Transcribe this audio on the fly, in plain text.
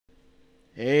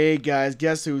Hey guys,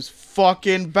 guess who's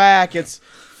fucking back? It's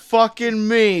fucking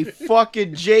me.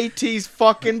 Fucking JT's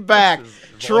fucking back.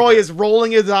 Troy is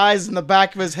rolling his eyes in the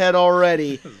back of his head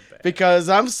already because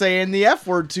I'm saying the F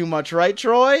word too much, right,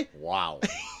 Troy? Wow.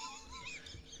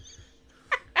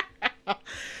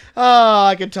 Oh,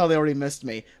 I can tell they already missed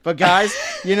me. But guys,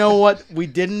 you know what we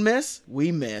didn't miss?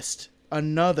 We missed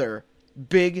another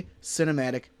big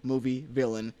cinematic movie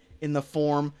villain in the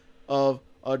form of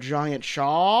a giant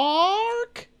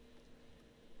shark.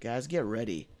 Guys, get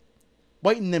ready.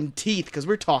 Whiten them teeth, because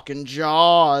we're talking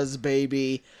Jaws,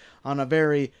 baby. On a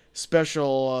very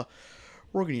special,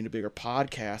 we're going to need a bigger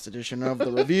podcast edition of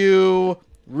the review.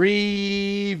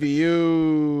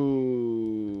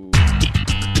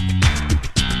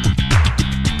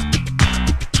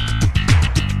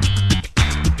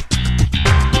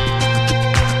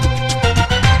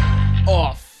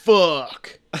 Oh,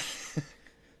 fuck.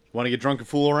 Want to get drunk and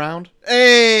fool around?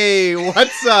 Hey,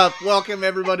 what's up? Welcome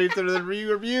everybody to the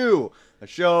Review, a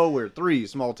show where three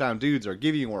small-town dudes are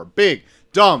giving you our big,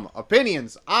 dumb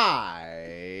opinions. I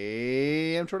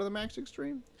am Short of the Max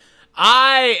Extreme.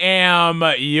 I am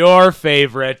your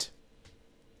favorite.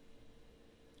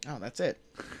 Oh, that's it.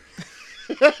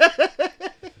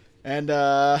 And,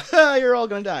 you're all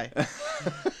gonna die.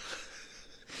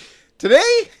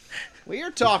 Today, we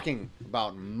are talking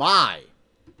about my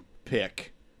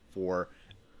pick for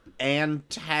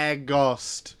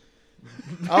Antagust.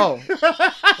 Oh.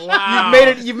 Wow.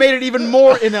 You've made it even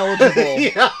more ineligible.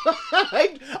 Yeah,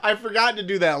 I forgot to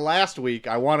do that last week.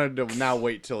 I wanted to now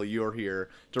wait till you're here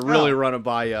to really run it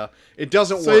by you. It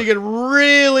doesn't So work. you can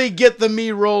really get the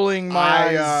me rolling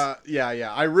my eyes.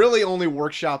 Yeah. I really only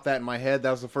workshopped that in my head.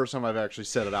 That was the first time I've actually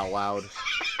said it out loud.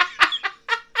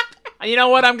 You know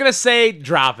what? I'm going to say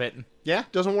drop it. Yeah,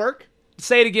 doesn't work.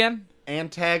 Say it again.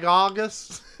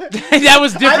 Antagust. That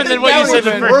was different than what you said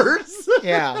the first. Worse.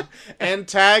 Yeah.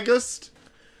 Antagust.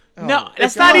 No, Oh,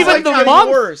 that's it's not even like the getting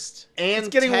month. worst. It's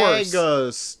getting worse.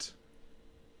 Antagust.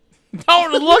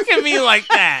 Don't look at me like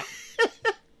that.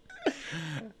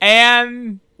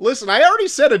 And Listen, I already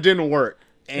said it didn't work.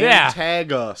 Yeah.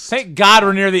 Antagust. thank God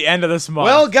we're near the end of this month.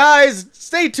 Well, guys,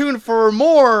 stay tuned for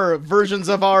more versions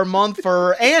of our month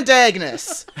for Aunt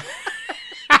Agnes.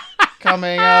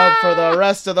 Coming up for the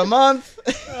rest of the month.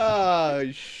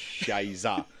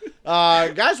 Shiza.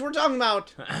 Guys, we're talking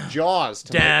about Jaws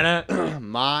tonight. Dan it.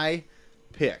 My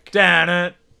pick Dan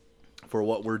it. for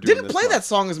what we're doing. Didn't this play month. that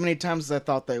song as many times as I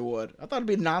thought they would. I thought it'd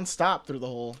be nonstop through the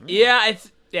whole.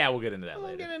 Yeah, we'll get into that We'll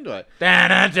later. get into it. Dan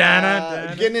it, dan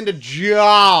it. Getting into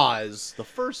Jaws, the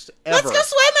first ever Let's go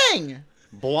swimming!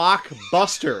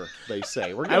 blockbuster. They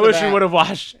say. We're I getting wish to we that would have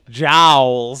watched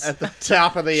Jowls. at the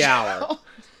top of the hour.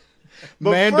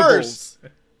 But Mandibles. first,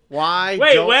 why?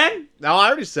 Wait, don't- when? No, I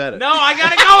already said it. No, I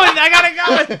got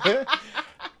it going.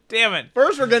 Damn it.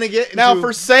 First, we're gonna get into Now,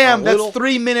 for Sam, a that's little-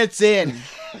 3 minutes in.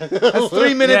 That's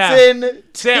 3 minutes Yeah. in.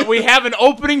 Sam, we have an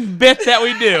opening bit that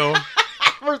we do,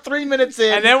 We're 3 minutes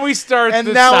in. and then we start and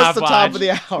the now it's the top stopwatch. of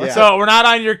the hour. Yeah. So we're not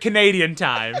on your Canadian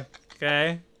time,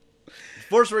 okay?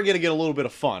 First, we're gonna get a little bit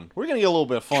of fun. We're gonna get a little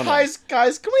bit of fun. Guys, can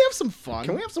we have some fun?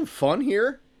 Can we have some fun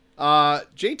here?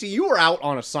 JT, you were out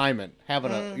on assignment,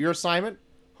 having your assignment,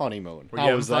 honeymoon. Were you How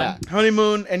having was fun? that?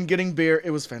 Honeymoon and getting beer. It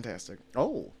was fantastic.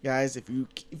 Oh, Guys, if you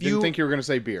didn't think you were gonna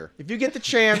say beer. if you get the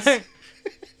chance,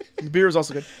 the beer is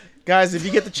also good. Guys, if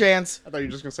you get the chance, I thought you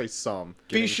were just gonna say some.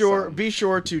 be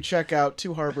sure to check out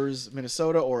Two Harbors,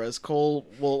 Minnesota, or as Cole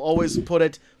will always put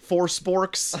it, Four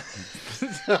Sporks,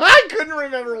 I couldn't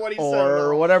remember what he said.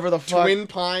 or whatever the fuck. Twin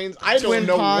Pines. I Twin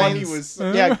don't know what he Pines.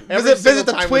 was. Yeah, Every visit single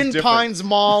the time was Twin different. Pines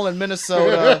Mall in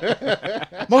Minnesota.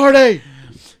 Marty,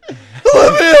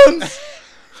 Olympians.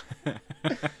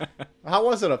 How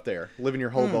was it up there, living your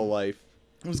hobo life?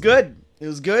 It was good. It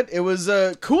was good. It was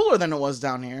cooler than it was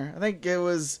down here. I think it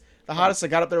was the hottest I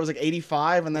got up there was like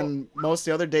 85, and then most of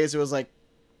the other days it was like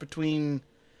between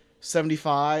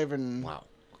 75 and Wow,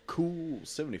 cool,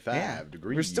 75 Yeah.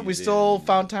 degrees. We still in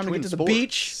found time to Twin get to the Sports,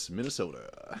 beach.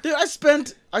 Minnesota. Dude, I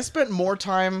spent more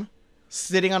time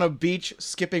sitting on a beach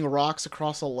skipping rocks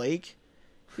across a lake.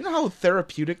 You know how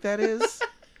therapeutic that is?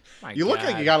 My You look like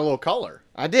God. you got a little color.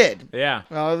 I did. Yeah.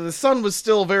 The sun was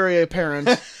still very apparent.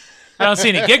 I don't see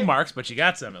any gig marks, but you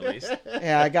got some at least.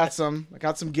 Yeah, I got some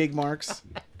gig marks.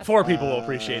 4 people will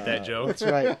appreciate that joke. That's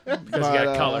right. Because you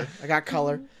got color. I got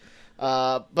color.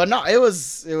 But no, it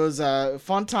was a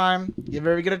fun time. If you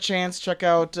ever get a chance, check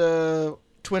out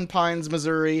Twin Pines,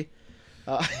 Missouri.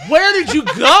 Where did you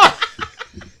go?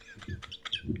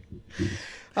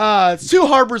 It's Two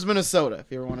Harbors, Minnesota. If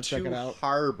you ever want to check Two it out.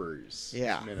 harbors.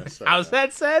 Yeah. Minnesota. How's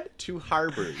that said? Two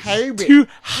harbors. Harbors. Two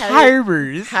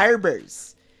harbors.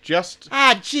 Harbors. Just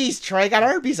jeez, Troy, I got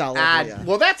Arby's all over you.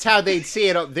 well, that's how they'd say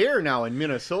it up there now in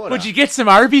Minnesota. Would you get some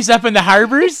Arby's up in the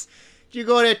harbors? Did you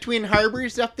go to Twin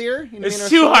Harbors up there in It's Minnesota?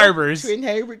 2 harbors. Two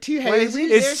What harbors. is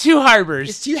it? It's 2 harbors.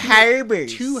 It's 2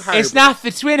 harbors. 2 harbors. It's not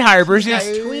the Twin Harbors. Two It's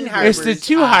harbors. Twin It's Harbors. the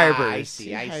 2 I harbors.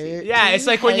 see. I see. Yeah, it's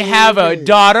like when you have a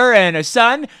daughter and a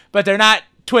son, but they're not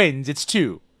twins. It's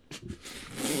 2.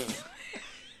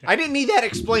 I didn't need that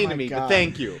explained to my me, God. but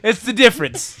thank you. It's the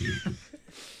difference.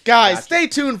 Guys, Gotcha. stay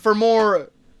tuned for more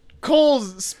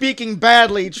Cole's speaking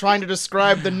badly trying to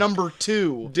describe the number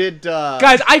 2. Did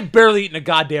Guys, I've barely eaten a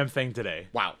goddamn thing today.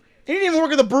 wow. He didn't even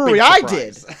work at the brewery. Big I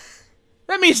did. surprise.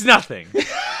 That means nothing.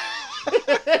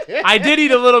 I did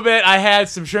eat a little bit. I had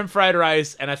some shrimp fried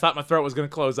rice, and I thought my throat was going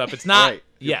to close up. It's not Right.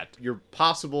 yet. Your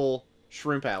possible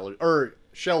shrimp allergy or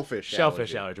shellfish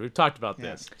Shellfish allergy. We've talked about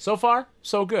this. So far,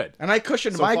 so good. And I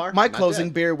cushioned So far, my not closing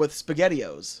dead. beer with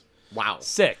SpaghettiOs. Wow.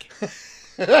 Sick.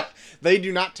 They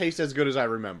do not taste as good as I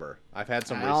remember. I've had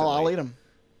some recently. I'll eat them.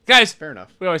 Guys, Fair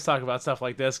enough. we always talk about stuff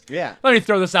like this. Yeah. Let me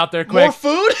throw this out there quick. More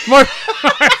food? More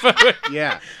food.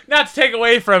 Yeah. Not to take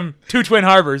away from 2 Twin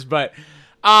Harbors, but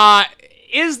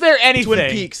is there anything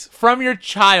Peaks. from your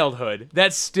childhood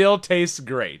that still tastes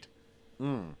great?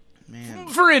 Man.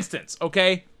 For instance,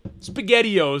 okay,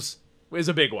 SpaghettiOs is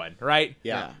a big one, right?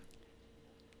 Yeah.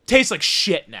 Tastes like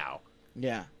shit now,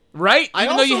 Yeah. right? I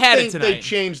Even also though you had think it tonight. they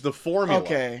changed the formula.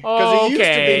 Okay. Because it used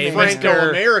Okay, to be Mr.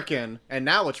 Franco-American, and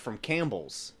now it's from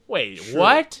Campbell's. Wait, True.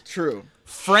 what? True.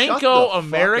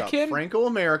 Franco-American?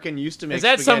 Franco-American used to make Is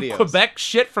that some SpaghettiOs. Quebec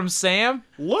shit from Sam?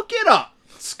 Look it up,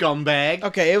 scumbag.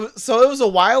 Okay, so it was a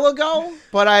while ago,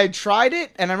 but I tried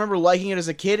it, and I remember liking it as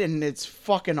a kid, and it's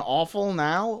fucking awful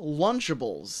now.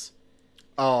 Lunchables.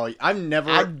 Oh, I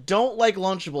I've don't like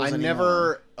Lunchables anymore.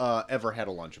 never ever had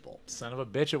a Lunchable. Son of a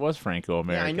bitch, it was Yeah,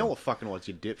 Franco-American. I know what fucking was,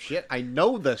 you dipshit. I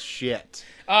know the shit.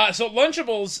 So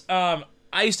Lunchables,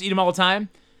 I used to eat them all the time,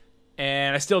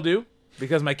 and I still do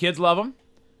because my kids love them.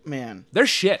 Man. They're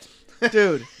shit.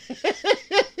 Dude.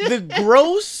 The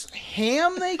gross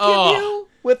ham they give Oh. you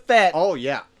with that Oh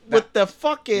yeah, with the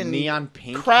fucking neon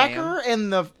pink cracker ham.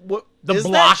 and the what The is that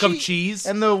block of cheese.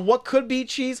 and the what could be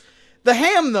cheese. The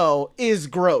ham though is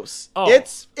gross. Oh.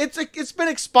 It's been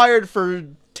expired for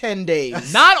 10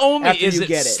 days. Not only after is you it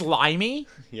get it. slimy,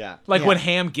 Yeah, like Yeah. when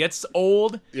ham gets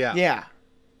old, yeah, Yeah.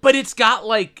 but it's got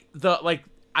like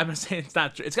I'm gonna say it's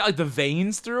not true. It's got like the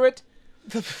veins through it.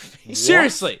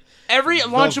 Seriously, every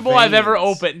Lunchable I've ever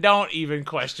veins. opened, don't even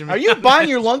question me. Are you buying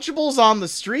your Lunchables on the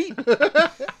street?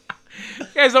 You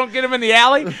guys don't get them in the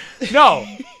alley? No,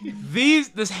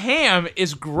 this ham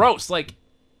is gross. Like,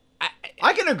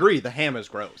 I can agree. The ham is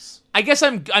gross. I guess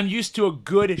I'm used to a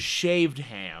good shaved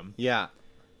ham. Yeah,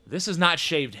 This is not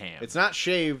shaved ham. it's not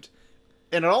shaved,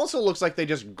 and it also looks like they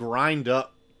just grind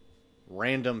up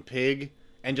random pig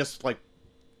and just like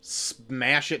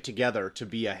smash it together to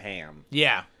be a ham.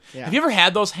 Yeah. Yeah. Have you ever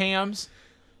had those hams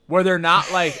where they're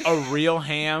not like a real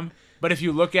ham, but if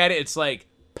you look at it, it's like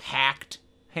packed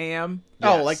ham?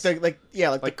 Oh, Yes. like the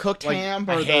Like- cooked like- ham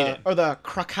I or hate the it. or the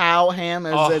Krakow ham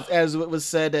as Oh. as it was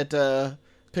said at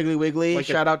Piggly Wiggly. Like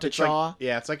Shout out to it's like- Chaw.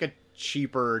 yeah, it's like a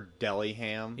cheaper deli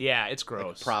ham. Yeah, it's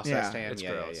gross. Processed Yeah. ham. It's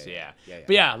yeah, gross, yeah.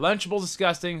 But yeah, Lunchables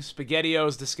disgusting.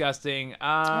 SpaghettiOs disgusting.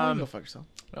 Oh, go fuck yourself.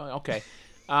 Well, okay.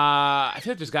 I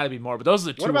feel like there's got to be more, but those are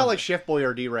the two. What about ones like Chef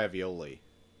Boyardee ravioli?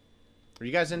 Are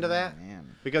you guys into that?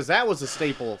 Man. Because that was a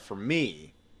staple for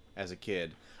me as a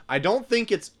kid. I don't think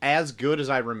it's as good as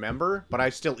I remember, but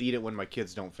I still eat it when my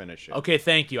kids don't finish it. Okay,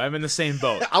 thank you. I'm in the same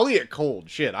boat. I'll eat it cold.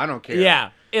 Shit, I don't care. Yeah,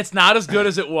 it's not as good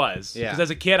as it was. Yeah. Because as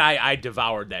a kid, I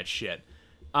devoured that shit.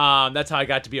 That's how I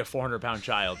got to be a 400-pound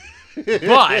child.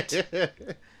 But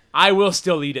I will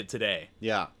still eat it today.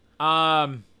 Yeah.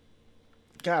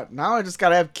 God, now I just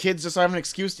gotta have kids just so I have an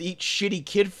excuse to eat shitty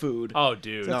kid food. Oh,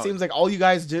 dude. That no. seems like all you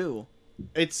guys do.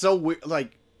 It's so weird.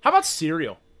 Like, How about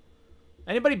cereal?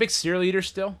 Anybody big cereal eater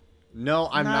still? no,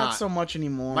 I'm not. so much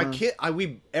anymore. My kid,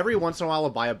 we every once in a while I'll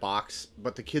buy a box,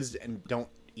 but the kids don't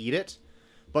eat it.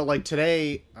 But like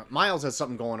today, Miles has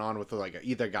something going on with like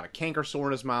either got a canker sore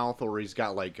in his mouth or he's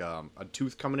got like a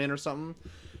tooth coming in or something.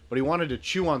 But he wanted to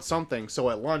chew on something, so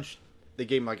at lunch they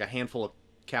gave him like a handful of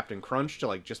Captain Crunch to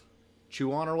like just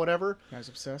chew on or whatever. guys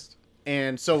obsessed.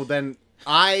 And so then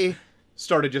I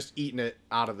started just eating it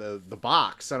out of the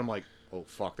box, and I'm like, oh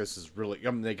fuck, this is really.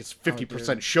 I'm like, it's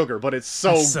 50% sugar, but it's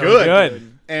so, So good.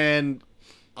 good. And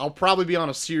I'll probably be on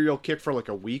a cereal kick for like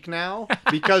a week now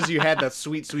because you had that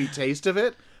sweet taste of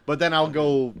it. But then I'll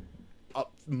go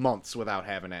months without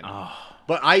having any.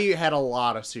 But I had a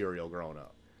lot of cereal growing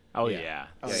up. Oh, Yeah. yeah.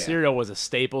 Oh, yeah. Cereal was a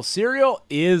staple. Cereal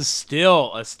is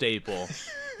still a staple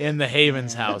in the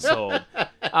Havens household.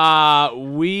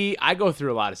 I go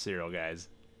through a lot of cereal, guys.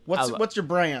 What's your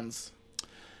brands?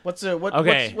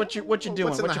 Okay. What you doing? What's in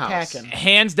What the you house? packing?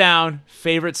 Hands down,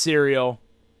 favorite cereal,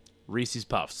 Reese's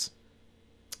Puffs.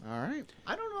 All right.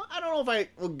 I don't know if I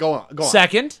well, go on.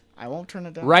 Second, I won't turn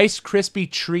it down. Rice Krispie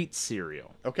Treat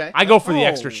cereal. Okay. I go for the Oh,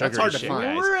 extra that's sugar. hard to shit, find.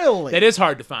 guys. Really? That is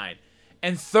hard to find.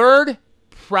 And third,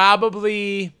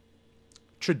 probably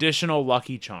traditional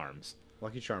Lucky Charms.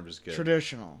 Lucky Charms is good.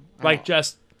 Traditional. Like Oh.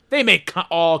 just they make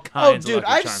all Oh, kinds. dude, of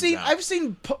Lucky I've Charms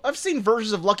now. I've seen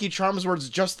versions of Lucky Charms where it's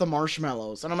just the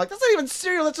marshmallows, and I'm like, that's not even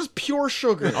cereal. That's just pure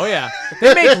sugar. Oh yeah,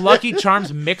 they make Lucky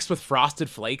Charms mixed with Frosted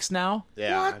Flakes now,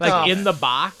 Yeah. What? like The in the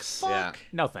box. Yeah.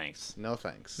 No thanks. No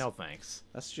thanks. No thanks.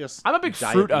 That's just. I'm a big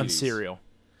fruit on diabetes. cereal.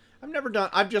 I've never done.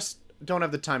 I just don't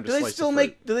have the time to Do they slice still the make?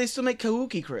 fruit. Do they still make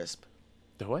Kabuki Crisp?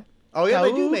 The what? Oh yeah,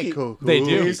 they do Kabuki? make Kabuki. They do.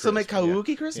 Do they Crisp, still make yeah.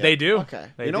 Kabuki Crisp? They do. Okay.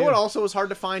 They You know do. what also is hard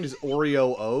to find is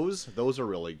Oreo O's. Those are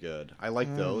really good. I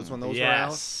like those when those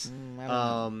Yes. I are don't,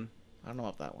 out. know. I don't know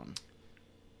about that one.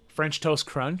 French Toast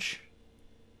Crunch.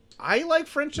 I like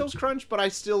French Toast Crunch, but I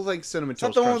still like Cinnamon Is that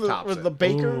Toast the one Crunch with tops the it.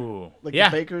 baker? Ooh. Like Yeah.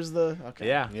 the baker's the okay.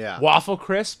 Yeah. Yeah. Waffle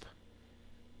Crisp.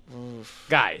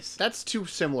 Guys. That's too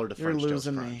similar to You're French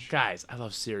losing Toast me. Crunch. Guys, I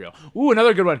love cereal. Ooh,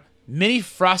 another good one. Mini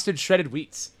Frosted Shredded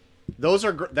Wheats. Those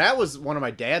are that was one of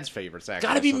my dad's favorites. Actually,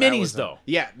 Gotta be that minis, was though.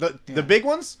 Yeah, the big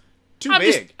ones, too I'm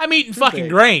big. I'm eating fucking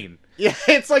big. grain. Yeah,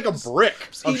 it's like a brick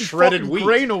of Eating shredded fucking wheat.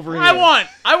 grain over here.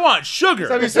 I want sugar.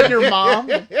 Have you said to your mom?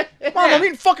 Mom, I'm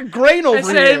eating fucking grain over I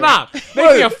said, here. hey mom, make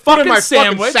What, me a put in fucking my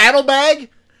sandwich. fucking saddlebag.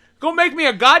 Go make me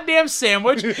a goddamn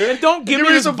sandwich and don't give Give me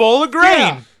me this some- bowl of grain.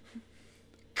 Yeah.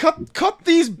 Cut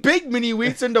these big mini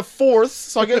wheats into fourths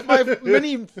so I get my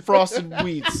mini frosted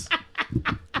wheats.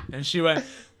 And she went,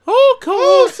 oh, cool.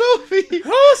 Oh, Sophie!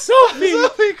 Oh, Sophie.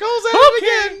 Sophie calls at him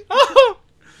again.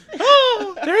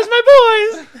 Oh, there's my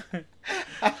boys.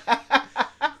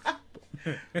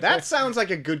 That sounds like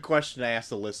a good question to ask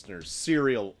the listeners,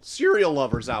 cereal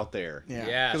lovers out there. Yeah.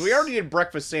 Yes. Because we already did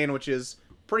breakfast sandwiches.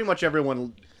 Pretty much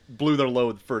everyone blew their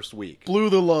load the first week. Blew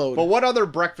the load. But what other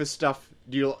breakfast stuff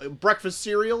do you? Breakfast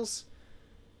cereals?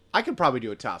 I could probably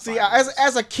do a top See, five.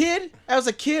 as a kid,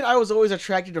 I was always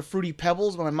attracted to Fruity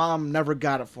Pebbles, but my mom never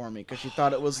got it for me because she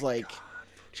thought it was like,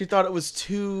 she thought it was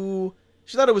too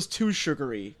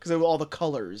sugary because of all the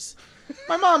colors.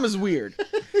 My mom is weird.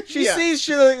 She Yeah. sees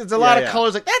there's a lot of yeah.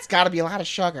 colors, like that's got to be a lot of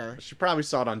sugar. She probably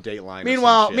saw it on Dateline. or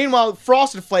some shit. Meanwhile,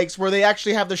 Frosted Flakes, where they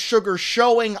actually have the sugar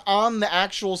showing on the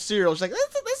actual cereal, she's like,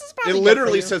 this is probably it good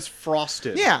literally for you. says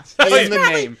frosted. Yeah. in the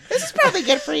name. This is probably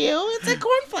good for you. It's a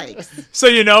cornflakes. So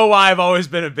you know why I've always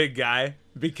been a big guy?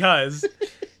 Because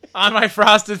on my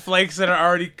Frosted Flakes that are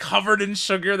already covered in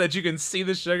sugar, that you can see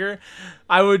the sugar,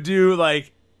 I would do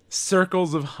like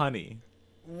circles of honey.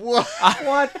 What?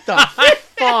 What the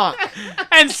fuck?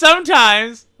 And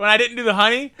sometimes when I didn't do the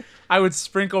honey, I would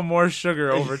sprinkle more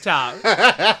sugar over top.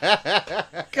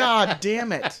 God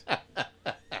damn it.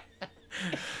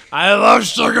 I love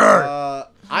sugar.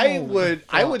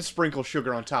 I would sprinkle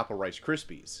sugar on top of Rice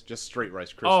Krispies, just straight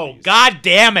Rice Krispies. Oh, god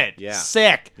damn it. Yeah.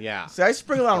 Sick. Yeah. See, I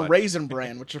sprinkle on But- Raisin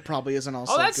Bran, which probably isn't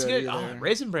also Oh, that's good. either. Oh,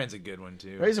 Raisin Bran's a good one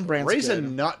too. Raisin Bran's Raisin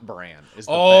good. Nut Bran is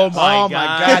the Oh best. my Oh god.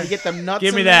 my god, you get them nuts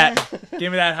Give me in that. there.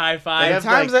 Give me that high They five. have-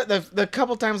 Times like- that the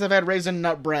couple times I've had Raisin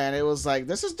Nut Bran, it was like,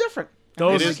 this is different.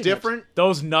 Those It is different.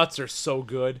 Those nuts are so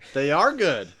good. They are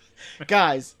good.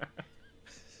 Guys,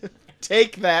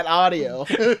 take that audio.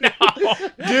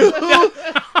 Do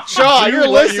Shaw, Do you're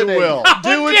what you listening. will.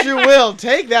 Do what you will.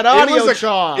 Take that audio,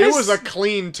 Shaw. It was a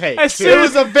clean take. As too. It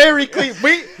was a very clean.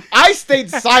 I stayed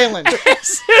silent.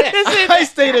 I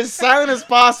stayed as silent as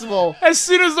possible. As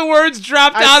soon as the words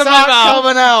dropped I out of saw my it mouth.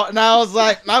 coming out, and I was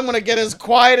like, I'm gonna get as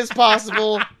quiet as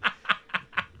possible.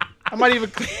 I might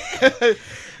even,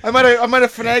 I might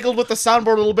have finagled with the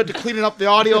soundboard a little bit to clean up the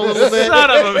audio a little bit. Son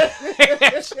of a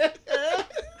bitch.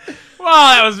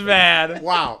 Wow, that was bad.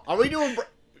 Wow. Are we doing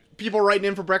people writing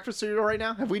in for breakfast cereal right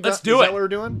now? Have we done? Let's do is it. that what we're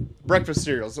doing? Breakfast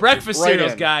cereals. Breakfast Write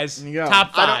cereals, in. guys. Yeah.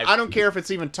 Top five. I don't care if it's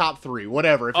even top 3.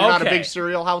 Whatever. If you're not a Okay. big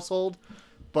cereal household,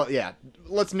 but yeah,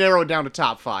 let's narrow it down to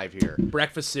top 5 here.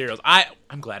 Breakfast cereals.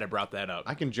 I'm glad I brought that up.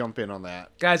 I can jump in on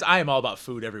that. Guys, I am all about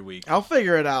food every week. I'll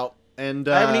figure it out. And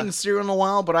I haven't eaten cereal in a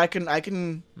while, but I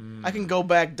can go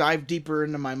back, dive deeper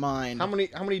into my mind. how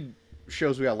many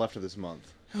shows we got left of this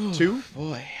month? 2?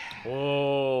 Boy,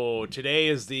 Oh, today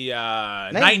is the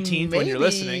 19th when you're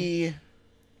listening. Maybe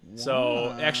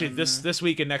So actually, this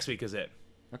week and next week is it.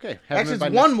 Okay. Actually, it's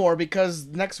one more because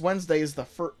next Wednesday is the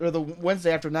first, or the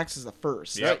Wednesday after next is the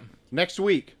first. Yep. Next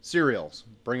week, cereals.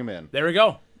 Bring them in. There we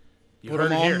go. You Put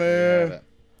heard 'em it on here. there. Have it.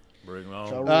 Bring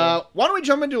So- on. Why don't we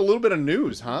jump into a little bit of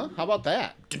news, huh? How about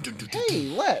that? Hey,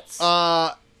 let's.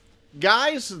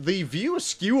 Guys, the View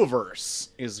Askewiverse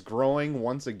is growing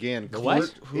once again.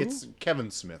 what? It's Kevin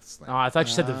Smith's thing. Oh, I thought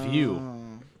you said the View.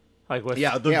 Like with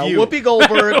Yeah, the yeah, View. Whoopi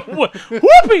Goldberg,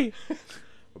 Whoopee.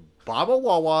 Baba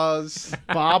Wawas.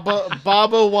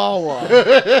 Baba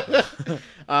Wawa.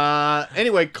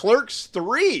 Anyway, Clerks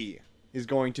 3 is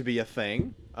going to be a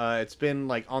thing. It's been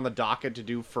like on the docket to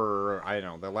do for, I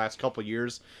don't know, the last couple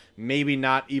years. Maybe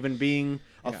not even being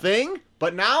a thing,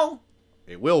 but now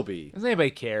it will be. Does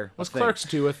anybody care? Was thing. Clerks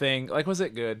 2 a thing? Like, was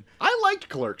it good? I liked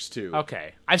Clerks 2.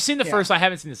 Okay. I've seen the Yeah. first. I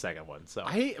haven't seen the second one. So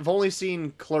I have only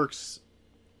seen Clerks,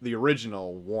 the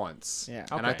original, once. Yeah.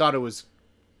 And I Okay. thought it was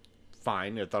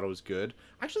fine. I thought it was good.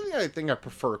 Actually, I think I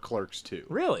prefer Clerks 2.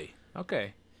 really?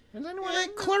 Okay. Is anyone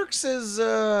Clerks is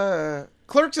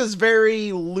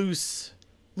very loose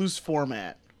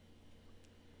format.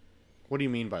 What do you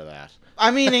mean by that?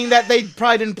 I'm meaning that they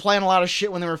probably didn't plan a lot of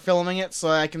shit when they were filming it, so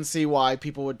I can see why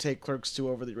people would take Clerks 2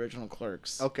 over the original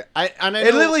Clerks. Okay. I It know-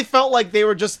 literally felt like they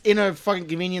were just in a fucking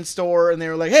convenience store and they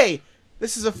were like, "Hey,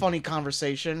 this is a funny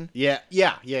conversation." Yeah.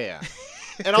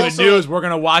 And Good also, news. We're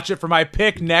gonna watch it for my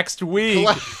pick next week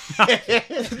The for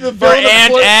villain, of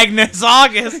Aunt Clerks, Agnes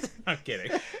August. I'm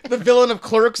kidding. the villain of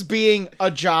Clerks being a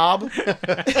job.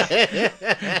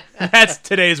 That's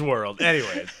today's world.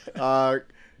 Anyways.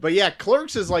 but yeah,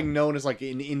 Clerks is like known as like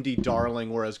an indie darling,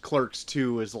 whereas Clerks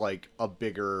 2 is like a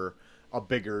bigger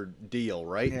deal,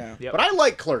 right? Yeah. Yep. But I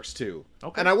like Clerks 2.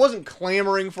 Okay. And I wasn't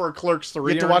clamoring for a Clerks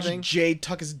 3 You had to or watch anything. Jay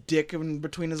tuck his dick in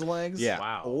between his legs. Yeah.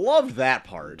 Wow. Loved that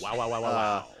part.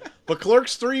 Wow. But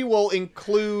Clerks 3 will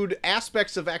include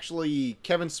aspects of actually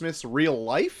Kevin Smith's real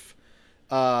life.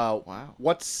 Wow.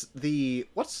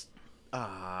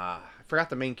 I forgot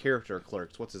the main character of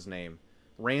Clerks. What's his name?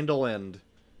 Randall and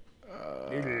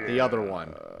the other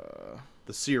one.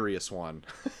 The serious one.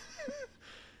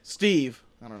 Steve.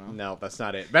 I don't know. No, that's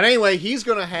not it. But anyway, he's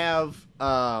going to have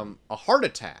a heart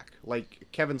attack like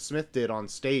Kevin Smith did on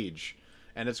stage.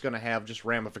 And it's going to have just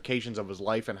ramifications of his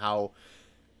life and how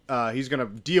he's going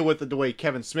to deal with it the way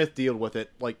Kevin Smith dealt with it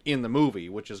like in the movie,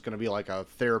 which is going to be like a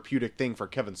therapeutic thing for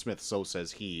Kevin Smith, so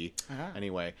says he.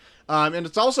 Anyway. And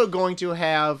it's also going to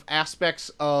have aspects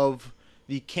of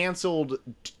the canceled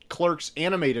Clerks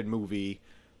animated movie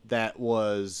that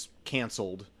was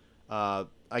canceled. I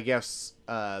guess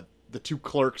the two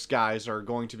Clerks guys are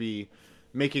going to be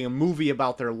making a movie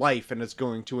about their life, and it's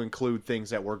going to include things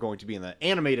that were going to be in the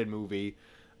animated movie.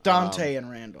 Dante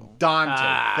and Randall.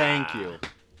 Dante, thank you.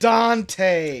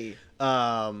 Dante.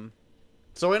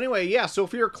 So anyway, yeah, so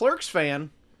if you're a Clerks fan,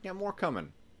 yeah, more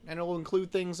coming. And it'll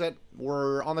include things that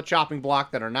were on the chopping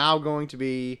block that are now going to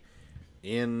be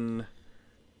in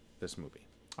this movie.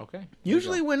 Okay.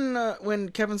 Usually when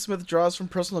Kevin Smith draws from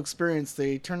personal experience,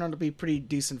 they turn out to be pretty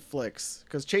decent flicks.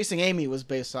 Because Chasing Amy was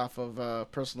based off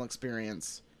of personal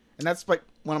experience. And that's like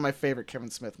one of my favorite Kevin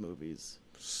Smith movies.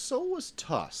 So was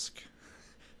Tusk.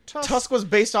 Tusk was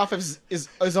based off of his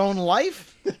own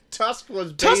life? Tusk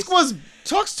was Tusk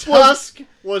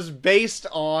was based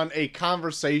on a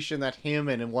conversation that him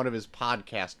and one of his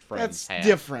podcast friends That's had.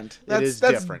 different. That's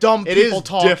different. dumb It people is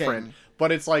talking. different,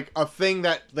 but it's like a thing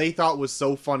that they thought was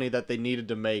so funny that they needed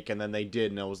to make, and then they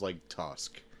did, and it was like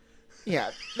Tusk. Yeah,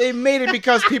 they made it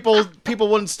because people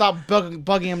wouldn't stop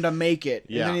bugging him to make it.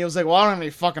 Yeah. And then he was like, well, I don't have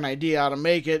any fucking idea how to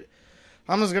make it.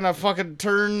 I'm just gonna fucking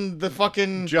turn the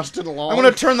fucking... Justin Long. I'm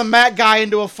gonna turn the Matt guy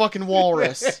into a fucking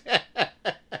walrus.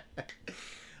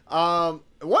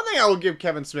 One thing I will give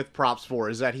Kevin Smith props for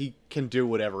is that he can do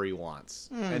whatever he wants,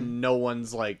 and no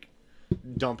one's like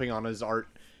dumping on his art.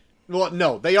 Well,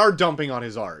 no, they are dumping on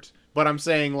his art, but I'm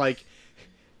saying like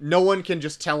no one can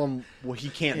just tell him well, he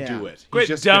can't Yeah. do it. Quit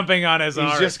just dumping on his He's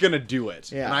art. just gonna do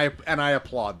it, Yeah. and I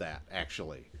applaud that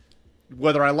actually.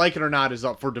 Whether I like it or not is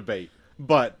up for debate,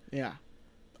 but Yeah.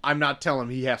 I'm not telling him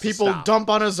he has People to stop. dump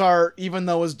on his art, even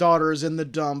though his daughter is in the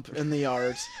dump in the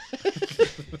art.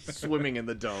 Swimming in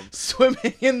the dump.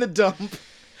 Swimming in the dump.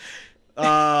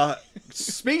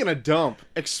 Speaking of dump,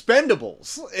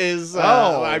 Expendables is.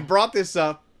 Oh. I brought this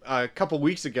up a couple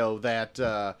weeks ago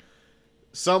that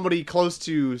somebody close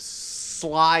to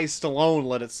Sly Stallone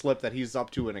let it slip that he's up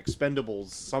to an Expendables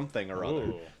something or other.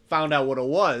 Ooh. Found out what it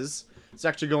was. It's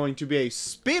actually going to be a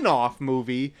spin-off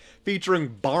movie featuring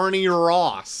Barney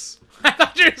Ross. I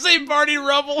thought you were saying Barney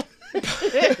Rubble.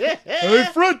 Hey,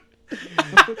 Fred.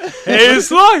 Hey,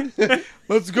 Sly.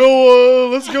 Let's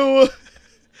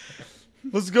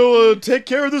go take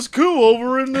care of this coup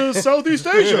over in Southeast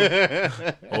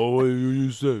Asia. Oh, what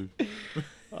you say?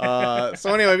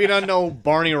 So anyway, if you don't know who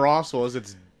Barney Ross was,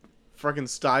 it's fucking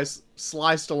Sly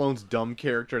Stallone's dumb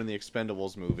character in the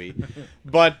Expendables movie.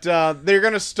 But they're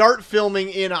going to start filming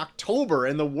in October,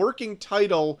 and the working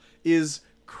title is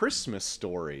Christmas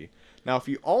Story. Now, if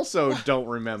you also don't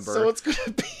remember, So it's gonna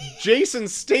be. Jason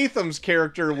Statham's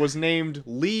character was named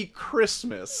Lee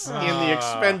Christmas in the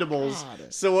Expendables,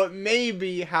 God. so it may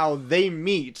be how they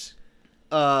meet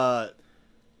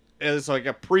as like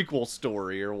a prequel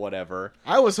story or whatever.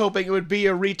 I was hoping it would be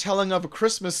a retelling of A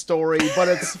Christmas Story, but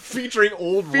it's Featuring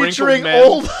featuring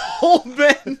wrinkled men. old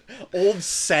men. Old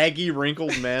saggy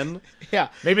wrinkled men. Yeah.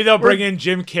 Maybe they'll bring in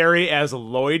Jim Carrey as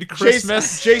Lloyd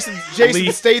Christmas. Jason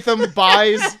Lee. Statham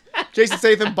buys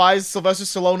Sylvester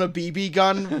Stallone a BB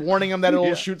gun, warning him that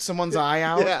it'll shoot someone's eye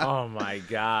out. Yeah. Oh my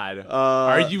God.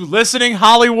 Are you listening,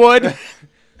 Hollywood?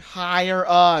 Hire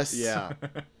us. Yeah.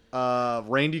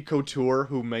 Randy Couture,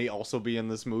 who may also be in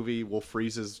this movie, will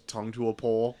freeze his tongue to a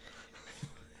pole.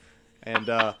 And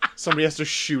somebody has to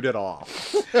shoot it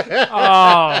off.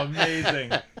 Oh,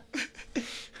 amazing.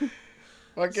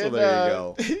 Fucking, So there you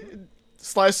go.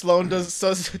 Sly Stallone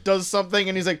does something,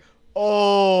 and he's like,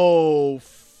 "Oh,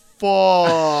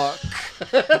 fuck."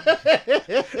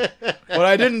 But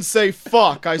I didn't say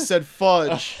fuck. I said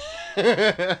fudge.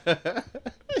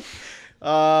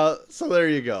 So there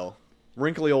you go.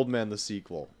 Wrinkly Old Men, the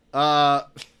sequel.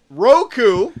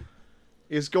 Roku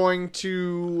is going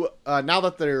to, now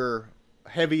that they're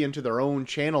heavy into their own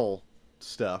channel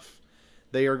stuff,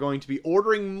 they are going to be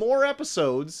ordering more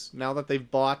episodes now that they've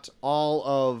bought all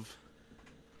of...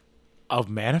 Of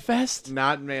Manifest?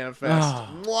 Not Manifest. Oh.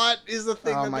 What is the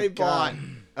thing Oh that my they God.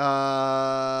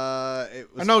 bought?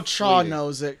 It was I know Chaw fleeting.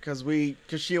 knows it because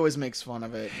she always makes fun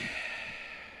of it.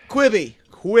 Quibi.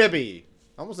 Quibi.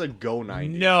 I almost said Go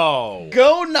 90. No.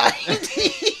 Go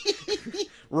 90.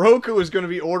 Roku is going to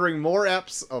be ordering more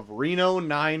eps of Reno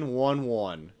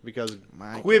 911 because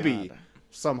My Quibi God.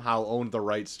 somehow owned the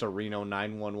rights to Reno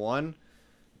 911,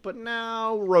 but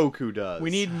now Roku does. We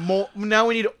need more. Now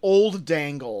we need Old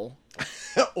Dangle.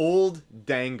 Old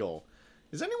Dangle.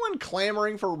 Is anyone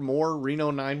clamoring for more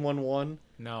Reno 911?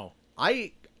 No.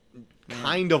 I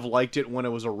kind of liked it when it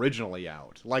was originally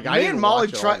out. Like I Me didn't and Molly watch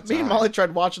it all the tried. Me and time. Molly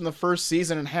tried watching the first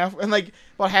season, and like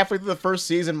about halfway through the first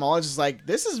season, Molly's just like,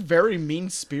 "This is very mean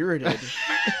spirited."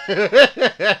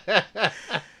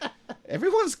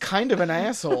 Everyone's kind of an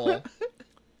asshole.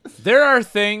 There are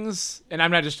things, and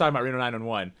I'm not just talking about Reno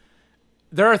 911.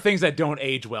 There are things that don't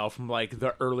age well from like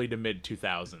the early to mid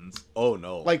 2000s, Oh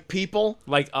no! Like people.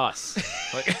 like us.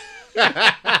 Like,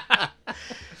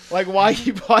 Like why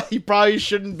he probably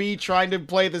shouldn't be trying to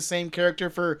play the same character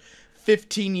for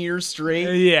 15 years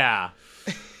straight. yeah.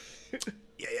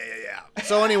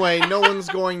 So anyway, no one's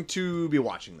going to be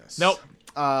watching this. Nope.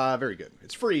 Very good.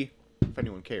 It's free if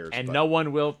anyone cares. And but no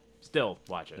one will still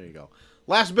watch there it. you go.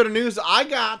 Last bit of news I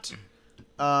got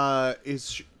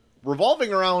is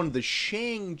revolving around the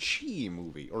Shang-Chi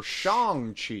movie or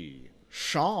Shang-Chi.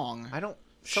 Shang. I don't.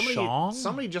 Shang?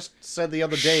 Somebody just said the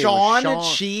other day. it was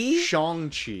Shang-Chi?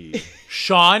 Shang-Chi.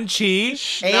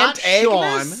 Shang-Chi, Not Aunt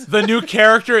Agnes? Sean. the new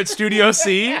character at Studio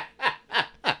C.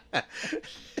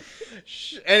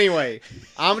 Anyway,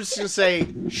 I'm just gonna say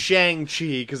Shang-Chi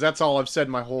because that's all I've said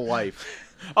my whole life.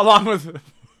 Along with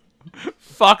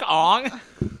Fuck Ong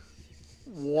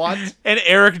What? and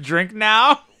Eric Drink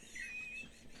Now.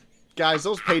 Guys,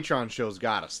 those Patreon shows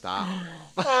gotta stop.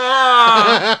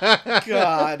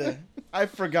 God, I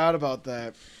forgot about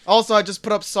that. Also, I just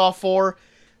put up Saw 4.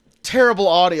 Terrible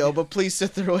audio, but please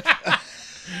sit through it.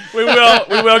 We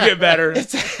will get better.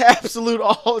 It's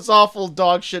it's awful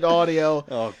dog shit audio.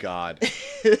 Oh God.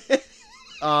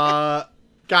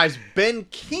 Guys, Ben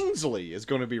Kingsley is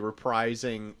going to be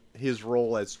reprising his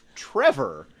role as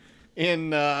Trevor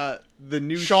in the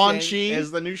new Shang-Chi?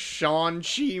 as the new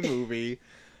Shang-Chi movie.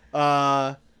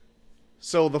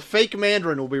 So the fake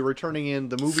Mandarin will be returning in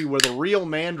the movie where the real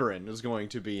Mandarin is going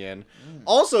to be in.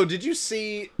 Also, did you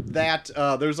see that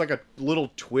there's like a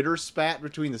little Twitter spat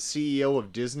between the CEO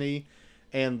of Disney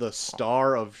and the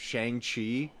star of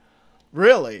Shang-Chi?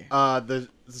 Really? The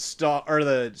star or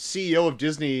the CEO of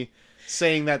Disney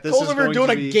saying that this Told is him we going were doing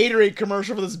to be... a Gatorade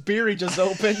commercial for this beer he just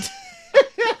opened.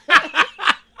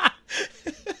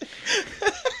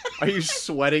 Are you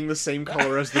sweating the same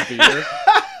color as the beer?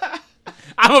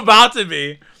 I'm about to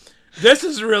be. This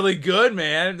is really good,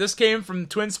 man. This came from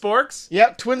Twin Sporks.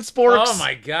 Yep, Twin Sporks. Oh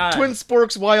my God. Twin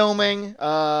Sporks, Wyoming.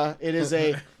 It is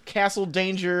a Castle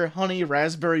Danger honey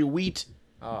raspberry wheat.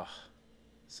 Oh,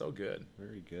 so good.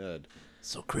 Very good.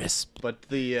 So crisp. But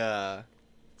the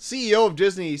CEO of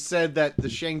Disney said that the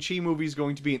Shang-Chi movie is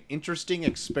going to be an interesting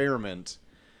experiment.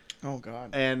 Oh God.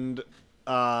 And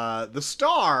the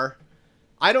star,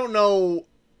 I don't know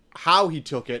how he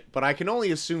took it, but I can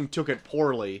only assume took it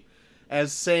poorly,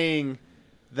 as saying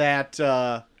that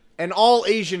an all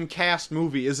Asian cast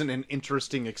movie isn't an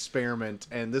interesting experiment,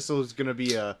 and this is going to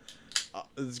be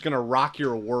it's going to rock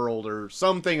your world or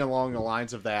something along the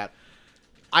lines of that.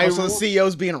 Also, the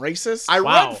CEO's being racist. I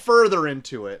Wow. read further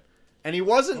into it, and he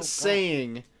wasn't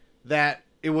saying that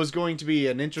it was going to be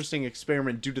an interesting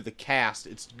experiment due to the cast.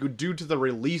 It's due to the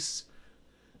release,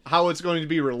 how it's going to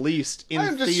be released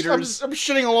in theaters. I'm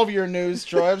shitting all over your news,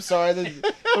 Troy. I'm sorry.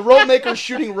 The rope maker's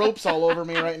shooting ropes all over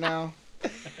me right now.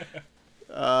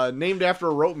 Named after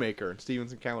a rope maker in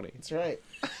Stevenson County. That's right.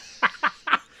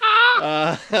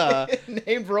 Uh,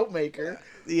 Named rope maker.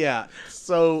 yeah.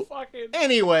 So Fucking.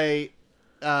 anyway,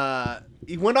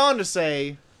 he went on to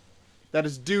say that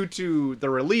it's due to the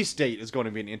release date is going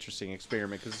to be an interesting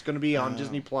experiment because it's going to be on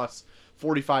Disney Plus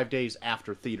 45 days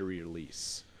after theater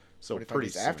release. So 45 pretty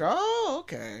days soon. after. Oh,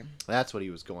 okay. That's what he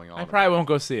was going on. I about. probably won't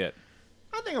go see it.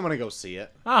 I think I'm gonna go see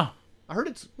it. Oh. I heard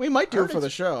it's. We might do Heard it for the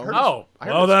it's- show. heard- Oh. I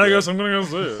heard Well, it's then I good. guess I'm going to go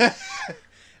see it.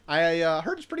 I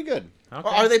heard it's pretty good. Okay.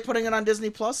 Are they putting it on Disney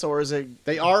Plus or is it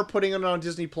They are putting it on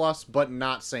Disney Plus, but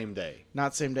not same day.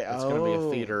 not same day? It's oh, gonna be a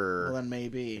theater Well, then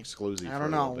maybe. exclusive. I for don't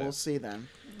a know. little bit. We'll see then.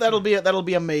 That'll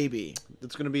be a maybe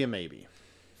It's gonna be a maybe.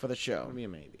 for the show. Gonna be a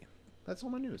maybe. That's all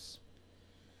my news.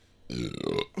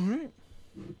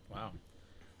 Wow.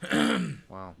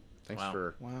 Wow. Thanks Wow.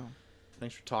 for Wow.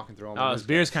 talking through all my Oh, news. this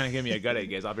beer's kind of giving me a gut ache,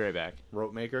 guys. I'll be right back.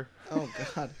 Rope maker. Oh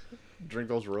God. Drink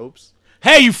those ropes.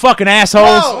 Hey, you fucking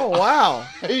assholes! Oh wow.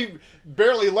 He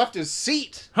barely left his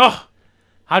seat. Oh,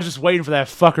 I was just waiting for that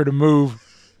fucker to move.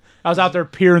 I was out there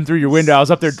peering through your window. I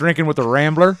was up there drinking with the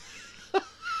Rambler.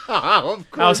 Of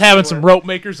course I was having some rope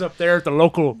makers up there at the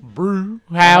local brew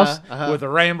house with the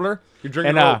Rambler. You're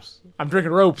drinking and, ropes. I'm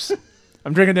drinking ropes.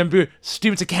 I'm drinking them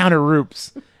Stevenson County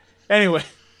ropes. Anyway,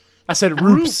 I said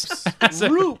roops. I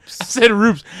said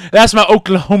roops. That's my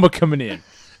Oklahoma coming in.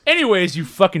 Anyways, you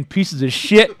fucking pieces of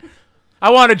shit. I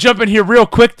want to jump in here real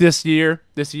quick this year.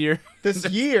 This year.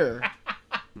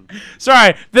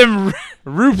 Sorry, them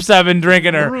roops I've been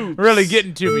drinking are really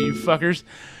getting to me, you fuckers.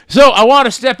 So I want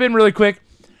to step in really quick.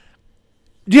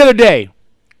 The other day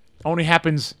only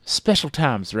happens special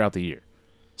times throughout the year.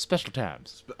 Special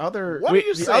times. What are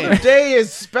you The saying? other day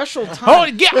is special Oh,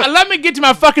 time. let me get to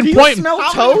my fucking Do you point. smell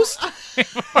toast?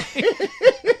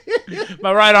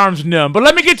 My right arm's numb. But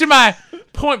let me get to my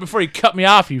point before you cut me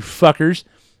off, you fuckers.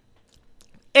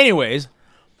 Anyways,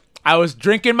 I was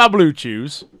drinking my Blue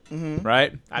Chews,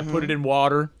 right? I put it in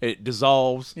water. It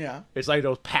dissolves. Yeah. It's like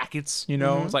those packets, you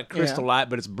know? It's like Crystal Light,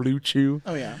 but it's Blue Chew.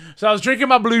 Oh yeah. So I was drinking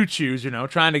my Blue Chews, you know,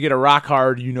 trying to get a rock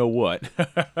hard, you know what,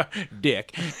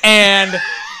 dick. And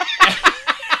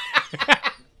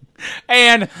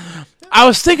and I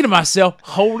was thinking to myself,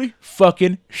 holy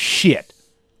fucking shit.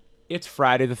 It's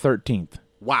Friday the 13th.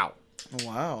 Wow. Oh,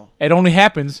 wow. It only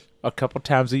happens a couple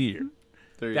times a year.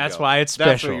 There you That's go. why it's That's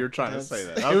special. what you're trying to say.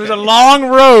 That. It was a long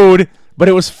road, but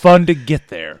it was fun to get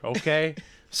there, okay?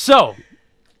 So,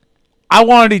 I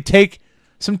wanted to take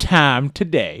some time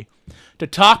today to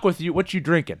talk with you. What you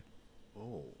drinking?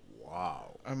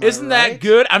 wow. Am I Isn't that right?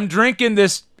 good? I'm drinking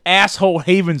this asshole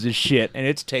Havens' shit, and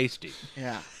it's tasty.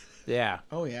 Yeah. Yeah,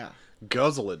 Oh yeah.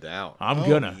 Guzzle it down. I'm Oh,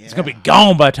 gonna. It's gonna be yeah.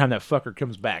 gone by the time that fucker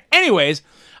comes back. Anyways,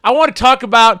 I want to talk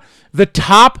about the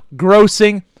top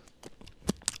grossing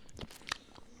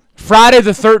Friday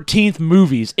the 13th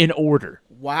movies in order.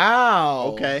 Wow.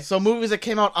 Okay. So movies that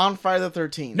came out on Friday the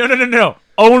 13th. No.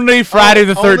 Only Friday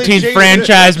the Only 13th Jason-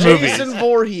 franchise movies. Jason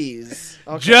Voorhees.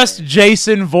 Okay. Just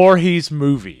Jason Voorhees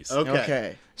movies.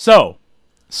 Okay. So,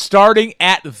 starting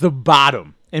at the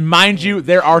bottom, and mind you,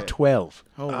 there are 12.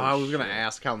 Holy I was gonna shit.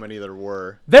 ask how many there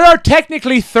were. There are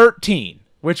technically 13,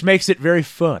 which makes it very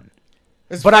fun.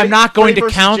 Is but I'm not going to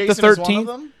versus count the Jason as one 13th.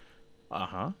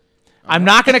 of them? I'm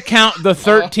not going to count the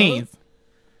 13th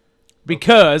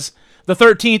because the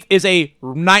 13th is a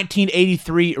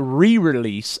 1983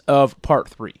 re-release of Part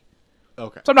 3.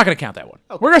 Okay. So I'm not going to count that one.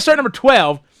 We're going to start number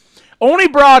 12. Only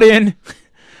brought in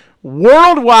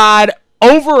worldwide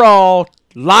overall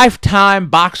lifetime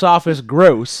box office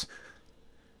gross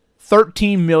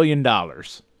 $13 million.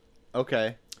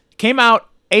 Okay. Came out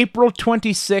April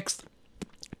 26th,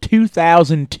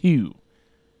 2002.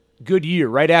 Good year,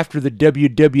 right after the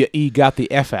WWE got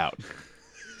the F out.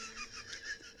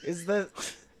 Is that?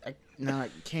 No,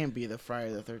 it can't be the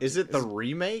Friday the 13th. Is it the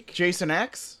remake? Jason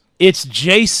X? It's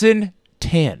Jason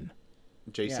 10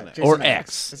 Jason X. Jason or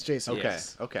X. It's Jason Okay.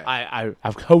 X. Okay. I've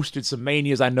hosted some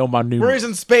manias. I know my new. Where he's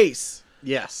in space.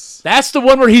 yes. That's the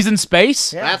one where he's in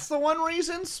space. Yeah. That's the one where he's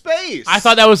in space. I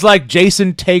thought that was like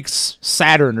Jason takes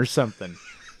Saturn or something.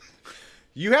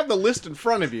 You have the list in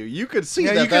front of you. You could see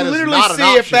Yeah, that you can is literally not an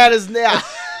see if option. that is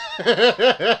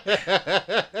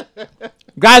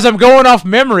Guys, I'm going off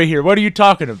memory here. What are you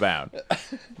talking about?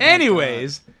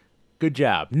 Anyways, good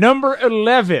job. Number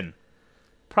 11.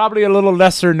 Probably a little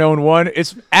lesser known one.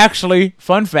 It's actually,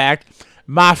 fun fact,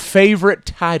 my favorite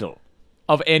title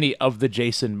of any of the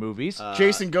Jason movies.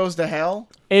 Jason Goes to Hell.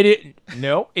 It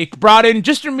brought in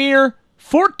just a mere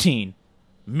 $14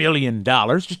 million,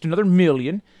 just another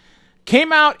million.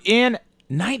 Came out in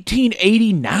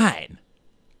 1989.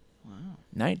 Wow.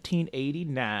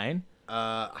 1989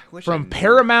 I wish from I knew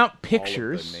Paramount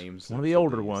Pictures, names one of of the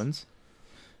older these. ones.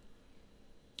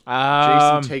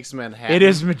 Jason Takes Manhattan. It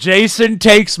is Jason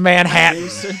Takes Manhattan.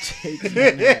 Jason Takes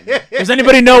Manhattan. Does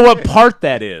anybody know what part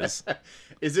that is?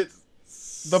 Is it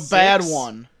The bad 6?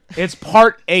 one. It's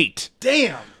part 8.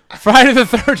 Damn. Friday the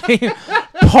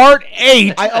 13th, part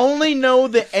 8. I only know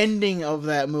the ending of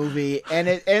that movie, and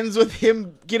it ends with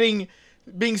him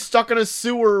being stuck in a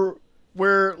sewer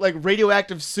where like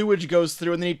radioactive sewage goes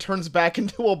through, and then he turns back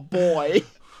into a boy.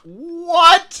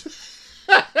 What?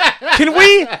 Can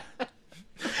we?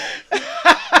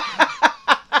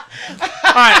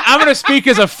 All right, I'm going to speak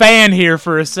as a fan here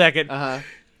for a second. Uh-huh.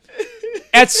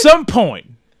 At some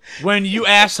point, when you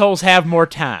assholes have more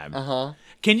time, Uh-huh.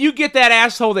 can you get that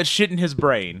asshole that's shit in his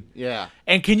brain? Yeah.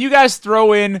 And can you guys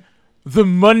throw in the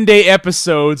Monday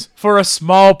episodes for a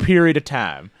small period of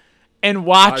time and I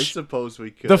watch suppose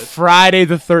we could. the Friday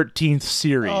the 13th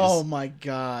series? Oh my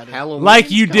god. Halloween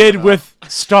Like you did with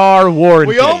Star Wars.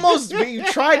 We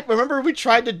tried. Remember, we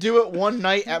tried to do it one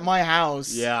night at my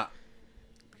house. Yeah.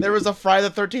 There was a Friday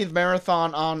the 13th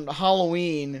marathon on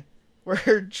Halloween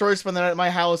where Troy spent the night at my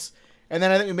house, and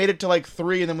then I think we made it to like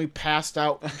 3, and then we passed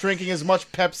out drinking as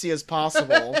much Pepsi as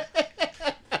possible.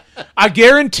 I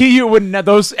guarantee you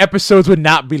those episodes would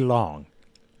not be long.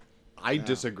 I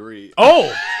disagree.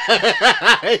 Oh,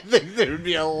 I think there would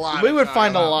be a lot. We would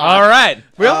find a lot. all right.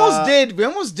 We almost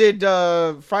did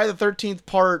Friday the 13th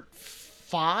part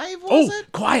 5, was Oh,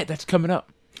 it? quiet. That's coming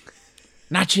up.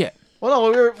 Not yet.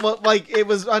 Well, no, it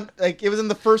was in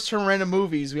the first turn random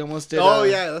movies. We almost did. Oh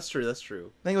yeah, that's true. That's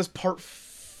true. I think it was part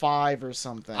 5 or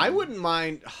something. I wouldn't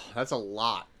mind. That's a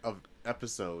lot of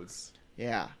episodes.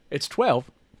 Yeah. It's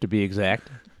 12, to be exact.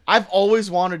 I've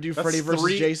always wanted to do That's Freddy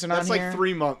vs. Jason on That's here. like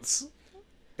 3 months.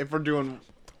 If we're doing.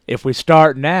 If we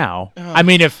start now, I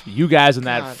mean, if you guys and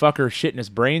that God. fucker shitting his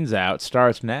brains out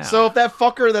starts now. So if that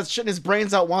fucker that's shitting his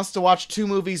brains out wants to watch 2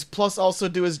 movies plus also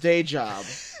do his day job.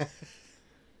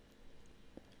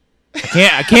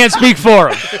 I can't speak for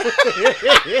him.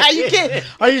 You can't.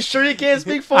 Are you sure you can't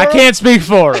speak for I him? can't speak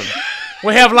for him.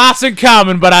 We have lots in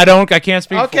common, but I can't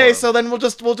speak for him. Okay, so then we'll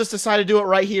just decide to do it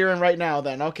right here and right now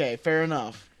then. Okay, fair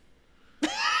enough.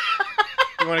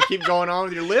 You want to keep going on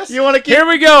with your list? You want to keep Here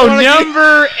we go. you wanna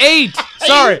Number 8.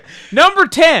 Sorry. Number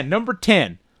 10. Number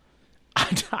 10.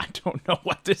 I don't know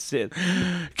what this is.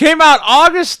 Came out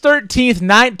August 13th,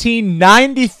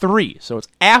 1993. So it's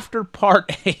after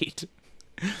part 8.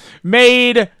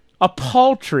 Made a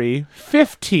paltry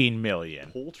 $15 million.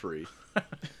 Poultry.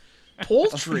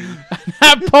 poultry?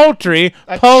 Not poultry.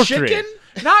 A Poultry. chicken?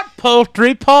 Not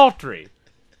poultry. Poultry.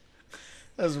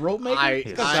 As rope making?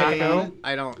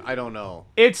 I don't know.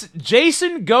 It's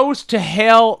Jason Goes to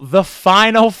Hell the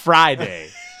Final Friday.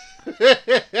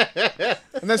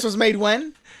 And this was made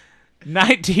when?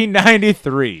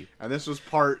 1993. And this was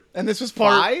part And this was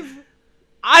part 5?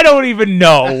 I don't even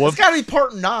know. It's got to be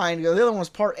part 9 because the other one was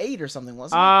part 8 or something,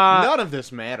 wasn't it? None of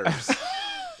this matters.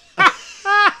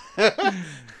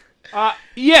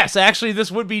 Yes, actually,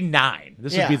 this would be 9.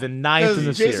 This would be the 9th in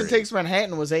the Jason series. Takes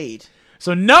Manhattan was 8.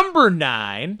 So number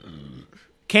 9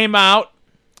 came out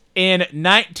in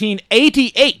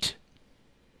 1988.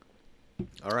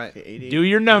 All right. Do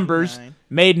your numbers. 89.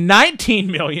 Made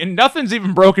 19 million. Nothing's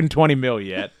even broken 20 mil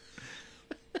yet.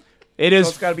 It So is.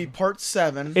 it's got to be part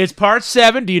 7. It's part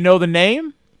 7. Do you know the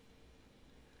name?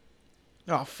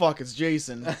 Oh, fuck, it's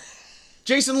Jason.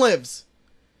 Jason Lives.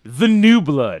 The New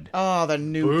Blood. Oh, the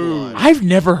new blood. I've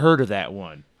never heard of that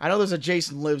one. I know there's a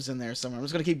Jason Lives in there somewhere. I'm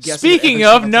just going to keep guessing. Speaking every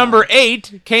of, single number time.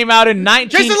 8 came out in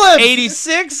Lives!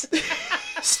 1986.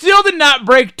 Still did not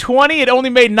break 20. It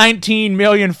only made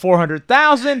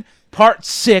 19,400,000. Part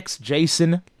 6,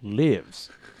 Jason Lives.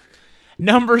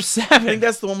 Number I 7. think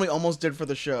that's the one we almost did for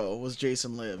the show, was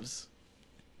Jason Lives.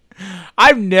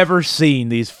 I've never seen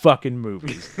these fucking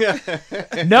movies.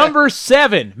 Number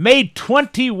 7 made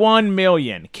 21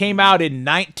 million. Came out in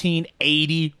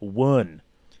 1981.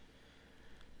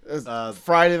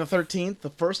 Friday the 13th, the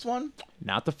first one?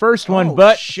 Not the first one, Oh,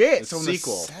 but shit. the So in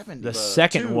sequel. The 70s. the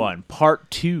second 2. one, part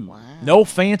 2. Wow. No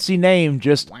fancy name,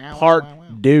 just Wow, part wow, wow.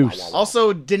 Deuce.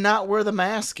 Also, did not wear the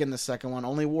mask in the second one.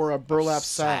 Only wore a burlap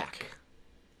sack.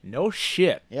 No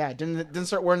shit. Yeah, didn't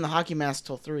start wearing the hockey mask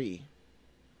till 3.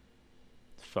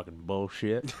 Fucking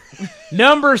bullshit.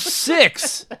 Number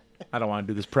 6. I don't want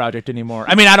to do this project anymore.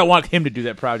 I mean, I don't want him to do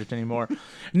that project anymore.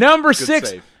 Number 6,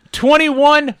 save.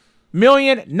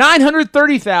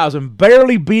 21,930,000,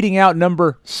 barely beating out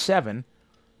number 7.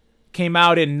 Came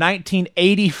out in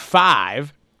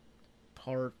 1985.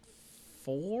 Part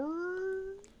 4?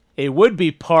 It would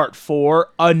be part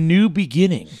 4, A New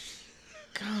Beginning.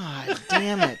 God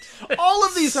damn it. All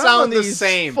of these Some sound of the these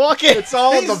same. fucking- It's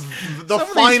all these- the some of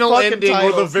these final fucking ending or the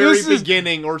titles. very This is-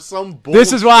 beginning or some bullshit.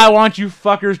 This is why I want you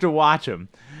fuckers to watch them.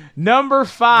 Number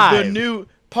 5. The new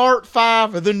part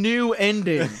 5 of the new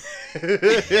ending.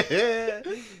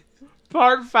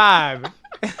 Part 5.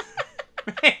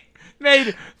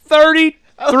 Made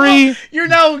 33.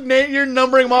 You're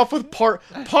numbering them off with part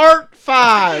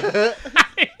 5.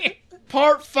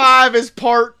 Part 5 is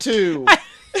part 2.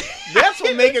 That's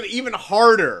what make it even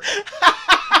harder.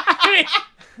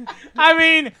 I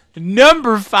mean,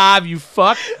 number 5, you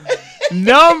fuck.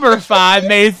 Number 5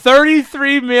 made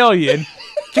 33 million.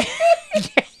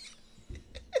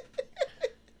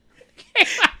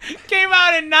 Came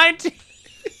out in 19.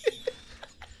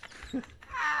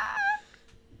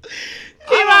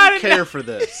 I don't care for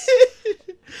this.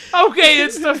 Okay,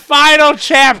 it's the final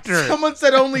chapter. Someone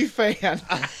said only fan.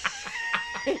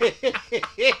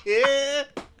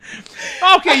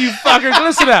 Okay, you fuckers,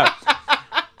 listen up.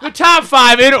 The top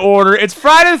 5 in order. It's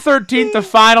Friday the 13th, the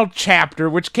final chapter,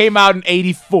 which came out in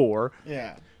 84.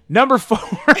 Yeah. Number 4.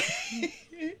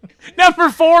 Number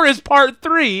 4 is part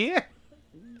 3.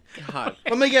 God.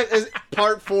 Let me guess.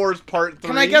 Part 4 is part 3.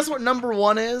 Can I guess what number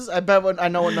 1 is? I bet I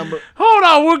know what number. Hold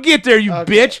on, we'll get there, you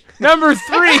Okay. bitch. Number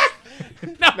 3.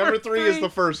 Number 3 is the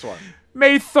first one.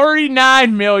 Made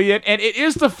 39 million, and it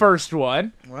is the first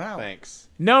one. Wow. Thanks.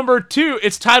 Number 2,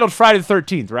 it's titled Friday the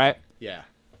 13th, right? Yeah.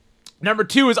 Number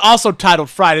 2 is also titled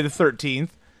Friday the 13th,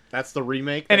 That's the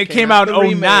remake. and that it came out in The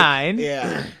remake. 09.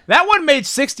 Yeah. That one made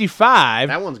 65.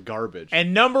 That one's garbage.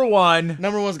 And number 1,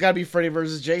 Number 1's got to be Freddy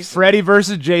vs. Jason. Freddy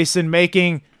vs. Jason,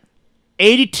 making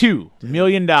 $82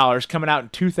 million, coming out in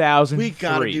 2003. We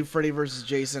gotta do Freddy vs.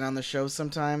 Jason on the show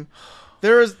sometime.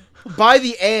 There is, by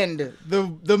the end,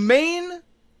 the main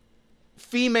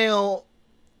female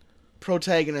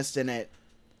protagonist in it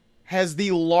has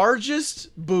the largest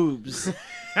boobs.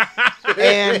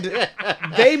 And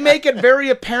they make it very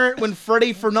apparent when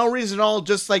Freddy, for no reason at all,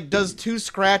 just like does 2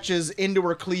 scratches into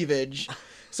her cleavage.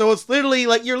 So it's literally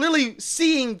like you're literally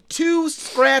seeing 2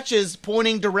 scratches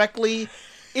pointing directly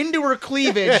into her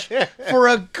cleavage for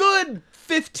a good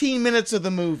 15 minutes of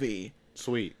the movie.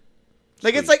 Sweet.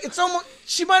 Like it's almost,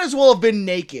 she might as well have been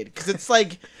naked because it's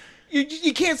like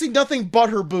you can't see nothing but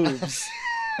her boobs.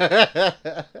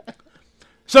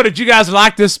 So did you guys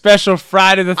like this special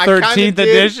Friday the I kinda 13th did,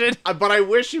 edition? But I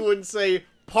wish you wouldn't say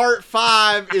part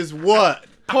 5 is what.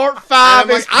 Part I'm 5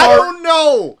 like, is I part. don't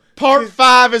know. Part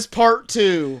 5 is part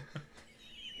 2.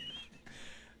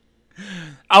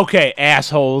 Okay,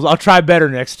 assholes. I'll try better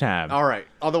next time. All right.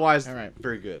 Otherwise, All right.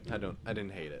 very good. I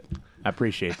didn't hate it. I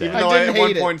appreciate Even that. though I didn't at one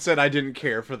hate it. point said I didn't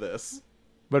care for this,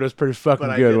 But it was pretty fucking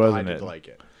but good, I wasn't did it? like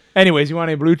it. Anyways, you want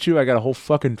any Blue Chew? I got a whole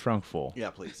fucking trunk full.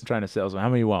 Yeah, please. I'm trying to sell some. How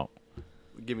many you want?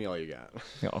 Give me all you got.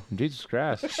 Oh, Jesus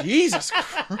Christ. Jesus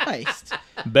Christ.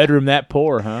 Bedroom that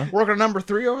poor, huh? Working on number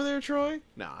 3 over there, Troy?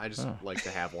 No, I just like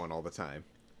to have one all the time.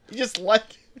 You just like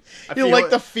I you feel like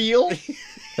it- the feel?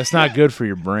 That's not good for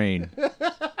your brain.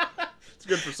 It's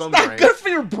good for some Not brains. good for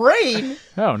your brain.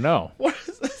 Oh, no. What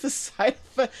is the side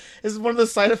effect? Is one of the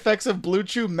side effects of Blue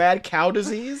Chew mad cow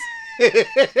disease?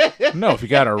 No, if you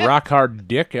got a rock hard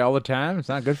dick all the time, it's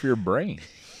not good for your brain.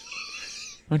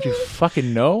 Don't you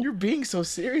fucking know? You're being so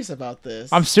serious about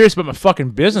this. I'm serious about my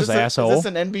fucking business, Is this asshole. Is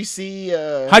this an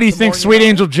NBC? How do you The think Morning Sweet Hour?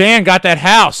 Angel Jan got that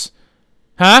house?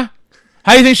 Huh?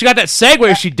 How do you think she got that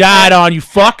Segway she died on, you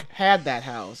fuck? had that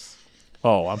house?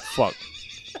 Oh, I'm fucked.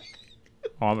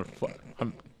 Oh, I'm a fuck.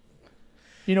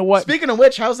 You know what? Speaking of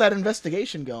which, how's that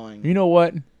investigation going? You know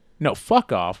what? No,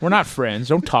 fuck off. We're not friends.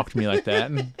 Don't talk to me like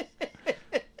that.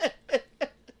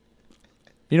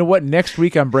 You know what? Next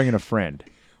week I'm bringing a friend.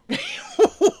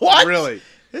 What? Really?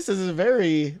 This is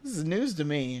news to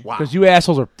me. Wow. Because you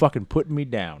assholes are fucking putting me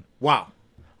down. Wow.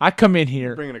 I come in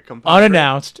here Bringing a compadre.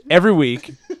 unannounced every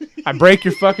week. I break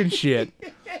your fucking shit.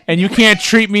 And you can't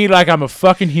treat me like I'm a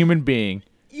fucking human being.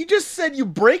 You just said you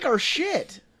break our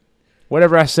shit.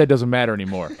 Whatever I said doesn't matter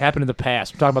anymore. It happened in the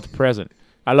past. I'm talking about the present.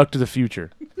 I look to the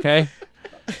future. Okay?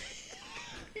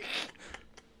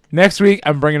 Next week,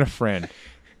 I'm bringing a friend.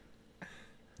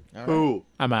 Who?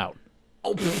 I'm out.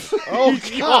 Oh,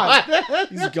 God.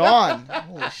 He's gone.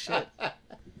 Holy shit.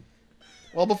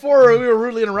 Well, before we were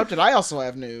rudely interrupted, I also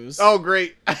have news. Oh,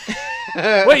 great.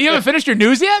 Wait, you haven't finished your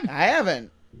news yet? I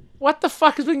haven't. What the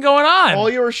fuck has been going on? Well,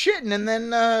 you were shitting, and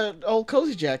then old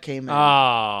Cozy Jack came in.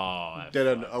 Oh.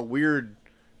 Did a weird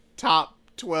top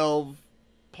 12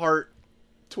 part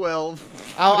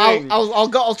 12.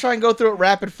 I'll try and go through it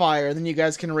rapid fire, and then you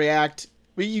guys can react.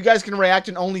 You guys can react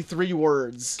in only 3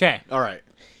 words. Okay. All right.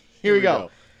 Here we go.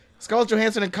 Scarlett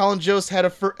Johansson and Colin Jost had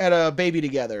a baby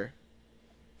together.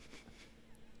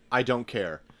 I don't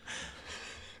care.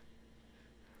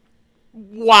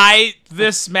 Why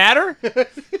this matter?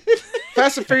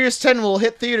 Fast and Furious 10 will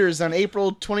hit theaters on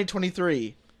April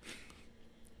 2023.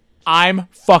 I'm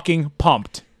fucking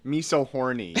pumped. Me so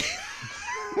horny.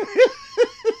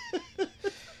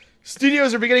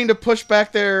 Studios are beginning to push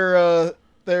back their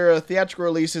theatrical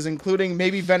releases, including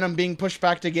maybe Venom being pushed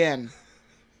back again.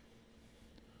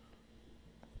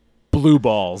 Blue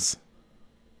balls.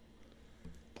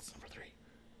 That's number 3.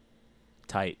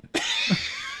 Tight.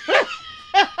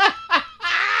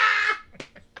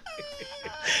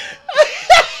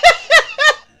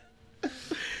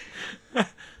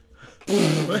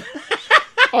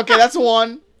 Okay, that's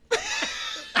 1.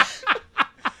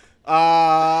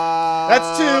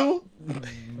 That's 2.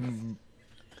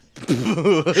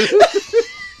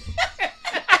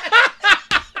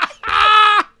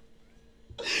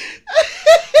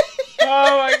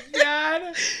 Oh my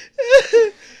god.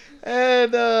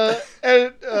 And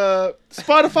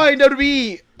Spotify and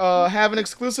WWE have an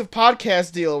exclusive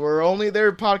podcast deal where only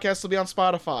their podcasts will be on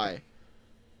Spotify.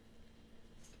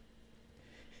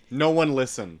 No one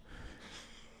listen.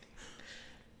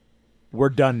 We're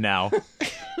done now.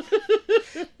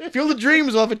 Field of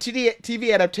Dreams will have a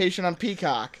TV adaptation on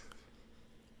Peacock.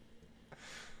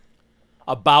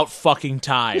 About fucking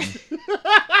time.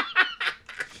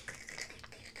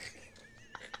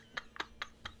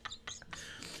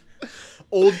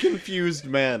 Old confused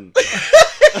men.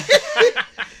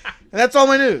 And that's all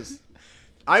my news.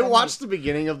 I watched the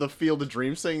beginning of the Field of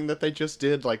Dreams thing that they just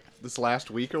did like this last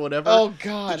week or whatever. Oh,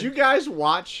 God. Did you guys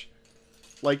watch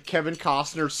like Kevin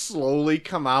Costner slowly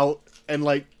come out and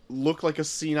like look like a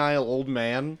senile old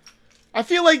man? I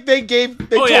feel like I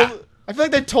feel yeah.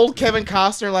 like they told Kevin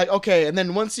Costner, like, okay, and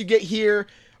then once you get here,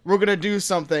 we're going to do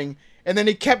something. And then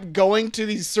he kept going to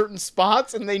these certain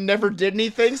spots and they never did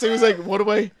anything. So he was like, what do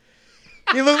I...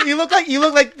 You look like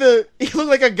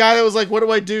a guy that was like, what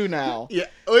do I do now? Yeah.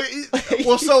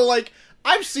 Well, so like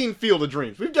I've seen Field of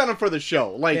Dreams. We've done it for the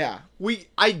show. Like Yeah.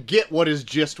 I get what his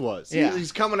gist was. Yeah.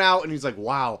 He's coming out and he's like,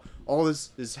 wow, all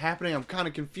this is happening. I'm kind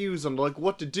of confused on like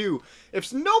what to do.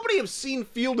 If nobody have seen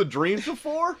Field of Dreams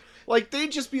before, like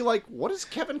they'd just be like, what is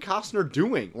Kevin Costner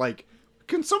doing? Like,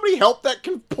 can somebody help that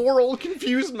poor old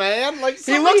confused man? Like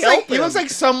He looks like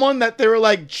someone that they were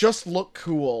like, just look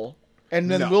cool. And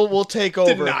then No. we'll take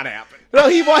over. did not happen. No,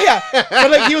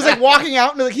 but like he was like walking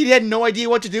out and like he had no idea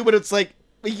what to do. But it's like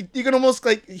you can almost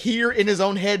like hear in his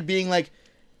own head being like,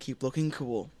 "Keep looking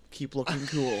cool, keep looking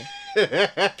cool,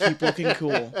 keep looking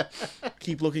cool,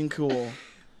 keep looking cool."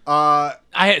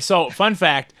 So fun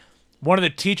fact, one of the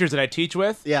teachers that I teach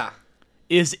with Yeah.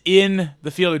 is in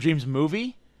the Field of Dreams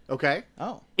movie Okay.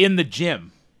 Oh, in the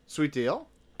gym. Sweet deal.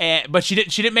 But she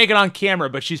didn't make it on camera,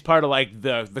 but she's part of like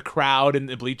the crowd in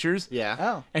the bleachers. Yeah.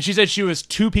 oh, And she said she was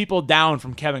 2 people down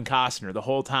from Kevin Costner the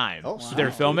whole time Oh, they were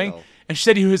wow. filming. Wow. And she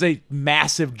said he was a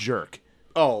massive jerk.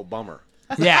 Oh, bummer.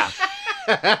 Yeah.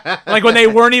 Like when they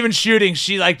weren't even shooting,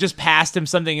 she like just passed him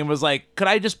something and was like, "Could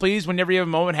I just please, whenever you have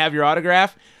a moment, have your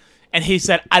autograph?" And he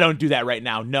said, "I don't do that right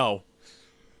now. No."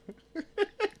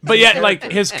 But yet, like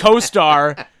his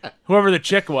co-star, whoever the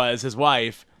chick was, his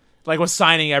wife, like was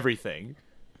signing everything.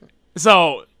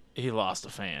 So he lost a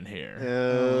fan here.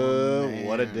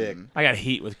 What a dick. I got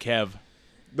heat with Kev.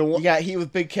 The you one. got heat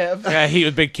with Big Kev, I got heat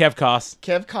with Big Kev Koss.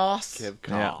 Kev Koss. Kev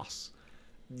Koss.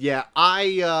 Yeah,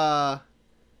 I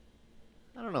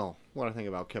don't know what I think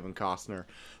about Kevin Costner.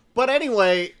 But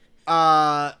anyway,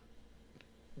 also,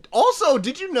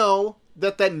 did you know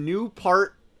that new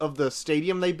part of the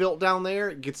stadium they built down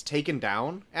there gets taken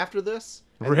down after this?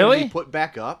 And Really? gonna be put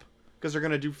back up? Because they're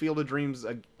going to do Field of Dreams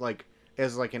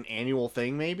as like an annual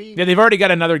thing maybe? Yeah, they've already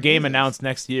got another game announced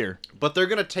next year. But they're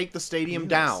going to take the stadium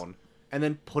down and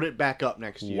then put it back up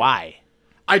next year. Why?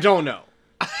 I don't know.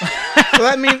 So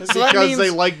that means Because they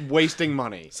like wasting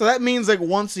money. So that means like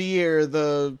once a year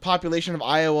the population of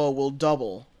Iowa will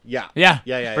double. Yeah. Yeah,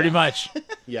 Yeah. pretty much.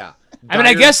 Yeah. I mean,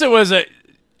 I Dire- guess it was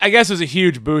a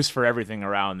huge boost for everything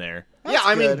around there. Yeah,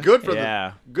 I mean, good. good for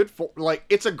Yeah. like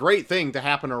it's a great thing to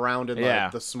happen around in Yeah.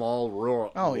 like the small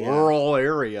rural Oh, yeah. rural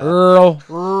area. Earl.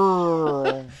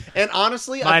 Rural. And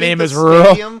honestly, My I think name the is Rural.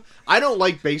 stadium. I don't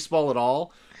like baseball at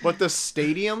all, but the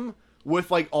stadium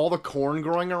with like all the corn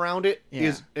growing around it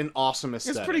is Yeah. an awesome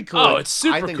aesthetic. It's pretty cool. Oh, it's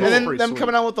super I think cool. And it's then pretty them sweet.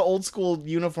 coming out with the old school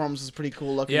uniforms is pretty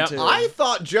cool looking Yep. too. I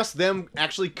thought just them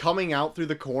actually coming out through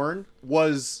the corn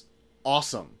was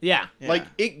awesome. Yeah. Yeah. Like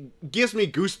it gives me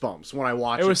goosebumps when I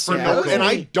watch it. It was for super no- cool. And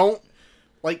I don't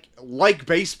like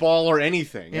baseball or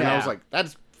anything. And I Yeah. was like,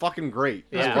 that's fucking great.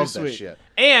 Yeah. I love that Sweet. shit.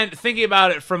 And thinking about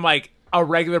it from like a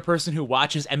regular person who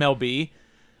watches MLB,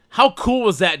 how cool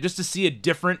was that just to see a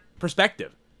different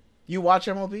perspective? You watch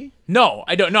MLB? No,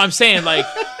 I don't. No, I'm saying like,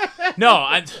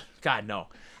 God, no.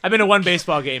 I've been to one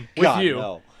baseball game with God, you,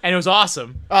 no. and it was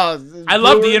awesome. I I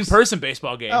love the in-person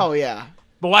baseball game. Oh yeah.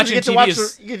 but You watching get to TV watch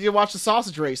is. you get to watch the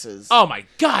sausage races. Oh my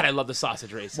God, I love the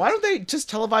sausage race. Why don't they just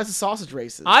televise the sausage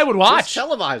races? I would Just watch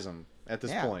televise them at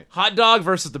this Yeah. point. hot dog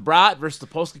versus the brat versus the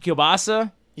Polska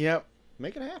kielbasa. Yep.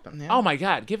 Make it happen. Yeah. Oh my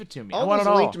God, give it to me. I All want those it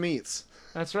all. linked meats.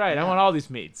 That's right. I want all these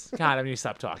meats. God, I need to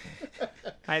stop talking.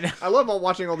 I know. I love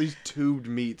watching all these tubed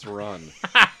meats run.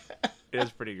 It is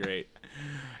pretty great.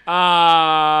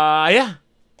 Yeah.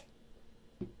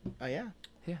 Oh yeah.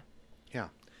 Yeah.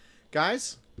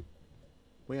 Guys,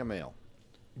 we got mail.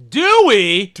 Do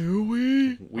we? Do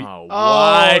we? Oh,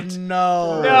 Oh what?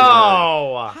 no.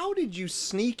 No. How did you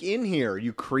sneak in here,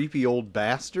 you creepy old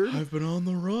bastard? I've been on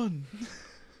the run.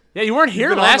 Yeah, you weren't here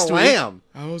You've been last on the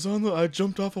week. lam. I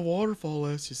jumped off a waterfall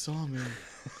last you saw me.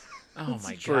 Oh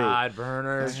my true. God,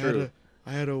 Bernard.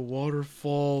 I had a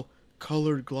waterfall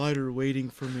colored glider waiting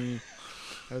for me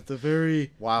at the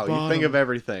very Wow, bottom. you think of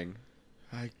everything.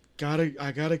 I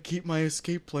gotta keep my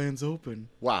escape plans open.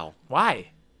 Wow.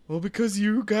 Why? Well, because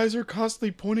you guys are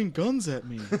constantly pointing guns at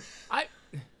me. I.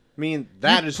 I mean,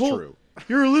 that You is pull- true.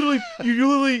 You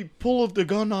literally pulled the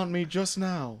gun on me just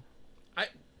now.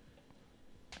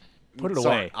 Put it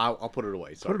Sorry, away. I'll put it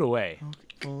away. Sorry. Put it away.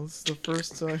 Well, this is the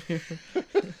first time.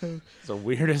 It's the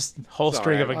weirdest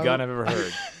holstering Sorry, of a gun I've ever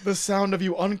heard. The sound of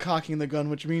you uncocking the gun,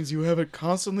 which means you have it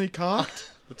constantly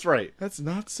cocked. That's right. That's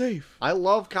not safe. I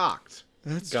love cocked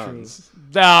That's guns.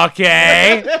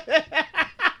 Okay.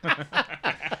 true.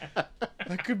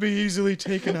 That could be easily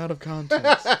taken out of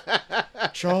context.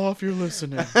 Chaw, if you're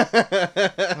listening.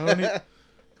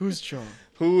 Who's Chaw?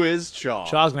 Who is Chaw?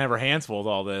 Shaw's gonna have her hands full with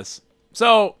all this.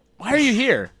 So why are you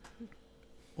here?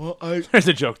 Well, There's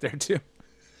a joke there too.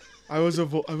 I was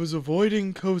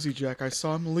avoiding Cozy Jack. I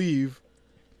saw him leave,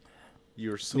 You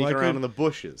were I sneaking around could- in the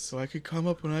bushes. so I could come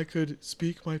up and I could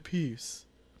speak my piece.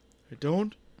 I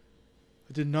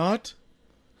did not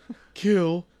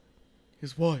kill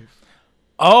his wife.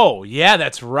 Oh yeah,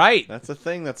 that's right. That's a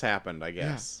thing that's happened, I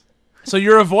guess. So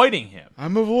you're avoiding him.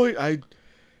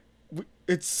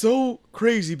 It's so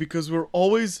crazy because we're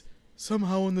always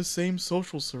somehow in the same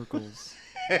social circles.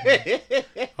 I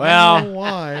don't Well, know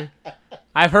why.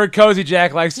 I've heard Cozy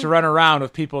Jack likes to run around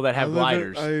with people that have I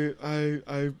gliders.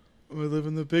 live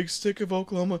in the big stick of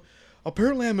Oklahoma.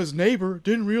 Apparently, I'm his neighbor.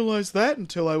 Didn't realize that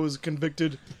until I was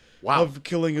convicted Wow. of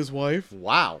killing his wife.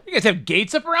 Wow. You guys have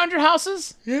gates up around your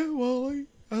houses? Yeah, well,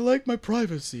 I like my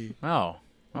privacy. Oh,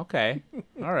 okay.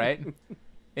 All right.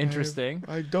 Interesting.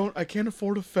 I can't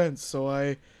afford a fence, so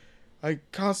I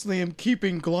constantly am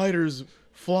keeping gliders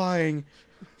flying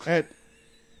at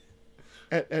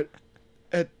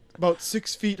about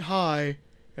 6 feet high,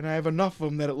 and I have enough of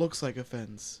them that it looks like a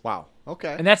fence. Wow.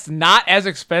 Okay. And that's not as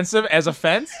expensive as a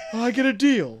fence? I get a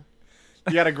deal.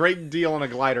 You got a great deal on a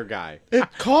glider guy. It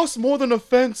costs more than a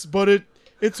fence, but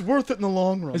it's worth it in the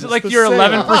long run. Is it It's like the your sale.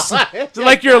 11%? Is it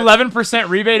like your 11%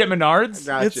 rebate at Menards?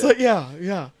 Gotcha. It's like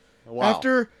yeah. Wow.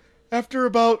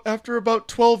 After about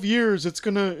 12 years, it's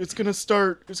gonna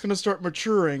start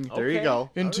maturing There you Okay. go.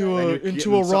 into And a you're into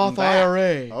getting a something Roth back.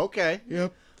 IRA. Okay.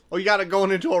 Yep, Oh, you got it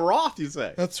going into a Roth, you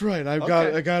say? that's right. I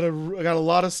Okay. got a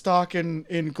lot of stock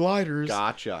in gliders.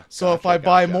 Gotcha. So if Gotcha, I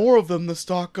buy gotcha. more of them, the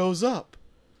stock goes up.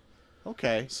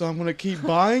 Okay. So I'm gonna keep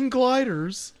buying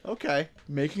gliders, Okay.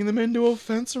 making them into a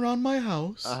fence around my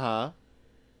house. Uh-huh.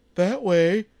 That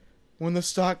way, when the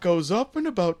stock goes up in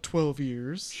about 12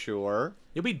 years, Sure.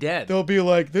 You'll be dead. they'll be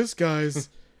like, this guy's...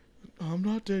 I'm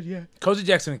not dead yet. Cozy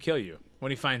Jack's gonna kill you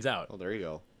when he finds out. Oh, there you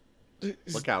go.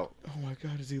 Is- Look out. Oh my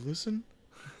god, does he listen?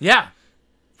 Yeah.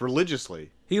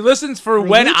 Religiously. He listens for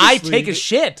when I Religiously. take a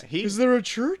shit. He Is there a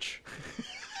church?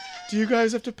 Do you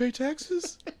guys have to pay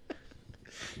taxes?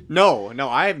 No,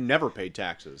 I have never paid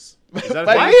taxes. Is that a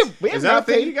But thing? we have Is that a not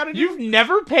thing paid- you got to do? You've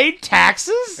never paid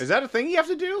taxes? Is that a thing you have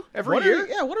to do every What year?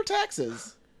 are, what are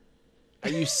taxes? Are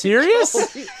you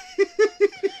serious?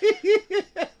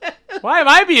 Why am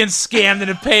I being scammed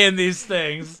into paying these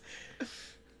things?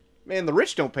 Man, the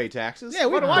rich don't pay taxes. Yeah,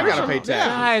 we Why do don't. I gotta pay Yeah. taxes?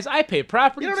 Guys, I pay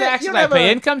property You don't have- taxes. you I don't pay have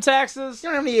a- income taxes. You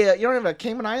don't have any. You don't have a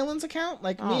Cayman Islands account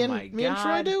like Oh my me and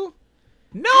Troy God. do.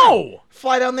 No!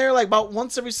 Fly down there like about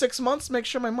once every 6 months, make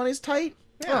sure my money's tight.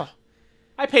 Yeah.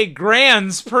 I pay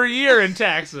grands per year in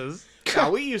taxes. Yeah,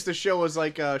 we used to show as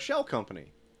like a shell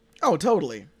company. Oh,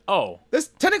 totally. Oh,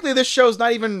 This show's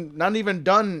not even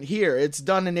done here. It's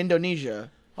done in Indonesia,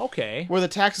 okay. where the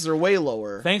taxes are way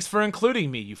lower. Thanks for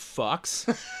including me, you fucks.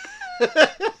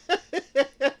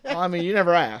 Well, I mean, you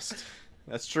never asked.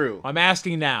 That's true. I'm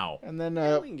asking now. And then,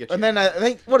 we can get you and then I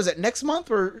think what is it next month?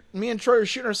 Where me and Troy are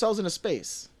shooting ourselves into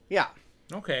space. Yeah.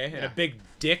 Okay, and a big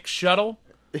dick shuttle?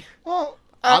 Well,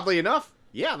 Oddly enough,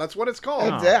 yeah, that's what it's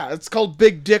called. yeah, it's called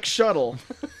Big Dick Shuttle.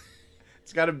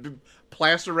 It's got a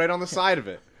plaster right on the side of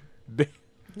it. Bi-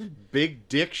 Big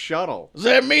Dick Shuttle. Does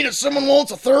that mean that someone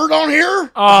wants a third on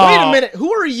here? Oh. Wait a minute,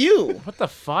 who are you? What the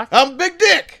fuck? I'm Big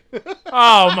Dick.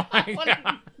 Oh my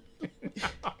god.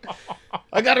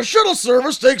 I got a shuttle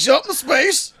service takes you up into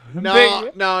space. No,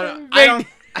 Big- no, I big- don't.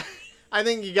 I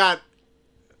think you got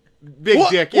Big What?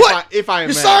 Dick. What? If I You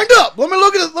may. signed up. Let me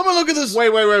look at it. Let me look at this. Wait.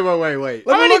 Let How me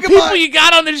many look at people my. you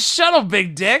got on this shuttle,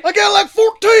 big dick? I got like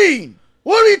 14.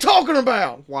 What are you talking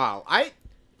about? Wow.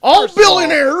 All First of all-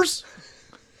 billionaires.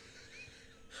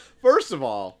 First of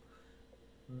all,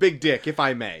 Big Dick, if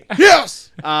I may.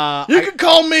 Yes. You I can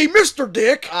call me Mr.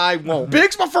 Dick. won't.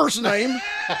 Big's my first name.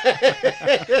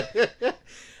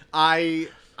 I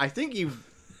think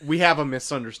we have a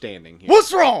misunderstanding here.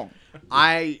 What's wrong?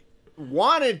 I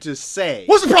wanted to say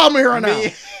What's the problem here right now?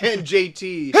 me and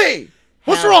JT Hey,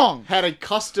 what's had- wrong? had a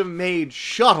custom-made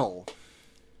shuttle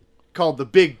called the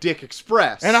Big Dick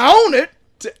Express. And I own it.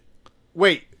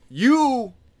 Wait,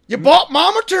 you Bought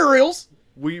my materials.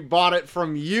 we bought it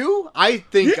from you? I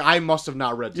think I must have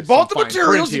not read this. You bought the in fine print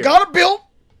materials. You here. got it built.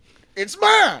 It's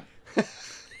mine.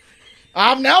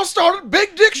 I've now started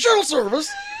Big Dick Shuttle Service.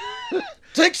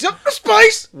 Takes you up to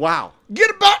space. Wow. Get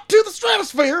it back to the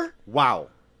stratosphere. Wow.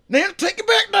 Then take it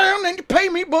back down. Then you pay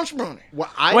me a bunch of money. Well,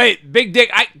 Wait, big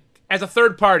dick, as a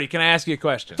third party, can I ask you a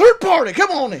question? Third party.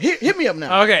 Come on. Hit me up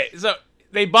now. Okay, so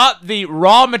they bought the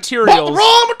raw Bought materials the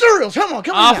raw materials. Come on.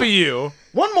 off now. of you,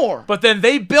 One more. but then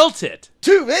they built it.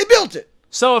 2. They built it.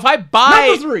 So if I buy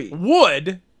Number 3.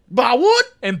 wood Buy wood?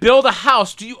 and build a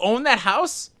house, do you own that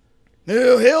house?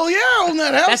 Hell yeah, I own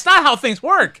that house. That's not how things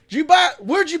work.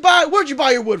 Where'd you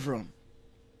buy your wood from?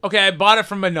 Okay, I bought it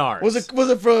from Menards. Was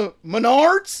it from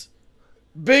Menards?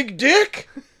 Big Dick?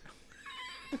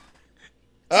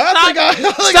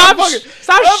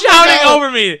 Stop shouting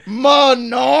over me.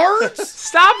 Menards?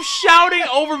 Stop shouting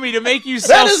over me to make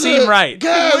yourself seem right.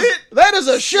 Guys, that is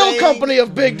a shell Say company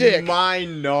of Big Dick.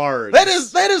 Minards. That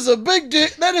is a Big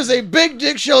Dick. That is a Big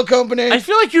Dick shell company. I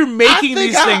feel like you're making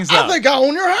these things up. I think I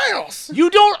own your house. You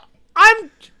don't.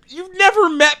 You've never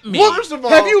met me. Well, First of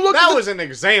all, Have you looked that at the- was an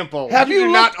example. Have you you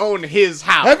do looked- not own his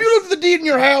house. Have you looked at the deed in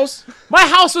your house? My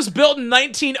house was built in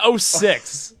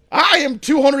 1906. I am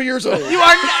 200 years old. You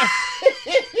are not.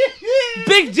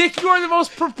 Big Dick, you are the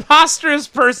most preposterous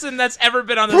person that's ever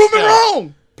been on this Prove me show.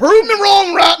 wrong. Prove me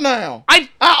wrong right now. I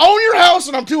own your house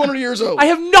and I'm 200 years old. I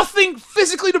have nothing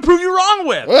physically to prove you wrong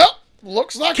with. Well,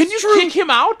 looks like Can it's you true. kick him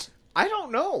out? I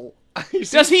don't know.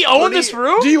 Does he own this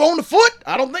room? Do you own a foot?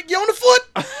 I don't think you own a foot.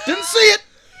 Didn't see it.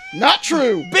 Not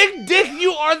true. Big Dick,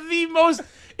 you are the most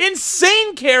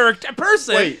insane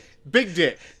person. Wait, Big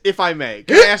Dick, if I may.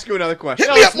 Can Hit- I ask you another question?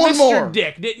 hit me up It's one Mr. more.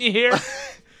 Dick, didn't you hear?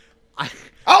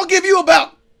 I'll give you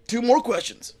about 2 more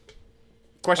questions.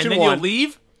 Question And then one. you'll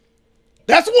leave?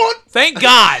 That's one. Thank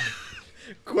God.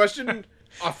 Question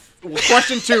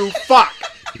 2. Fuck.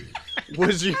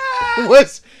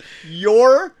 Was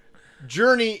your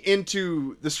journey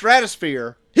into the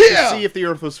stratosphere Yeah. to see if the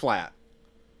Earth was flat?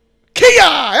 Kia,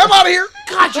 I'm out of here.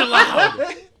 God, you're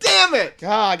loud. Damn it!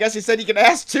 I guess he said he could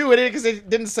ask 2 in it because he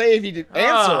didn't say if he could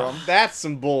answer them. That's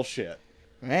some bullshit.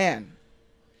 Man,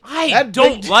 I That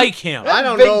don't big- like him. I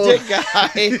don't big know. dick guy.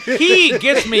 He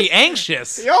gets me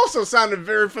anxious. He also sounded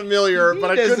very familiar,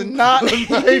 but I does couldn't not- put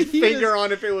my he finger does-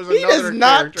 on if it was He another does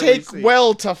not character we take see.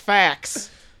 well to facts.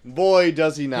 Boy,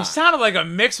 does he He not. sounded like a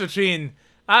mix between,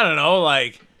 I don't know,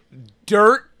 like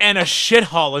dirt and a shit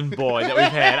hauling boy that we've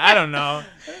had. I don't know.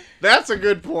 That's a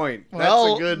good point. That's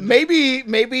Well, a good.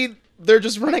 maybe they're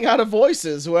just running out of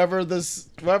voices.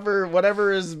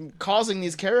 Whatever is causing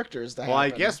these characters to happen. Well, I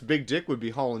guess Big Dick would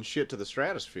be hauling shit to the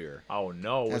stratosphere Oh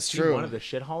no, was That's he true. one of the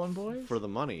shit hauling boys? for the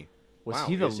money. Was Wow,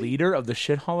 he the is leader of the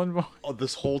shit hauling boys? Oh,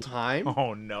 this whole time?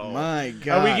 Oh no. My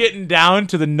God. Are we getting down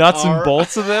to the nuts and Are-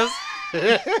 bolts of this?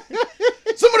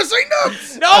 Somebody say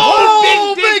nuts! No,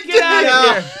 Oh, Big Dick, Big get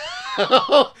out Dick.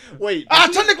 of here. Wait,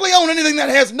 I technically own anything that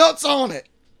has nuts on it.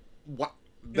 what?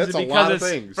 Is That's it a because lot of it's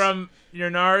things. from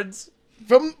your nards?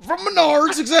 From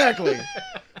Menards, exactly.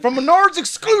 From Menards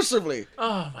exclusively.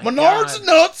 Oh my Menards God.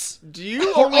 nuts Do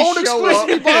you are only owned show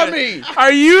exclusively up? by me.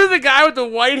 Are you the guy with the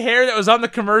white hair that was on the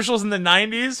commercials in the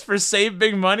 90s for Save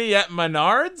Big Money at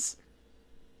Menards?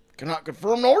 Cannot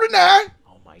confirm nor deny.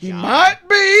 Oh my He God. might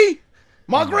be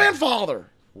my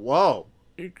grandfather. Whoa.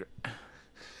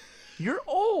 You're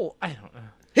old. I don't know.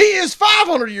 He is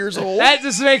 500 years old. That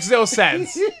just makes no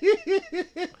sense.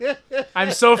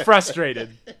 I'm so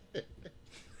frustrated.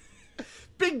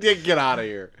 Big Dick, get out of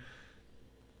here.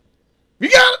 You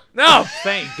got No,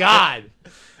 thank God.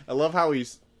 I love how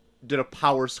he's did a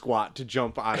power squat to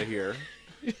jump out of here.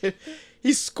 it.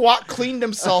 He squat cleaned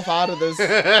himself out of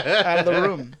the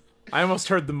room. I almost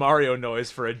heard the Mario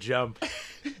noise for a jump.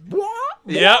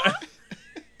 Yep.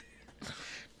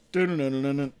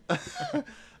 Dun-dun-dun-dun-dun.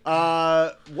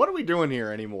 What are we doing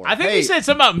here anymore? I think Hey, you said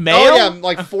something about mail. Oh yeah,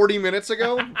 like 40 minutes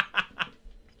ago.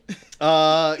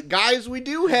 Guys, we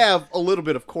do have a little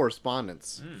bit of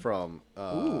correspondence from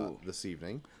this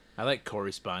evening. I like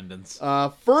correspondence.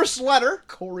 First letter,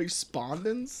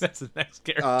 Correspondence? That's the next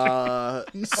character.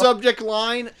 subject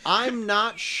line, I'm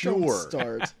not Don't sure.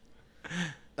 start.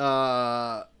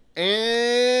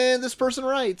 And this person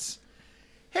writes,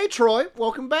 "Hey Troy,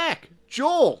 welcome back.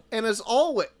 Joel, and as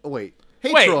always, wait.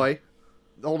 Hey Wait. Troy,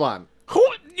 hold on. Who?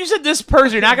 You said this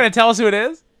person. You're not going to tell us who it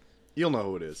is? You'll know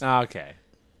who it is. Okay.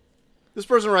 This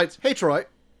person writes, "Hey Troy,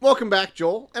 welcome back,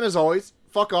 Joel, and as always,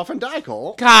 fuck off and die,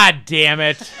 Cole." God damn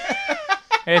it.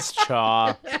 It's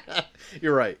Chaw.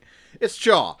 You're right. It's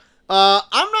Chaw.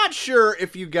 I'm not sure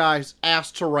if you guys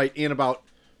asked to write in about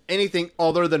anything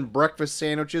other than breakfast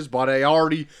sandwiches, but I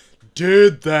already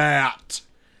did that.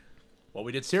 Well,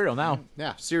 we did cereal now.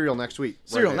 Yeah, cereal next week.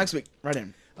 Cereal Right next week. Right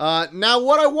in. Now,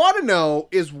 what I want to know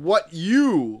is what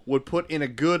you would put in a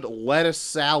good lettuce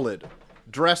salad.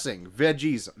 Dressing,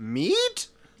 veggies, meat?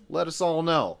 Let us all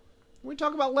know. Can we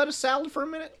talk about lettuce salad for a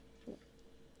minute?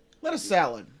 Lettuce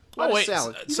salad. Lettuce wait,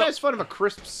 salad. You so- guys fond of a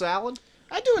crisp salad?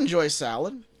 I do enjoy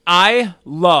salad. I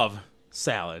love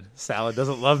salad. Salad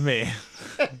doesn't love me.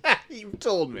 You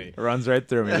told me. It runs right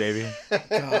through me, baby.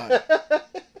 God.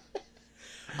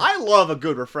 I love a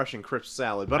good, refreshing crisp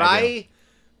salad, but I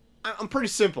I'm pretty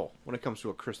simple when it comes to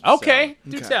a crisp Okay, salad.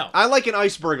 do Okay. tell. I like an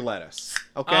iceberg lettuce.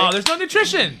 Okay, Oh, there's no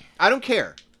nutrition. I don't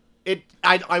care.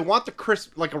 I want the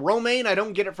crisp, like a romaine. I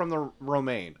don't get it from the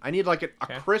romaine. I need like a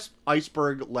Okay. crisp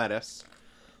iceberg lettuce.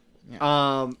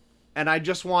 And I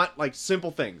just want like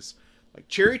simple things, like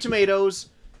cherry tomatoes,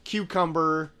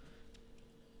 cucumber,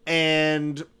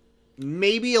 and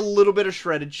maybe a little bit of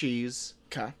shredded cheese.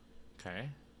 Okay. Okay.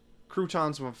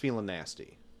 Croutons if I'm feeling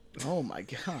nasty. Oh my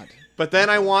God. But then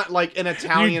I want like an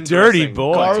Italian dirty dressing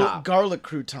boy. on Garlic, top. garlic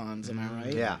croutons, am I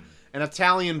right? Yeah, an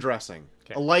Italian dressing,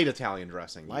 Okay. a light Italian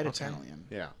dressing. Light Okay. Italian.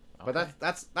 Yeah, but Okay.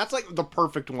 that's like the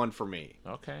perfect one for me.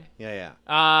 Okay.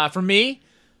 Yeah. For me,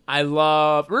 I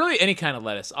love really any kind of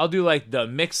lettuce. I'll do like the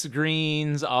mixed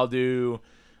greens. I'll do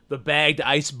the bagged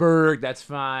iceberg. That's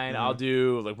fine. I'll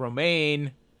do like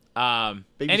romaine. Baby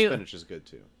any- spinach is good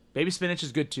too. Baby spinach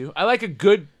is good too. I like a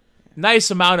good, nice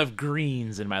amount of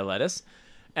greens in my lettuce.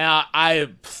 And I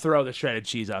throw the shredded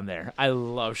cheese on there. I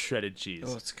love shredded cheese.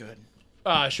 Oh, it's good.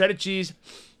 Shredded cheese.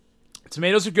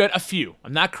 Tomatoes are good. A few.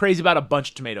 I'm not crazy about a bunch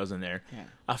of tomatoes in there. Yeah.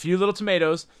 A few little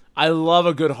tomatoes. I love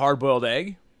a good hard-boiled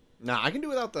egg. Nah, I can do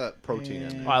without the protein in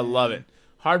Oh, there. I love it.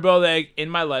 Hard-boiled egg in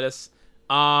my lettuce.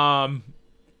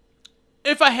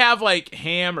 If I have like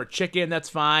ham or chicken, that's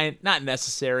fine. Not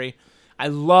necessary. I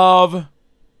love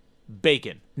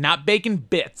bacon. Not bacon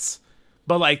bits,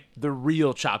 but like the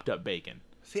real chopped up bacon.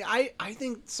 See, I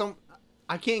think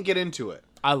I can't get into it.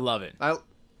 I love it.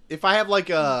 If I have like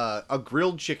a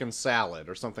grilled chicken salad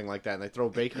or something like that, and they throw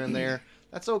bacon in there,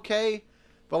 that's okay.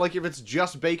 But like if it's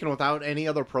just bacon without any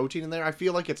other protein in there, I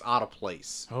feel like it's out of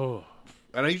place. Oh,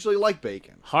 And I usually like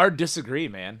bacon. hard disagree,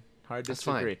 man. Hard That's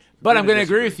disagree. fine. But I'm Really going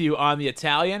to agree disagree. with you on the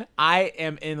Italian. I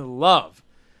am in love.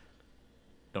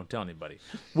 Don't tell anybody.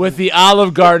 With the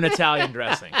Olive Garden Italian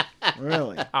dressing.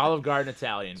 Really? Olive Garden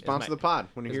Italian. is Sponsor my- the pod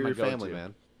when you is hear my your family, go-to.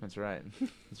 man. That's right.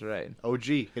 That's right. OG,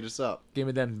 hit us up. Give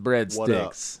me them What up?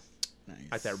 breadsticks. Nice.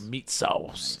 Like that meat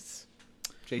sauce.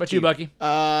 JT. But you, Bucky?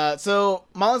 So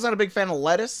Molly's not a big fan of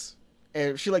lettuce.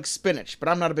 She likes spinach, but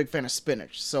I'm not a big fan of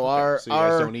spinach. So So you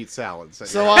guys don't eat salads.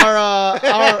 So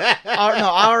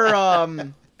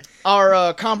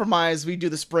our compromise, we do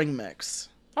the spring mix,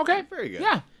 Okay. very good.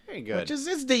 Yeah. Very good. which is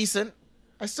it's decent.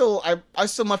 I still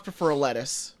much prefer a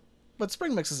lettuce, but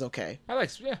spring mix is okay. I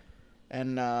like, yeah.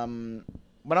 And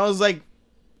when I was like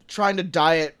trying to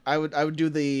diet, I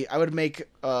would make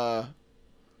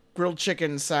grilled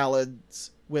chicken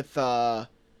salads with the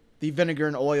vinegar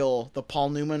and oil, the Paul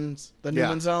Newman's,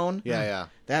 Newman's Own. Yeah.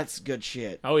 That's good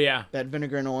shit. Oh yeah, That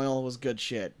vinegar and oil was good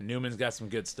shit. Newman's got some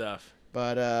good stuff.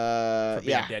 But For being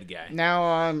yeah. a dead guy. Now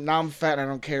I'm fat and I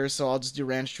don't care, so I'll just do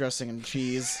ranch dressing and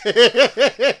cheese.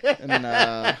 And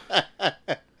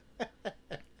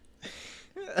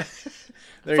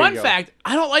There Fun you go. fact: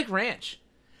 I don't like ranch.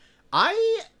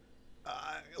 I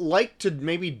like to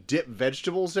maybe dip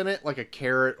vegetables in it, like a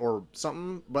carrot or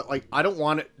something, but like I don't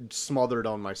want it smothered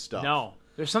on my stuff. No,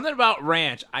 there's something about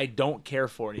ranch I don't care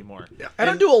for anymore. I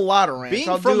don't do a lot of ranch. Being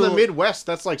I'll from do, the Midwest,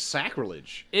 that's like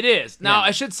sacrilege. It is. Now Yeah.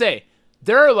 I should say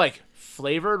there are like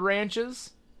flavored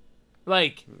ranches,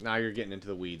 like Now you're getting into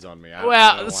the weeds on me. I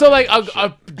well, don't so want like any of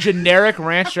that a generic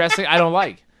ranch dressing I don't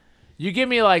like. You give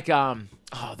me like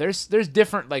there's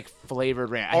different like flavored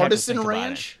ranch. I have to artisan think about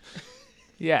ranch, it.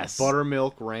 Yes. shit.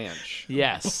 Buttermilk Ranch.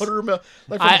 Yes. buttermilk,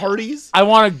 like from I- Hardee's. I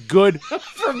want a good.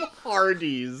 From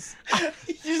Hardee's.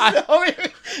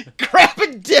 Grab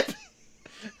and dip.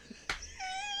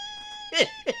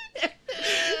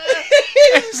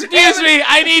 Excuse me.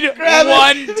 I need Grab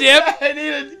it. one dip. I need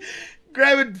a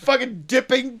grabbing fucking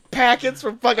dipping packets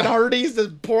from fucking Hardee's to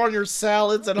pour on your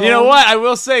salads and You know what? I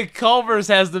will say Culver's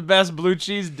has the best blue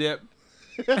cheese dip.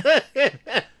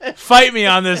 Fight me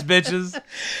on this, bitches.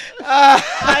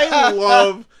 I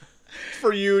love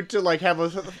for you to like have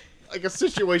a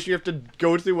situation you have to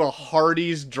go through a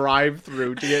Hardee's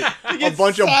drive-through to get a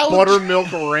bunch of salad.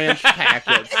 buttermilk ranch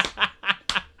packets.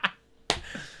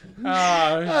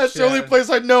 That's the only place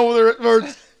I know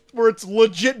where it's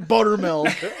legit buttermilk.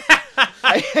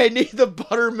 I need the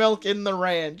buttermilk in the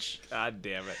ranch. God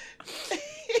damn it.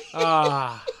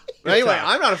 Ah. Anyway, time.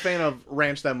 I'm not a fan of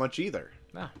ranch that much either.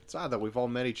 No. It's odd that we've all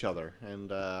met each other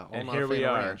and all And not here a fan we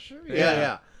of are. ranch. Yeah.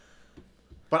 Yeah.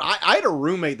 But I had a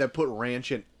roommate that put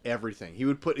ranch in everything. He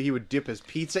would dip his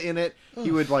pizza in it.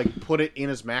 He would like put it in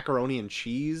his macaroni and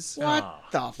cheese. What Oh.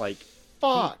 the Like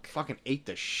fuck? he fucking ate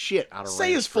the shit out of Say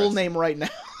ranch his full dressing. name right now.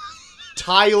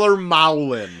 Tyler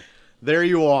Mowlin. There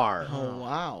you are. Oh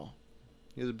wow.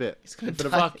 He's a bit. He's gonna Bit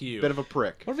of, die. Fuck you. bit of a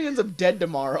prick. What if he ends up dead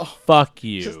tomorrow? Fuck Just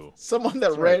you. someone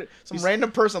that right. some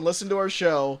random person listened to our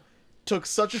show, took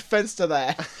such offense to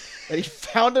that that he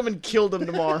found him and killed him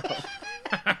tomorrow.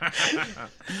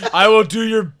 I will do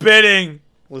your bidding.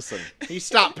 Listen, he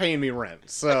stopped paying me rent,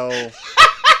 so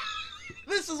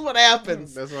This is what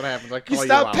happens. that's what happens. I You call you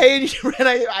stop out. paying you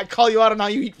rent. I call you out on how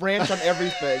you eat ranch on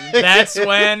everything. That's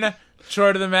when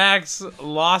Troy to the Max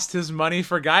lost his money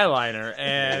for Guyliner. There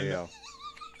And you go.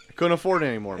 I couldn't afford it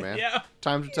anymore, man. yeah.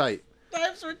 Times are tight.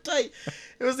 Times were tight.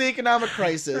 It was the economic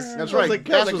crisis. That's I was right. like,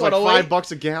 Gas was like what,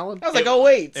 $5 a gallon. I was like, oh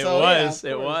wait. It So, was.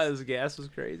 yeah, It of course. was. Gas was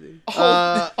crazy.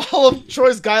 All of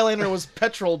Troy's Guyliner was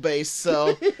petrol based,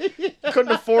 so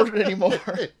couldn't afford it anymore.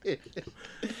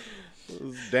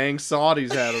 Those dang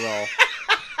Saudis had it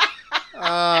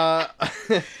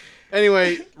all.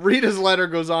 Anyway, Rita's letter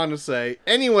goes on to say,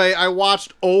 anyway, I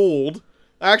watched Old.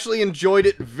 I actually enjoyed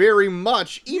it very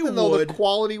much, even though would. the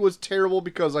quality was terrible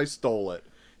because I stole it.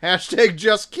 Hashtag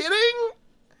just kidding.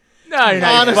 No, you're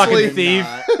not, you Honestly, fucking thief.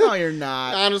 No, you're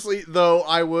not. Honestly, though,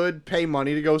 I would pay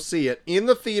money to go see it in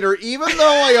the theater, even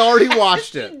though I already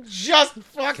watched it. Just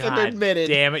fucking God admitted.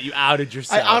 damn it, you outed I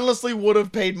yourself. honestly would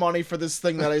have paid money for this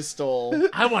thing that I stole.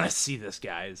 I want to see this,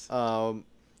 guys. God.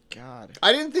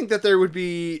 I didn't think that there would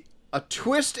be a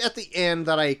twist at the end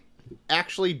that I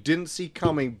actually didn't see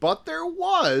coming, but there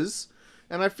was,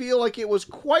 and I feel like it was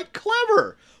quite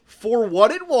clever. For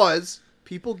what it was,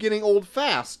 people getting old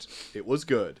fast, it was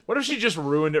good. What if she just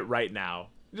ruined it right now?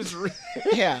 Just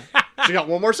Yeah. She got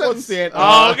one more sentence. What's the end?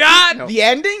 oh, God. The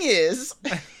ending is.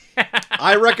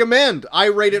 I recommend. I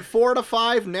rate it 4 out of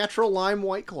 5 natural lime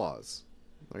White Claws.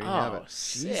 There you have Oh, it.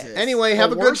 sick. Jesus. Anyway,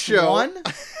 have The a good worst show. one?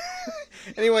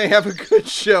 Anyway, have a good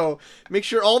show. Make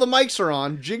sure all the mics are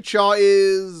on. Jigchaw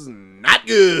is not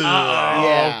good. Uh-oh.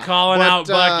 Yeah. Calling But, out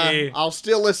Bucky. I'll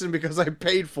still listen because I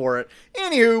paid for it.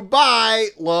 Anywho, bye.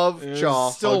 Love, There's Chaw.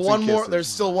 still hugs one and more. kisses. There's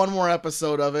still one more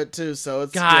episode of it too. So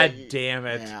it's God yeah, damn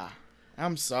it. Yeah.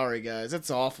 I'm sorry, guys. It's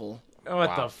awful. What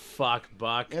Wow. the fuck,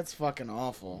 Buck? It's fucking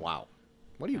awful. Wow.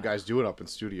 What are you guys doing up in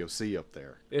Studio C up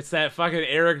there? It's that fucking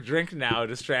Eric Drink now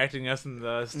distracting us in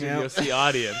the Studio Yep. C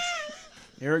audience.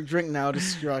 Eric Drink now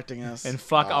distracting us. And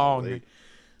fuck Golly.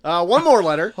 Ong. One more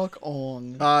letter. Fuck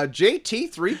on.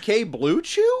 JT3K Blue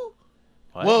Chew?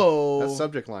 What? Whoa. That's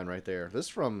subject line right there. This is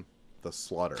from the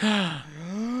Slutter. Gutter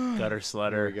There we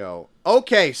Slutter. go.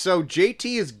 Okay, so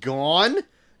JT is gone.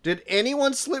 Did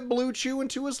anyone slip Blue Chew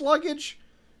into his luggage?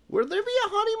 Will there be a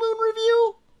honeymoon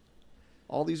review?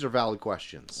 All these are valid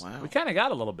questions. Wow. We kind of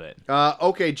got a little bit.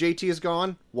 Okay, JT is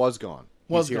gone. Was gone.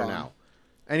 Was He's here gone. now.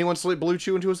 Anyone slip Blue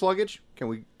Chew into his luggage? Can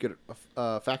we get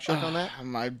a fact check on that?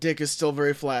 My dick is still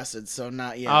very flaccid, so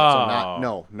not yet. Oh.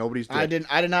 No, nobody's dead.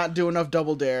 I did not do enough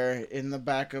double dare in the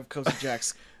back of Cozy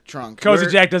Jack's trunk. Cozy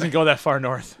Jack doesn't go that far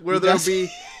north. Will there be a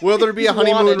He's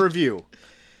honeymoon wanted. review?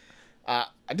 I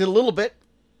did a little bit.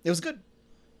 It was good.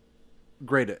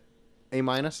 Grade it. A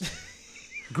minus.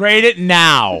 Grade it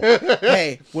now.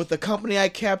 Hey, with the company I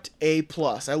kept, A+.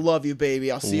 I love you,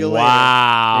 baby. I'll see you There you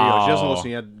Wow. go. She doesn't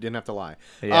listen. You didn't have to lie.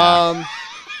 Yeah.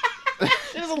 later.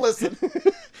 She doesn't listen.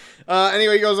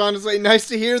 Anyway, he goes on to say, nice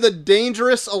to hear the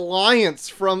dangerous alliance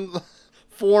form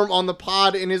on the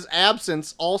pod in his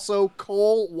absence. Also,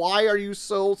 Cole, why are you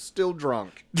so still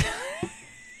drunk?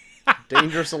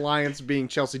 Dangerous alliance being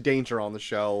Chelsea Danger on the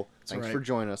show. Thanks right. for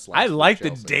joining us. I last like week, the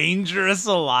Chelsea. dangerous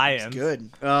alliance. Good.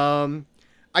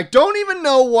 I don't even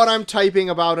know what I'm typing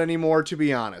about anymore, to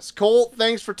be honest. Cole,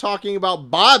 thanks for talking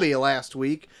about Bobby last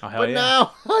week. Oh, hell but yeah.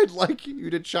 now I'd like you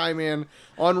to chime in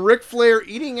on Ric Flair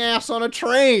eating ass on a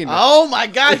train. Oh my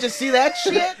God! Did you see that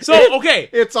shit? So, okay.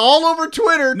 It's all over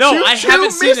Twitter. No, Choo I choo,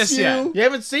 haven't seen miss this you. yet. You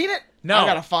haven't seen it? No. I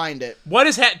gotta find it. What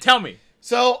is that? Tell me.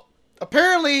 So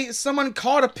apparently, someone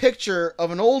caught a picture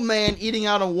of an old man eating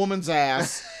out a woman's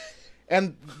ass,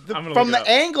 and I'm gonna from look the it up.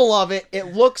 angle of it,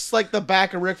 it looks like the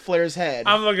back of Ric Flair's head.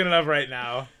 I'm looking it up right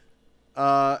now.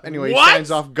 Anyway, What? he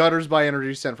signs off gutters by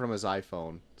energy sent from his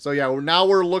iPhone. So yeah, now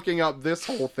we're looking up this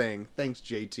whole thing. Thanks,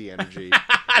 JT Energy.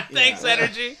 Thanks,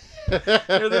 Energy.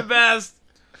 You're the best.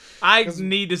 I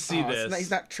need to see Oh, this.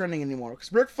 he's not trending anymore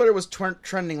because Ric Flair was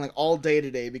trending like all day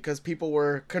today because people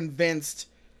were convinced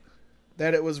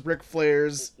that it was Ric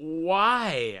Flair's.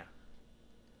 Why?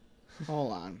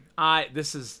 Hold on.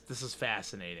 This is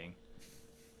fascinating.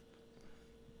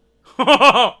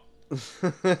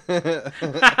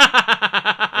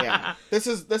 Yeah, this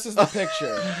is the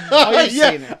picture. Oh, you've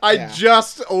yeah, seen it. I Yeah.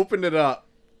 just opened it up.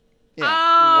 Yeah.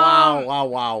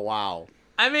 Wow.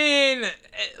 I mean,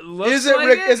 it looks Is it like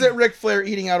Ric? it. Is it Ric Flair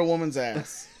eating out a woman's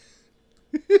ass?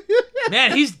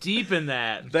 Man, he's deep in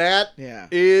that. That Yeah.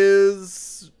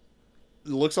 is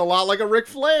looks a lot like a Ric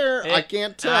Flair. I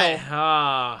can't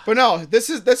tell. But no, this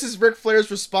is Ric Flair's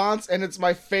response, and it's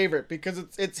my favorite because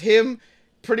it's him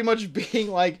pretty much being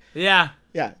like, yeah.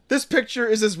 yeah, this picture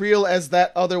is as real as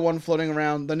that other one floating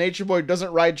around. The Nature Boy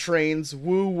doesn't ride trains.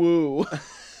 Woo woo.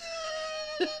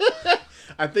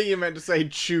 I think you meant to say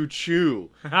choo choo.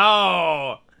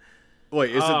 Oh.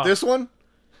 Wait, is Oh. it this one?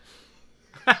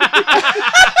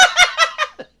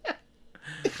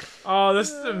 Oh, this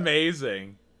is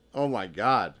amazing. Oh my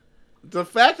god. The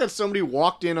fact that somebody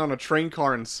walked in on a train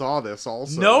car and saw this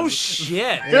also. No is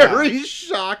shit. Very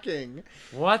shocking.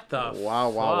 What the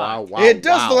Wow. It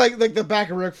does wow. look like the back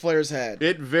of Ric Flair's head,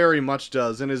 It very much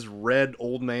does. In his red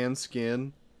old man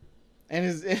skin. and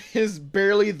his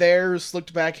barely there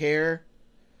slicked back hair.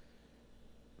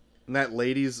 And that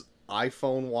lady's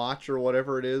iPhone watch or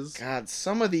whatever it is. God,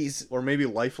 some of these. Or maybe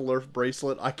Life Alert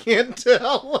bracelet. I can't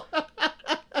tell.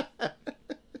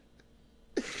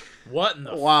 What in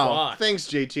the Wow. fuck? Thanks,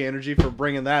 JT Energy, for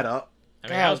bringing that up. I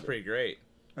mean, that was God. pretty great.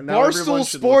 And now everyone Barstool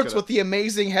should Sports look it with the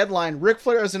amazing headline: Ric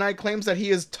Flair as tonight claims that he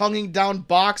is tonguing down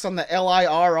box on the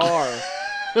LIRR.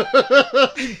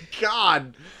 up.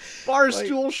 God.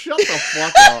 Barstool, shut the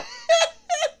fuck up.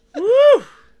 Woo!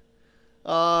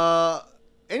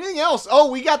 Anything else?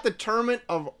 Oh, we got the tournament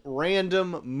of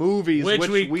random movies, Which which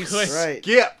we could- Right.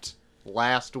 skipped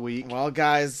last week. Well,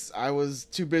 guys, I was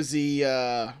too busy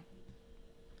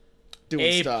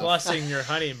doing stuff. A+ing your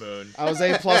honeymoon. I was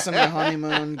A+ on my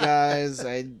honeymoon, guys.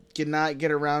 I did not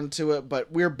get around to it,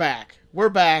 but we're back. We're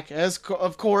back. Of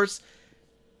course,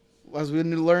 as we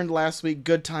learned last week,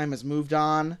 Good Time has moved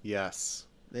on. Yes.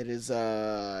 It is.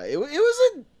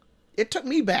 It took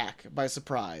me back by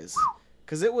surprise,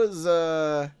 because it was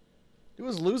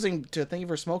losing to Thank You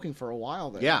for Smoking for a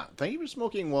while there. Yeah, Thank You for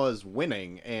Smoking was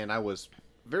winning, and I was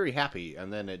very happy,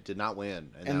 and then it did not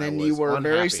win. And I then was you were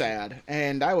very unhappy. sad,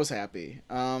 and I was happy.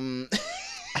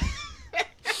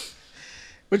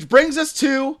 Which brings us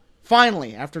to,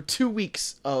 finally, after 2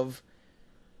 weeks of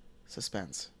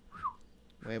suspense,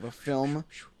 we have a film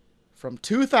from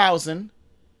 2000,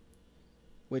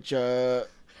 which the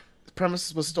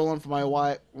premise was stolen from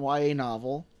my YA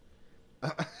novel.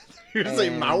 You're gonna say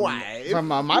my And- wife. From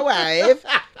my wife.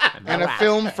 And a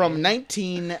film from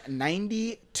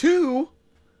 1992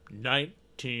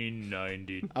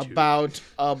 1992. about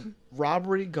a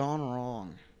robbery gone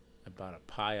wrong. About a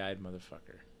pie-eyed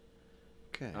motherfucker.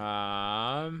 Okay.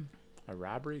 A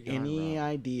robbery gone Any wrong.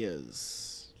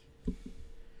 ideas?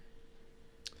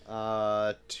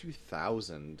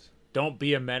 2000. Don't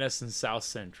Be a Menace in South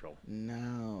Central.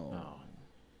 No. Oh.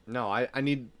 No, I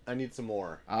need some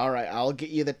more. All right, I'll get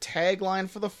you the tagline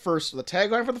for the first. The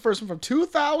tagline for the first one from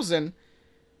 2000.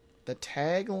 The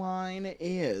tagline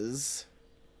is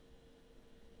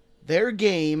their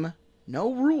game,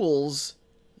 no rules,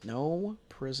 no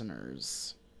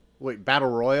prisoners. Wait, Battle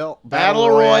Royale? Battle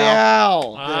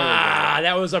Royale. Ah,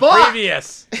 that was a Fuck!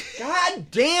 previous. God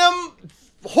damn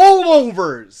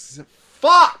holdovers!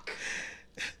 Fuck!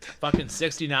 Fucking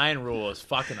 69 rule is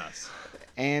fucking us.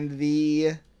 And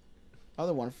the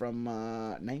other one from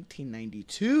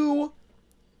 1992,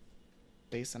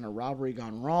 based on a robbery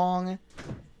gone wrong.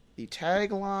 The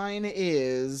tagline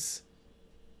is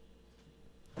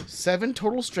 7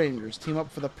 total strangers team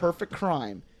up for the perfect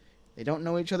crime. They don't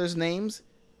know each other's names,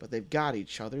 but they've got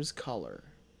each other's color.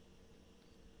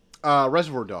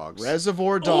 Reservoir Dogs.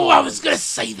 Reservoir Dogs. Oh, I was gonna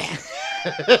say that.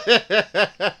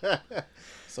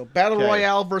 So Battle Okay.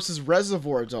 Royale versus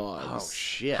Reservoir Dogs. Oh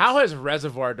shit! How has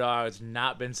Reservoir Dogs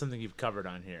not been something you've covered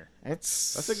on here?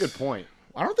 That's That's a good point.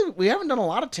 I don't think we haven't done a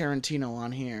lot of Tarantino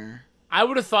on here. I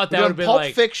would have thought We that would did have been Pulp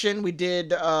like Fiction. We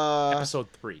did episode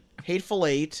 3. Hateful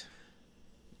Eight.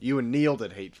 You and Neil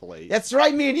did Hateful Eight. That's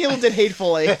right. Me and Neil did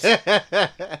Hateful Eight.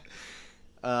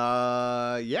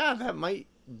 Yeah, that might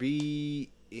be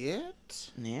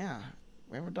it. Yeah,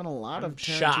 we haven't done a lot I'm of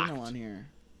Tarantino shocked. on here.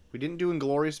 We didn't do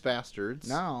Inglourious Bastards.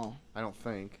 No, I don't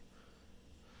think.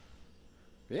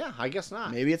 Yeah, I guess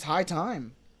not. maybe it's high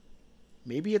time.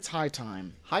 Maybe it's high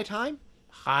time. High Time?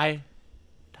 High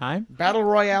time? Battle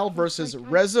Royale versus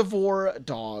Reservoir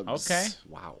Dogs. Okay.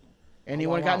 Wow.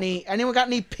 Anyone wow, got wow. any? Anyone got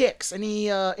any picks?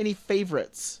 Any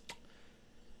favorites?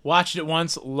 Watched it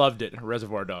once, loved it.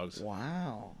 Reservoir Dogs.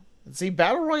 Wow. See,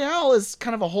 Battle Royale is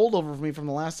kind of a holdover for me from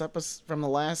the last episode, from the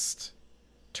last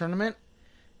tournament,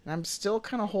 and I'm still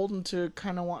kind of holding to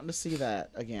kind of wanting to see that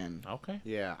again. Okay.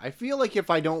 Yeah, I feel like if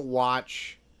I don't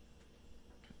watch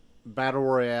Battle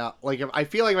Royale, if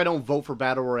I don't vote for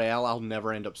Battle Royale, I'll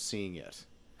never end up seeing it.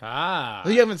 Ah.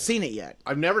 Well, you haven't seen it yet.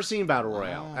 I've never seen Battle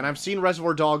Royale, and I've seen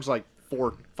Reservoir Dogs like 4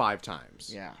 or 5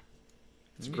 times. Yeah.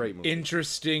 It's a great movie.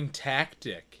 Interesting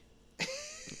tactic.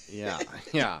 Yeah,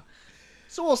 yeah.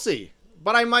 So we'll see.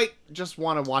 But I might just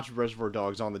want to watch Reservoir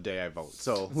Dogs on the day I vote.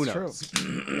 So who It's knows?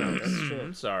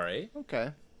 I'm sorry.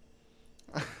 Okay.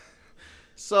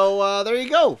 So there you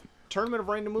go. Tournament of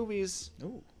Random Movies.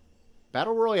 Ooh.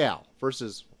 Battle Royale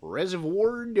versus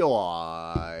Reservoir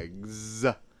Dogs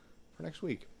for next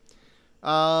week.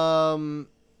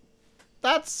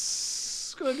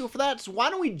 That's gonna do it for that. So why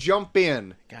don't we jump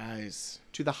in Guys.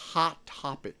 to the hot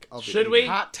topic of the Should evening? we?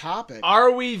 Hot topic.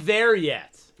 Are we there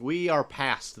yet? We are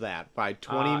past that by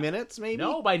 20 Uh, minutes, maybe.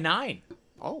 No, by 9.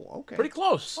 Oh, okay. Pretty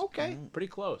close. Okay. Pretty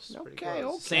close. Pretty Okay,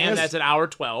 close. okay. Sam, that's at hour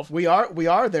 12. We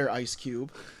are there, Ice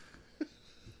Cube.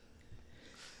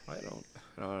 I don't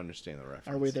understand the reference.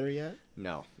 Are we there yet?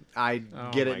 No, I Oh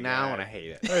get my it now God. and I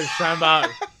hate it. I was talking about.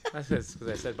 That's because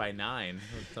I said by 9. I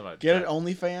was talking about Get it,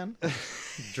 OnlyFan?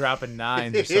 dropping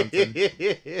 9s or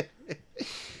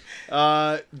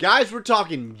something. Guys, we're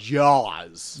talking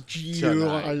Jaws.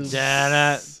 Jaws.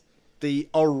 Damn it. The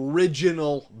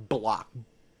original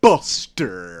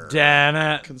blockbuster. Damn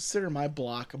it. Consider my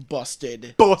block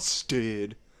busted.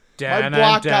 Busted. My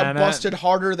block got busted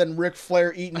harder than Ric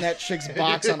Flair eating that chick's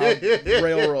box on a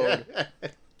railroad.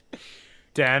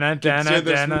 Consider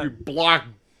this movie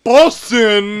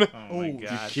blockbustin'. Oh my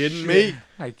god. Kidding me?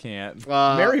 I can't.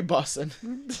 Mary bussin'.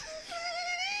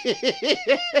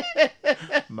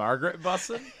 Margaret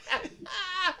Bussin?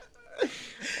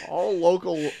 All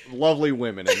local lovely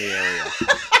women in the area.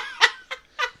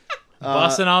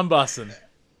 Bussin' on bussin'.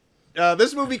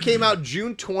 This movie came out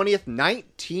June 20th,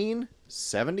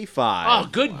 1975. Oh,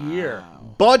 good year.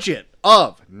 Budget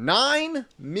of $9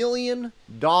 million.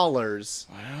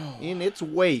 Wow. In its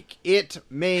wake, it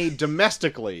made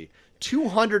domestically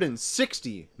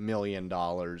 $260 million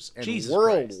and Jesus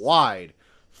worldwide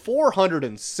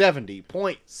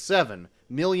 $470.7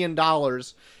 million in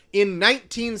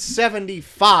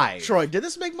 1975. Troy, did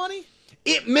this make money?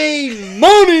 It made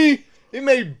money. It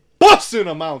made bussin'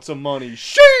 amounts of money.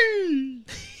 Shee!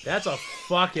 That's a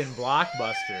fucking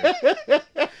blockbuster.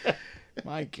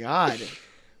 My God.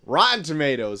 Rotten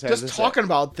Tomatoes has Just this talking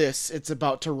about this, it's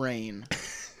about to rain.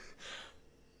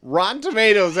 Rotten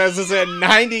Tomatoes has this at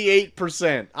 98%.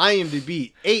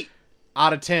 IMDb 8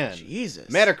 out of 10. Jesus.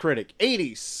 Metacritic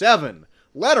 87.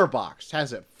 Letterboxd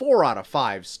has it 4 out of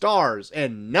 5 stars,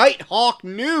 and Nighthawk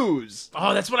News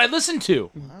Oh, that's what I listened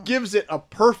to. gives it a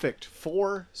perfect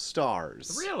 4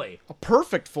 stars. Really? A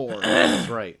perfect 4. That's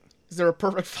right. Is there a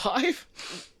perfect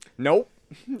 5? Nope.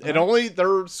 It only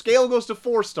their scale goes to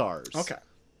 4 stars. Okay.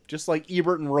 just like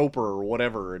Ebert and Roper or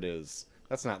whatever it is.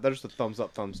 That's not. There's the thumbs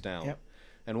up, thumbs down. Yep.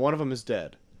 And one of them is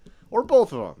dead, or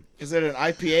both of them. Is it an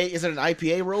IPA? Is it an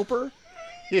IPA Roper?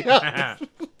 Yeah,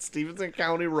 Stevenson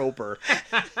County Roper.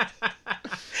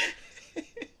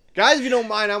 Guys, if you don't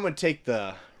mind, I'm going to take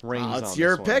the reins on It's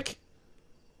your this one. pick.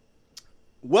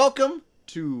 Welcome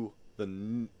to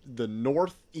the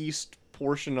northeast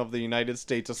portion of the United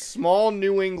States, a small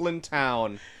New England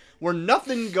town where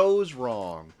nothing goes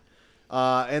wrong.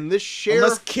 And this sheriff...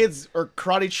 Unless kids are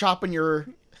karate chopping your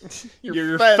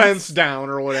fence down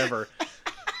or whatever.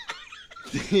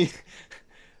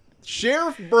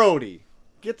 Sheriff Brody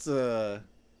gets word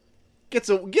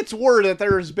that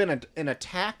there has been an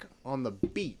attack on the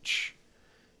beach.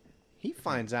 He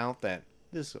finds out that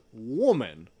this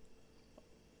woman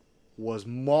was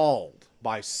mauled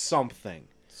by something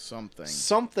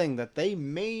that they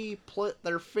may put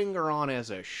their finger on as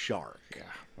a shark.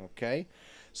 Okay,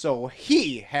 so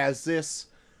he has this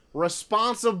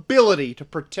responsibility to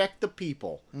protect the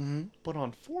people. Mm-hmm. But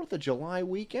on 4th of July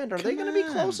weekend, are they going to be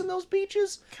on. closing those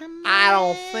beaches? Come I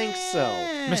don't think so.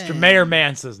 Mr. Mayor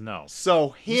Man says no.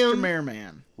 So Mr. him,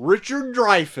 Mayorman. Richard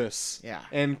Dreyfuss, Yeah.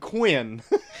 and Quinn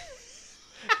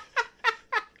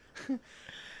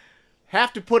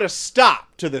have to put a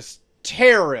stop to this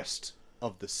terrorist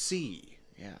of the sea.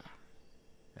 Yeah.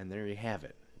 And there you have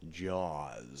it.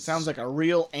 Jaws. Sounds like a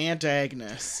real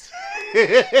antagonist.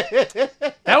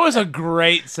 That was a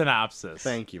great synopsis.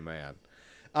 Thank you, man.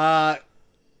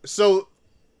 So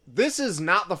this is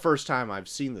not the first time I've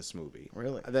seen this movie.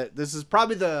 Really? This is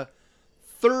probably the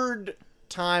third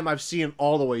time I've seen it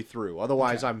all the way through.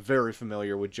 Otherwise, Okay. I'm very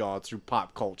familiar with Jaws through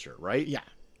pop culture, right? Yeah.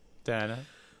 Dana.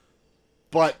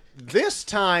 But this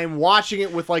time, watching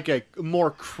it with like a more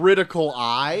critical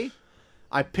eye,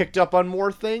 I picked up on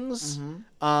more things.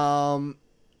 Mm-hmm.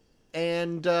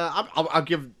 And I'll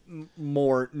give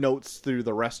more notes through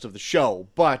the rest of the show.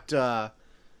 But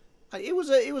it was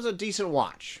a decent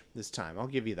watch this time. I'll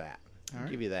give you that. I'll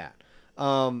give you that.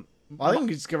 Well, I think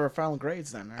we just give our final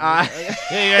grades then. Yeah,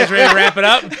 you guys ready to wrap it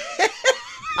up?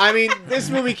 I mean, this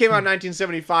movie came out in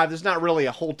 1975. There's not really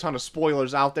a whole ton of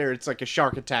spoilers out there. It's like a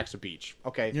shark attacks a beach.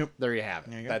 Okay, Yep. there you have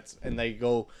it. There you go. And they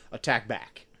go attack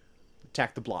back.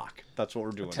 Attack the block. That's what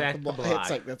we're doing. Attack the block. It's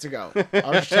like, let's go.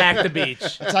 I'll just Attack the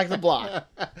beach. attack the block.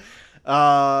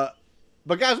 But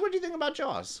guys, what do you think about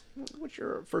Jaws? What's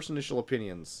your first initial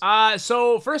opinions?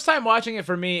 So first time watching it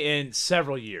for me in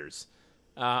several years.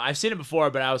 I've seen it before,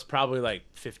 but I was probably like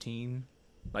 15.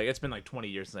 Like it's been like 20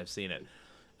 years since I've seen it.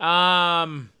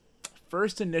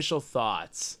 First initial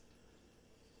thoughts.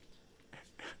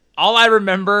 All I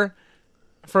remember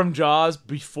from Jaws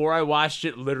before I watched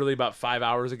it literally about 5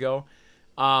 hours ago,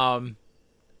 all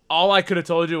I could have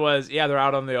told you was, yeah, they're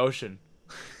out on the ocean.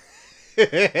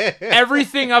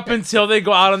 Everything up until they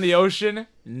go out on the ocean,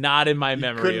 not in my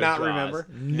memory. could of not Jaws. remember?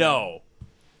 No.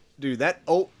 Dude, that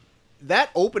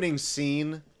opening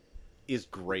scene is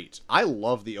great. I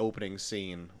love the opening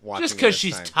scene. Watching Just it because this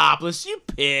she's time. topless, you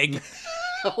pig.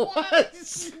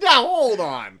 What? Now hold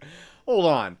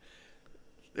on.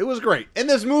 It was great, and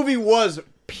this movie was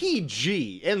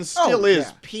PG and still is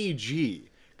yeah. PG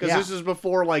because Yeah. this is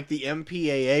before like the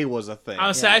MPAA was a thing. I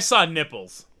would say I saw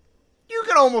nipples. You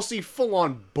can almost see full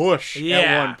on bush at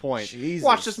Yeah. one point. Jesus.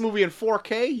 Watch this movie in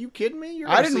 4K. You kidding me? You're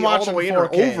I gonna didn't see watch all the it way in in her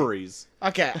 4K. ovaries.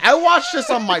 Okay, I watched this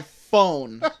on my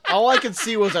phone. All I could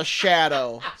see was a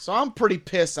shadow. So I'm pretty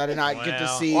pissed I did not get to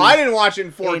Well, see Well, I didn't watch it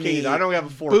in 4K. any Either. I don't have a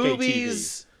 4K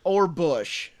boobies or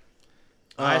bush.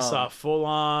 I saw full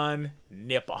on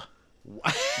nipple.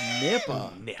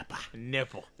 Nippa. Nipple.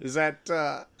 TV. Is that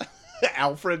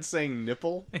Alfred saying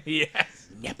nipple? Yes.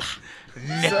 Nippa.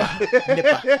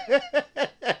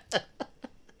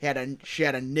 She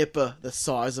had a nippa the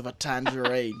size of a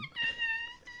tangerine.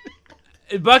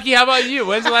 Bucky, how about you?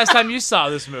 When's the last time you saw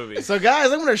this movie? So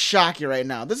guys, I'm gonna shock you right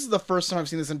now. This is the first time I've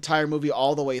seen this entire movie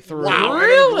all the way through. Wow,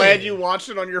 Really? I'm glad you watched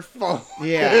it on your phone.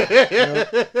 Yeah.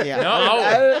 Yeah.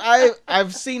 No.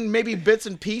 I've seen maybe bits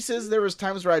and pieces. There was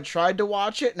times where I tried to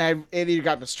watch it and I either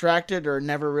got distracted or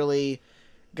never really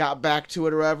got back to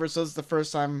it or whatever. So this is the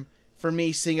first time for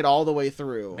me seeing it all the way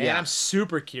through. Man, I'm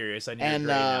super curious. I need And, to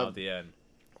grade now at the end.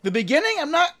 The beginning,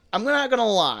 I'm not gonna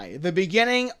lie. The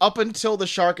beginning, up until the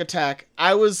shark attack,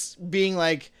 I was being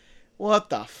like,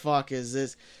 what the fuck is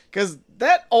this? Because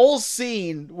that old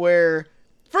scene where,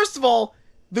 first of all,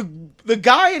 the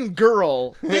guy and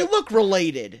girl, they look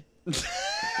related.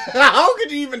 How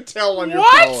could you even tell on your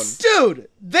What? phone? Dude,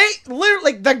 they literally,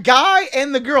 like, the guy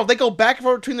and the girl, they go back and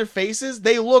forth between their faces.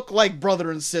 They look like brother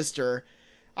and sister.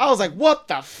 I was like, what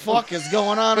the fuck is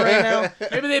going on right now?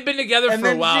 Maybe they've been together And for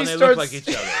a then while she and they look starts- like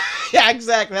each other. Yeah,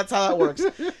 exactly. That's how that works.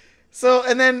 So,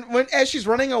 and then as she's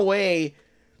running away,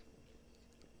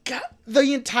 God,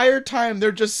 the entire time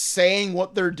they're just saying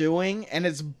what they're doing, and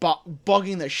it's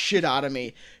bugging the shit out of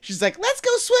me. She's like, let's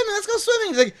go swimming, let's go swimming.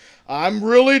 He's like, I'm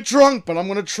really drunk, but I'm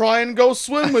going to try and go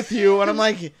swim with you. And I'm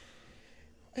like,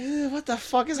 what the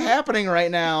fuck is happening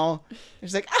right now? And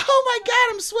she's like, oh my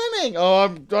God, I'm swimming. Oh,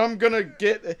 I'm going to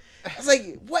get... I was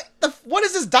like, what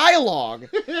is this dialogue?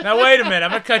 Now, wait a minute.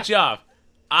 I'm going to cut you off.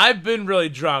 I've been really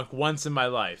drunk once in my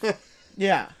life.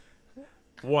 Yeah.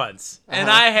 Once. And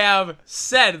I have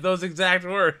said those exact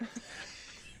words.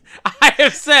 I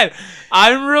have said,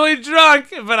 I'm really drunk,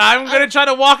 but I'm going to try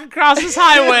to walk across this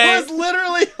highway. It was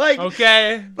literally like...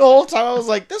 Okay. The whole time I was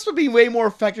like, this would be way more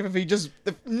effective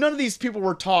if none of these people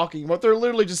were talking, but they're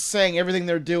literally just saying everything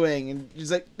they're doing. And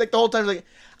he's like the whole time, he's like,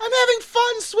 I'm having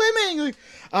fun swimming. Like,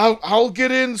 I'll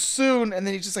get in soon. And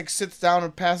then he just like sits down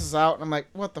and passes out. And I'm like,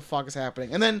 what the fuck is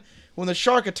happening? And then when the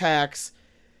shark attacks,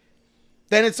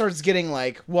 then it starts getting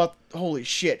like, holy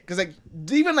shit. Because like,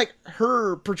 even like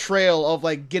her portrayal of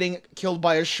like getting killed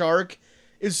by a shark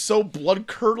is so blood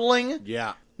curdling.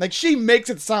 Yeah. Like, she makes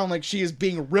it sound like she is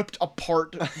being ripped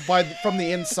apart from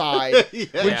the inside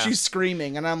when she's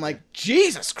screaming. And I'm like,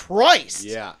 Jesus Christ.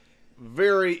 Yeah.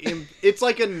 It's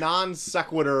like a non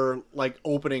sequitur, like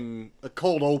opening, a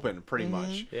cold open, pretty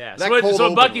much. Yeah. That So what cold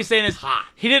open Bucky's was saying is hot.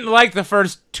 he didn't like the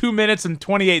first 2 minutes and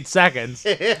 28 seconds.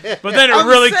 But then it I'm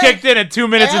really saying, kicked in at 2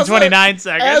 minutes and 29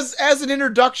 seconds. As an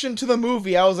introduction to the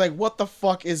movie, I was like, what the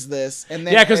fuck is this? And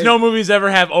then Yeah, because no movies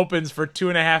ever have opens for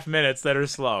 2.5 minutes that are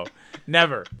slow.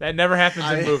 Never. That never happens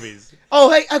in movies. Oh,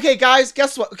 hey, okay, guys,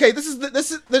 guess what? Okay,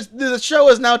 the show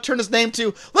has now turned its name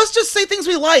to Let's Just Say Things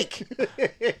We Like.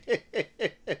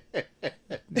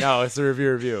 No, it's a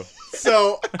review.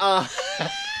 So,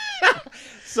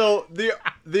 so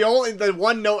the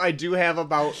one note I do have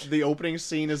about the opening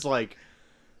scene is like,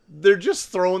 they're just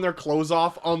throwing their clothes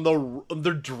off on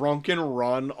their drunken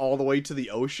run all the way to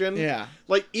the ocean. Yeah.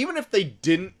 Like, even if they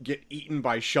didn't get eaten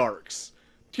by sharks,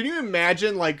 can you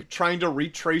imagine, like, trying to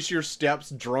retrace your steps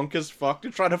drunk as fuck to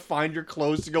try to find your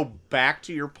clothes to go back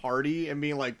to your party and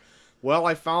being like, well,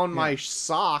 I found my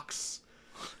socks.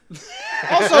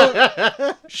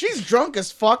 Also, she's drunk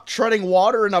as fuck treading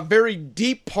water in a very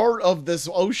deep part of this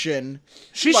ocean.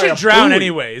 She By should a drown buoy.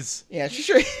 anyways. Yeah, she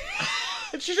should...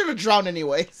 She should have drowned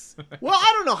anyways. Well,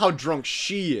 I don't know how drunk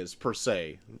she is, per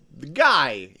se. The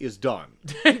guy is done.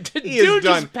 Dude is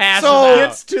done. just passes So- out.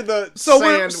 Gets to the So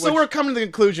sand, we're coming to the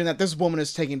conclusion that this woman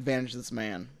is taking advantage of this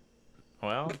man.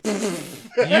 Well,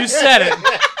 you said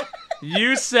it.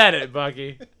 You said it,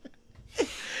 Bucky.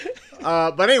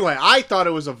 But anyway, I thought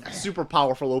it was a super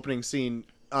powerful opening scene,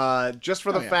 just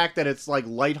for the fact that it's like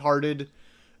lighthearted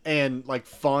and like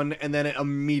fun, and then it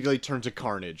immediately turns to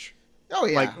carnage. Oh,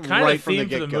 yeah. Like Kind right of from the the theme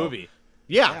for the get-go. movie.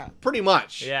 Yeah, pretty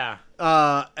much. Yeah.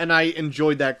 And I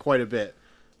enjoyed that quite a bit.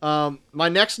 My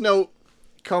next note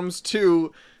comes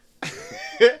to...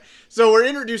 So we're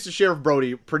introduced to Sheriff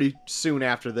Brody pretty soon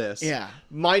after this. Yeah.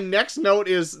 My next note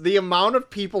is the amount of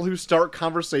people who start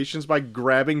conversations by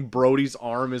grabbing Brody's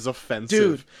arm is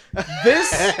offensive. Dude,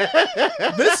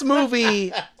 this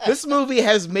movie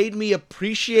has made me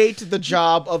appreciate the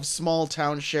job of small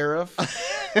town sheriff.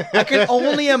 I can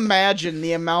only imagine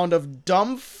the amount of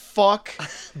dumb fuck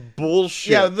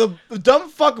Bullshit. yeah, the dumb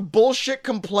fuck bullshit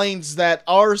complaints that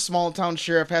our small town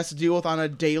sheriff has to deal with on a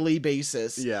daily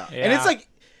basis. Yeah. And it's like,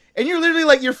 and you're literally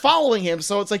like, you're following him,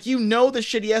 so it's like, you know the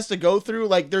shit he has to go through.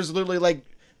 Like, there's literally like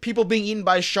people being eaten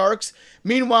by sharks.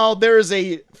 Meanwhile, there is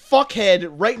a fuckhead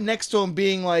right next to him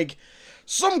being like,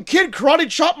 some kid karate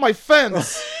chopped my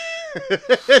fence.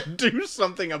 Do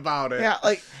something about it. Yeah,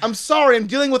 like, I'm sorry, I'm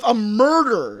dealing with a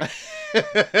murder.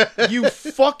 You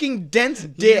fucking dense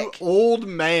dick. You old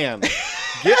man.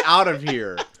 Get out of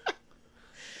here.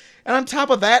 And on top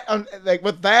of that, like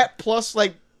with that plus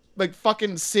like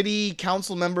fucking city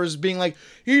council members being like,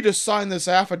 you just signed this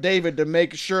affidavit to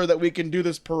make sure that we can do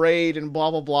this parade and blah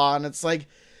blah blah, and it's like,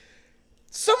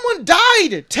 someone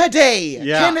died today.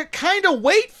 Yeah. Can it kind of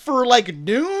wait for like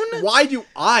noon? Why do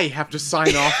I have to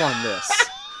sign off on this?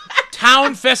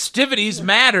 town festivities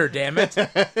matter, damn it.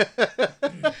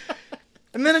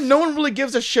 And then no one really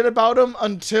gives a shit about them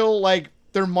until like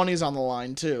their money's on the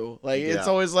line too. Like it's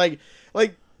Yeah. always like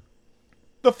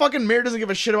the fucking mayor doesn't give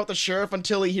a shit about the sheriff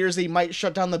until he hears he might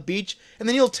shut down the beach, and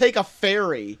then he'll take a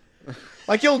ferry.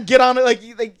 Like he'll get on it, like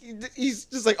he's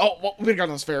just like, oh, well, we gotta get on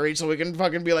this ferry so we can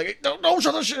fucking be like, hey, don't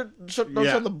shut the shut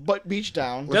the beach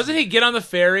down. Doesn't he get on the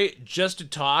ferry just to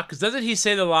talk? Because doesn't he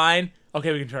say the line,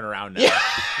 okay, we can turn around now?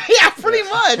 Yeah, pretty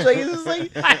much. Like it's just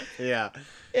like, Yeah.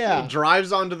 yeah.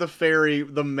 Drives onto the ferry,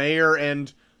 the mayor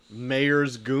and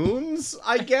mayor's goons,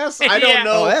 I guess. I don't Yeah.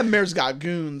 know. Oh, that mayor's got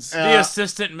goons. The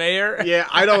assistant mayor. Yeah,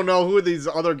 I don't know who these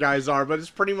other guys are, but it's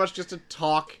pretty much just to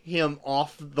talk him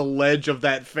off the ledge of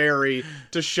that ferry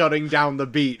to shutting down the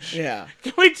beach. Yeah.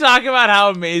 Can we talk about how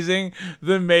amazing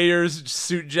the mayor's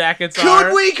suit jackets are?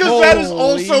 Could we? Because that is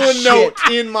Holy also a shit. note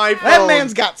in my phone. That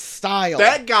man's got style.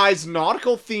 That guy's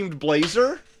nautical themed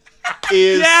blazer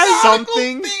is Yes.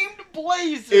 something Themed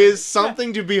blazer. is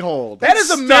something to behold. That is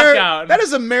a Stuck mayor. out. That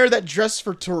is a mayor that dressed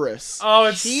for tourists. Oh,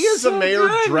 it's He is so a mayor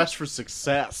good. dressed for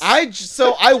success.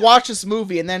 So I watched this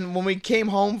movie, and then when we came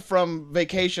home from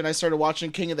vacation, I started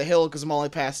watching King of the Hill because I'm only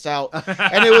passed out.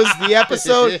 And it was the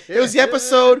episode. It was the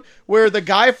episode where the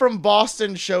guy from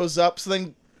Boston shows up. So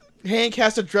then Hank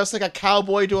has to dress like a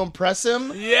cowboy to impress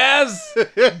him. Yes.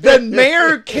 The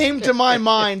mayor came to my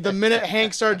mind the minute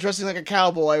Hank started dressing like a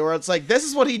cowboy, where it's like, this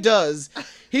is what he does.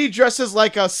 He dresses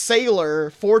like a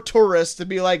sailor for tourists to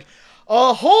be like,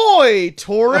 ahoy,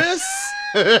 tourists!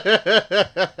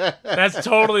 That's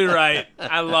totally right.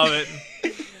 I love it.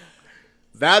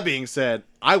 That being said,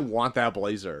 I want that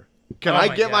blazer. Can Oh I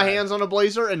my get my God. hands on a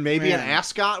blazer and maybe an Man.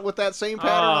 ascot with that same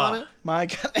pattern Oh. on it? My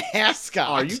God, ascot.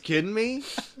 Are you kidding me?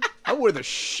 I wear the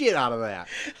shit out of that.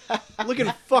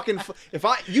 Looking fucking.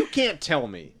 You can't tell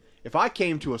me if I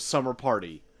came to a summer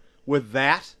party with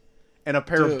that and a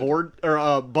pair Dude.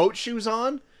 of boat shoes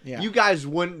on, Yeah. you guys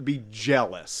wouldn't be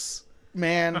jealous.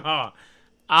 Man, Oh,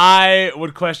 I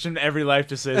would question every life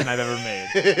decision I've ever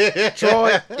made.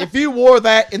 Troy, if you wore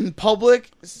that in public,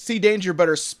 Sea Danger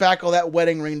better spackle that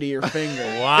wedding ring to your finger.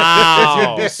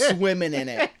 Wow. You'd be swimming in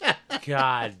it.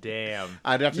 God damn.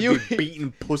 I'd have to You- be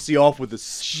beating pussy off with a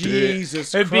stick.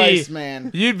 Jesus It'd Christ, be,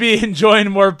 man. You'd be enjoying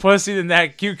more pussy than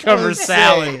that cucumber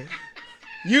salad.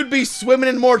 You'd be swimming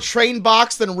in more train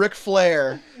box than Ric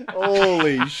Flair.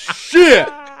 Holy shit!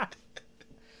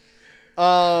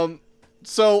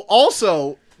 So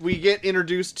also we get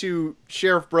introduced to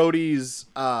Sheriff Brody's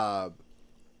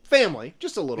family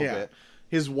just a little Yeah. bit.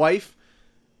 His wife,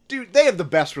 dude, they have the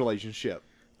best relationship.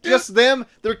 Just them.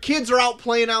 Their kids are out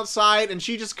playing outside, and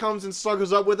she just comes and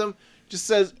snuggles up with them. Just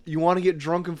says, "You want to get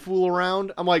drunk and fool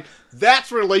around?" I'm like,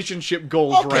 that's relationship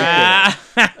goals Okay. right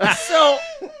there. Ah. So,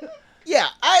 yeah,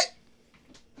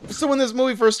 So when this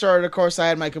movie first started, of course, I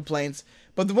had my complaints.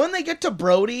 But when they get to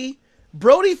Brody,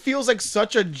 Brody feels like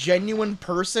such a genuine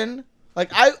person. Like,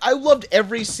 I loved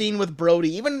every scene with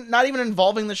Brody, not even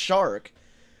involving the shark.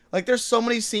 Like, there's so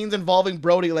many scenes involving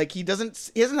Brody. Like, he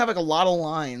doesn't have, like, a lot of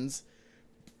lines.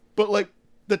 But, like,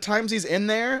 the times he's in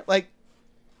there, like,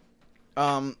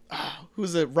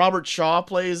 who's it? Robert Shaw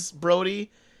plays Brody,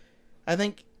 I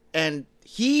think. And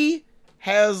he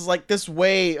has, like, this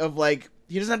way of, like,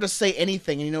 he doesn't have to say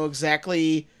anything, and you know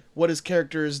exactly what his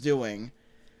character is doing.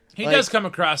 He Like- does come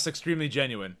across extremely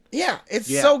genuine. Yeah, it's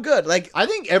Yeah. so good. Like, I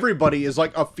think everybody is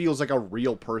like feels like a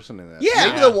real person in this. Yeah.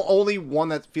 Maybe the only one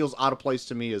that feels out of place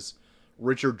to me is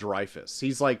Richard Dreyfuss.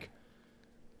 He's like,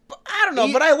 I don't know,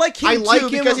 He- but I like him I like too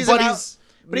him, because he's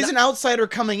but he's an outsider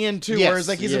coming in too, Yes, whereas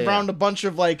like he's yeah, around a bunch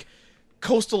of like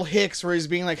coastal hicks where he's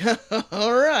being like,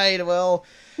 all right, well,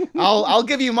 I'll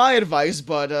give you my advice,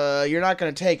 but you're not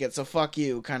gonna take it, so fuck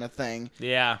you, kind of thing.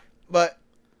 Yeah. But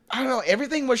I don't know,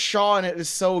 everything with Shaw in it is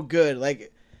so good.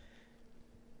 Like,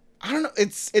 I don't know,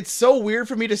 it's so weird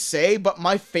for me to say, but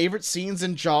my favorite scenes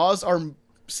in Jaws are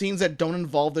scenes that don't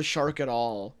involve the shark at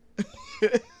all.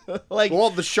 Like,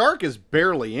 well, the shark is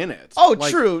barely in it. Oh,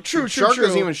 Like, true. The shark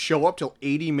doesn't even show up till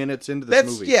 80 minutes into this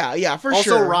that's movie. yeah, for also,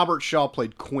 sure. Robert Shaw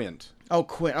played Quint. Oh,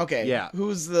 Quinn. Okay. Yeah.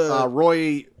 Who's the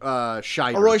Roy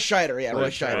Scheider. Roy Scheider? Yeah, Roy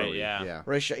Right, Scheider. right, yeah. yeah.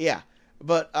 Roy Scheider. Yeah.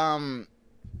 But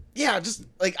yeah, just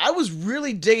like I was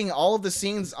really digging all of the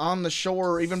scenes on the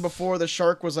shore even before the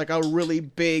shark was like a really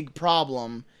big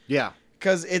problem, Yeah.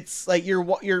 because it's like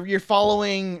you're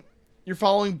following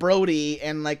Brody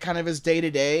and like kind of his day to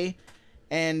day,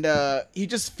 and he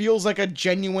just feels like a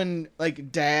genuine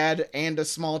like dad and a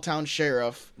small town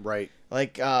sheriff. Right.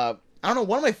 Like, I don't know,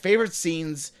 one of my favorite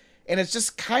scenes, and it's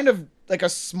just kind of like a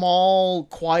small,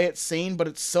 quiet scene, but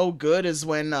it's so good, is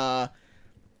when,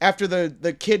 after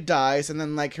the kid dies, and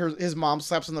then, like, his mom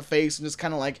slaps him in the face and just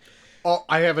kind of, like, Oh,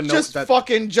 I have a note just that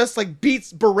fucking, just, like,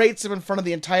 berates him in front of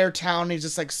the entire town, and he's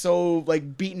just, like, so,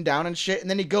 like, beaten down and shit, and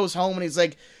then he goes home, and he's,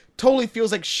 like, totally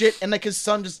feels like shit, and, like, his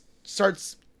son just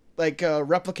starts, like,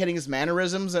 replicating his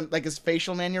mannerisms and, like, his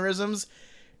facial mannerisms,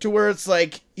 to where it's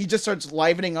like he just starts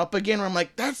livening up again, where I'm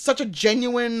like, that's such a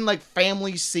genuine like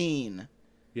family scene.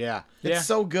 Yeah. It's Yeah.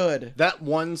 so good. That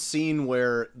one scene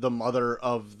where the mother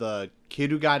of the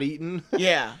kid who got eaten,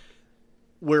 Yeah.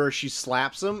 where she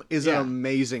slaps him, is Yeah. an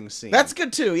amazing scene. That's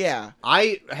good too, yeah.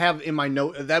 I have in my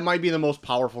note that might be the most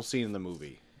powerful scene in the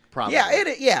movie. probably.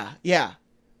 Yeah.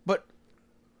 But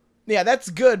yeah, that's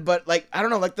good. But like, I don't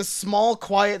know, like the small,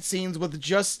 quiet scenes with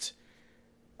just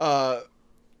the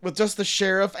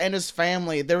sheriff and his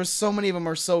family. There was so many of them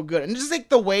are so good, and just like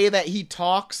the way that he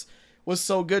talks was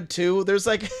so good too. There's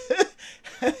like,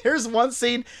 there's one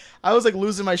scene I was like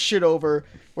losing my shit over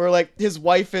where like his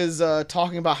wife is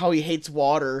talking about how he hates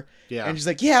water. Yeah. And she's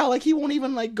like, yeah, like he won't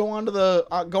even like go onto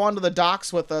the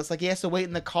docks with us. Like he has to wait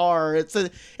in the car. It's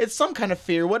some kind of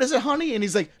fear. What is it, honey? And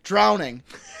he's like, drowning.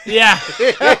 Yeah.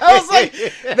 I was like,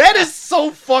 that is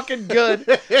so fucking good.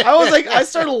 I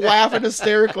started laughing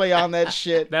hysterically on that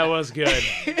shit. That was good.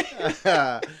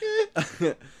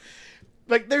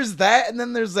 Like there's that, and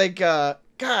then there's like God,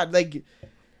 like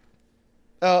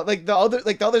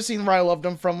the other scene where I loved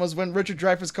him from was when Richard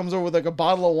Dreyfuss comes over with like a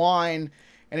bottle of wine,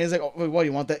 and he's like, oh, what do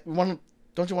you want that?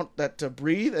 Don't you want that to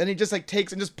breathe? And he just like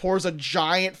takes and just pours a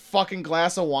giant fucking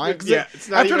glass of wine. Yeah, it's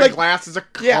not even a glass, it's a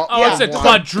cup. Yeah, Oh, it's a just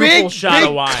quadruple shot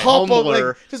of wine. Cup of, Tumbler.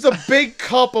 like, just a big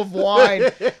cup of wine.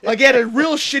 Like he had a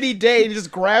real shitty day, and he just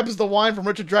grabs the wine from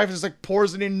Richard Dreyfuss, just like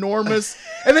pours an enormous,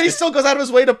 and then he still goes out of his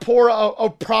way to pour a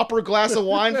proper glass of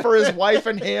wine for his wife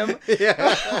and him.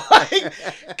 Yeah. Like,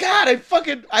 God,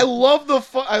 I love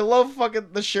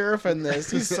the sheriff in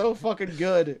this. He's so fucking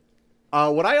good.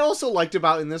 What I also liked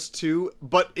about in this too,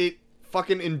 but it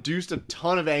fucking induced a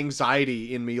ton of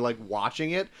anxiety in me, like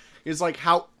watching it, is like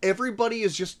how everybody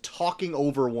is just talking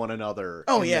over one another.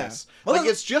 Oh, in yeah. this. Well, Like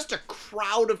it's just a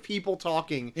crowd of people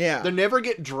talking. Yeah. They never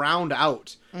get drowned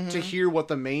out to hear what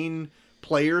the main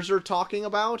players are talking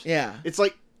about. Yeah. It's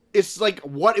like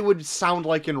what it would sound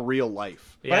like in real life.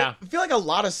 Yeah. But I feel like a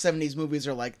lot of 70s movies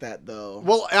are like that, though.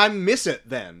 Well, I miss it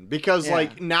then because Yeah.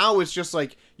 like now it's just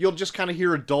like you'll just kind of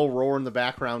hear a dull roar in the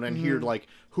background and hear like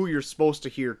who you're supposed to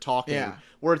hear talking. Yeah.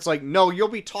 Where it's like no, you'll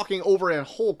be talking over a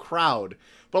whole crowd,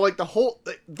 but like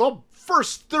the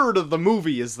first third of the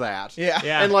movie is that. Yeah.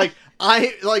 Yeah. And like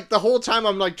the whole time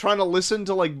I'm like trying to listen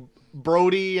to like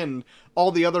Brody and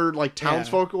all the other like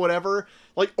townsfolk or whatever,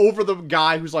 like over the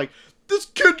guy who's like, this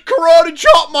kid karate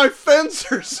chopped my fence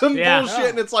or some bullshit,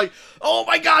 and it's like, oh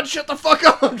my god, shut the fuck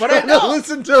up! I'm trying to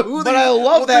listen to I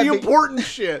love that the important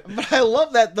shit. But I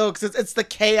love that though, because it's the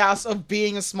chaos of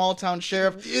being a small town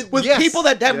sheriff with Yes. people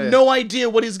that have Yeah. no idea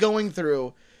what he's going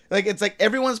through. Like it's like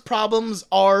everyone's problems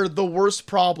are the worst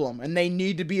problem, and they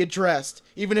need to be addressed,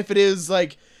 even if it is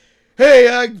like, hey,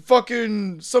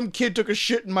 some kid took a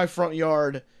shit in my front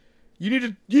yard. You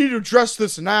need to address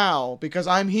this now because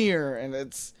I'm here, and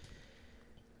it's.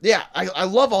 Yeah, I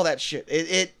love all that shit.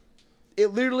 It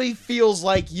literally feels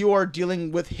like you are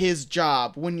dealing with his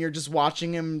job when you're just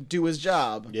watching him do his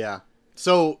job. Yeah.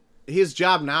 So his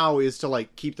job now is to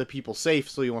like keep the people safe,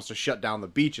 so he wants to shut down the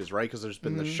beaches, right? Because there's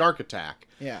been the shark attack.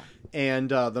 Yeah. And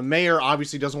the mayor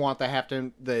obviously doesn't want that to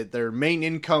happen. Their main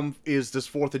income is this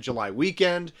 4th of July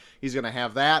weekend. He's going to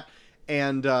have that.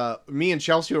 And me and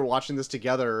Chelsea were watching this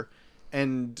together,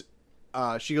 and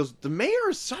she goes, the mayor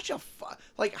is such a...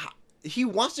 he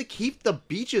wants to keep the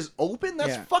beaches open?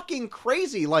 That's fucking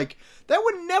crazy. Like, that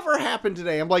would never happen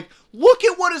today. I'm like, look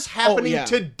at what is happening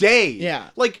today. Yeah.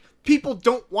 Like, people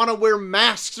don't want to wear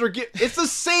masks or it's the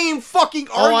same fucking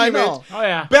Oh, I argument know. Oh,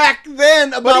 yeah. back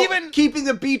then about even- keeping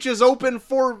the beaches open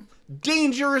for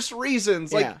dangerous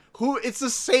reasons. Like, Yeah. it's the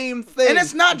same thing. And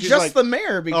it's not She's just like, the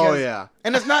mayor because Oh, yeah.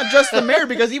 And it's not just the mayor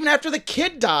because even after the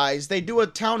kid dies, they do a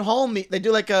town hall they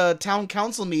do like a town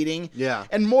council meeting. Yeah.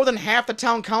 And more than half the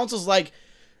town council's like,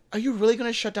 are you really going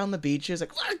to shut down the beaches?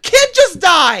 Like, a kid just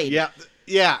died. Yeah.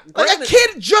 Yeah. Like a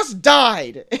kid just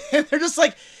died. And they're just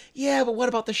like, yeah, but what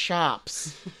about the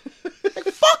shops? Like,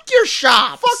 fuck your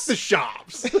shops. Fuck the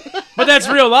shops. But that's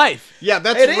real life. Yeah,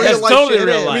 that's It is. real That's life totally shit.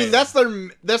 real I mean,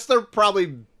 life. that's their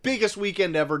probably biggest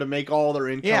weekend ever to make all their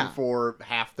income Yeah. for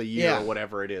half the year Yeah. or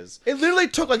whatever it is. It literally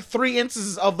took like 3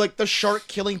 instances of like the shark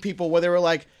killing people where they were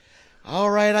like, all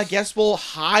right, I guess we'll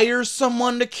hire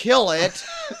someone to kill it.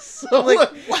 So Like,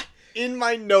 what? in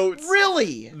my notes,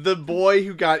 Really? the boy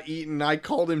who got eaten, I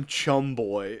called him Chum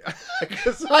Boy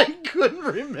because I couldn't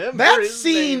remember That his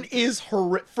scene name. is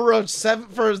horrific for like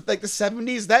the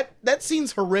 70s. That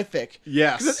scene's horrific.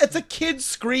 Yes. 'Cause it's a kid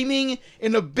screaming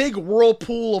in a big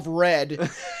whirlpool of red, and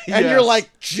Yes. you're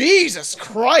like, Jesus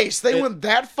Christ! They went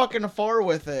that fucking far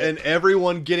with it. And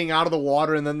everyone getting out of the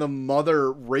water, and then the mother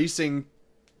racing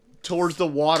towards the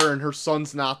water, and her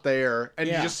son's not there, and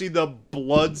you Yeah. just see the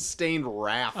blood-stained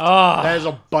raft Oh. that has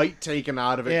a bite taken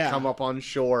out of it Yeah. come up on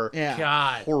shore. yeah,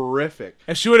 God. Horrific.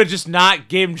 If she would have just not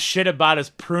gave him shit about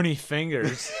his pruny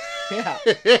fingers. yeah.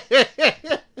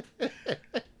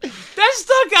 That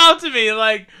stuck out to me.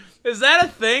 Like, Is that a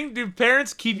thing? Do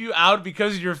parents keep you out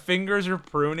because your fingers are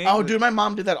pruning? Oh, dude, my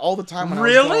mom did that all the time when I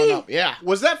was growing Really? up. Yeah.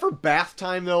 Was that for bath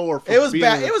time though, or for It was being-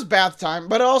 It was bath time,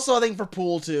 but also I think for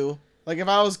pool too. Like if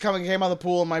I came out of the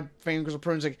pool and my fingers were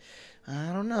pruned, it's like,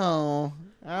 I don't know.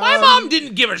 My mom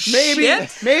didn't give a shit.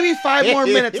 Maybe 5 more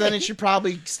minutes, then it should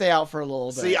probably stay out for a little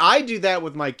bit. See, I do that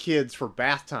with my kids for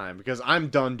bath time because I'm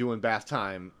done doing bath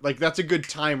time. Like that's a good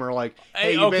timer. Like,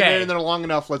 hey, you've been okay. in there long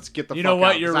enough. Let's get the You fuck know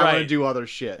what? out, You're 'cause I want right. to do other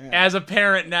shit. As a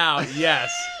parent now,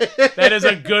 yes, that is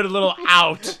a good little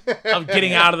out of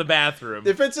getting out of the bathroom.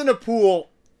 If it's in a pool,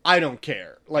 I don't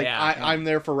care. Like Yeah. I'm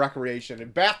there for recreation,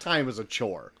 and bath time is a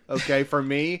chore. Okay, for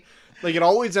me, like it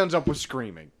always ends up with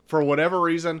screaming for whatever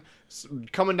reason.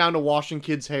 Coming down to washing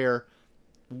kids' hair,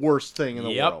 worst thing in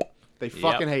the Yep. world. They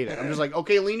fucking Yep. hate it. I'm just like,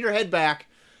 okay, lean your head back.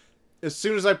 As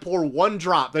soon as I pour one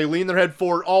drop, they lean their head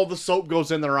forward. All the soap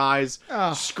goes in their eyes.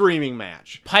 Oh. Screaming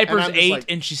match. Piper's And I'm just 8, like,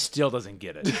 and she still doesn't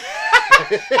get it.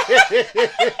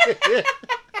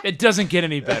 It doesn't get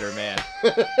any better, man.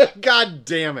 God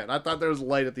damn it! I thought there was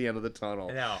light at the end of the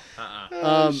tunnel. No.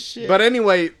 Oh, shit. But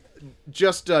anyway,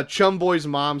 just Chum Boy's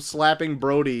mom slapping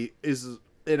Brody is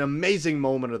an amazing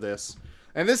moment of this.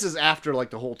 And this is after like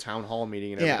the whole town hall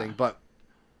meeting and Yeah. everything. But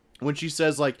when she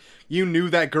says like, you knew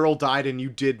that girl died and you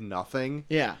did nothing,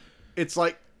 yeah. it's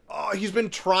like, oh, he's been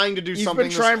trying to do He's something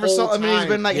been trying for this so. whole I mean, he's time.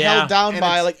 been like Yeah. held down And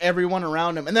by it's- like everyone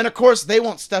around him, and then of course they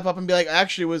won't step up and be like,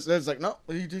 actually, it's like, no,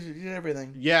 he did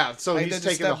everything. Yeah, so Like, he's they just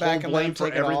taking the step whole back and let blame him for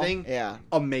take it all. everything. Yeah.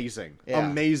 Amazing. Yeah.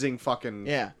 Amazing fucking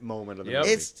Yeah. moment of the Yep.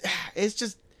 movie. It's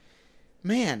just,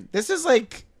 man, this is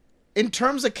like, in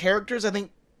terms of characters, I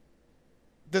think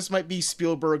this might be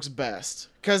Spielberg's best.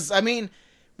 Because, I mean,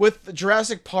 with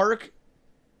Jurassic Park,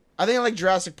 I think I like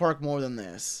Jurassic Park more than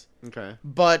this. Okay.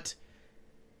 But,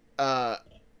 I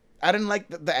didn't like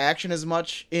the action as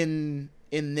much in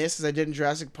this as I did in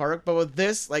Jurassic Park. But with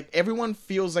this, like, everyone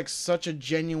feels like such a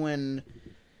genuine...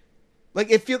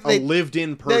 Like, it feels... A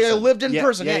lived-in person. They lived in Yeah,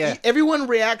 person. Yeah, Yeah, yeah. everyone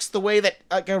reacts the way that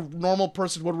like a normal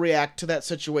person would react to that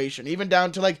situation. Even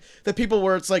down to like the people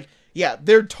where it's like, yeah,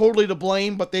 they're totally to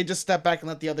blame, but they just step back and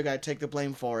let the other guy take the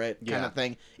blame for it, kind Yeah. of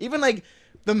thing. Even like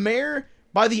the mayor,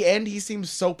 by the end, he seems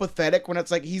so pathetic when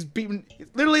it's like he's beaten.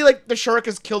 Literally, like the shark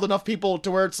has killed enough people to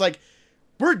where it's like,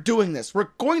 we're doing this. We're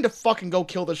going to fucking go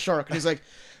kill the shark. And he's like,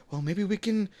 well, maybe we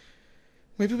can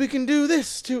do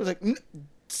this too. It's like,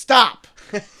 stop.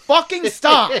 Fucking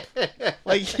stop.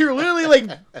 Like, you're literally, like,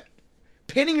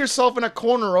 pinning yourself in a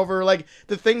corner over, like,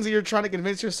 the things that you're trying to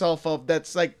convince yourself of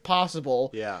that's, like, possible.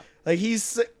 Yeah. Like,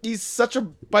 he's such a...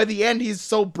 By the end, he's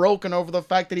so broken over the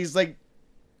fact that he's, like,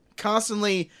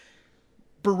 constantly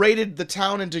berated the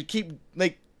town and to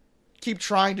keep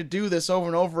trying to do this over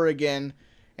and over again.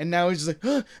 And now he's just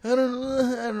like, I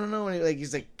don't know. And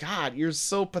he's like, God, you're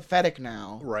so pathetic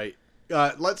now. Right.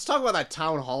 Let's talk about that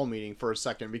town hall meeting for a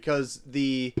second, because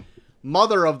the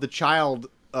mother of the child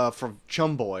from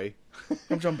Chumboy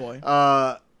I'm John Boy.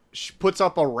 puts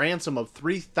up a ransom of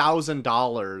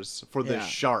 $3,000 for this Yeah.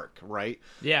 shark, right?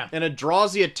 Yeah. And it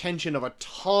draws the attention of a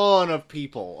ton of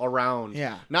people around.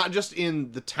 Yeah. Not just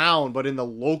in the town, but in the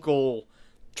local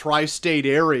tri-state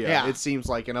area, Yeah. it seems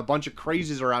like. And a bunch of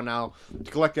crazies around now to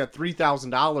collect that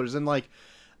 $3,000. And, like,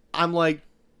 I'm like,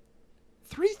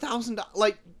 $3,000?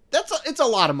 Like, it's a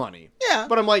lot of money. Yeah.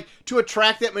 But I'm like, to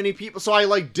attract that many people, so I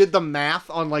like did the math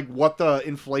on like what the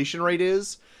inflation rate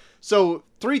is. So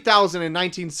 3,000 in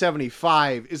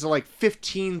 1975 is like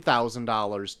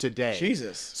 $15,000 today.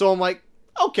 Jesus. So I'm like,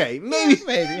 okay, maybe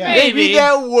yeah. maybe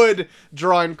that would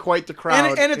draw in quite the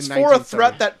crowd. And it's in for a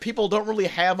threat 1970. that people don't really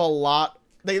have a lot.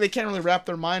 They can't really wrap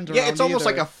their minds around. Yeah, it's almost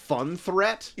either. like a fun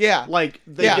threat. Yeah. Like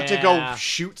they Yeah. get to go Yeah.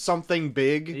 shoot something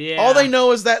big. Yeah. All they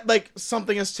know is that like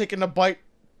something has taken a bite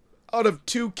out of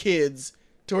 2 kids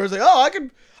to where it's like, oh, I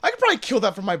could probably kill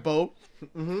that from my boat.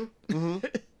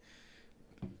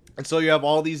 And so you have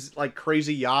all these like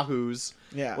crazy yahoos,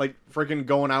 Yeah. like freaking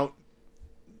going out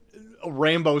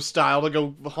Rambo style to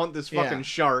go hunt this fucking Yeah.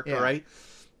 shark, Yeah. right?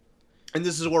 And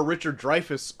this is where Richard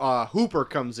Dreyfuss, Hooper,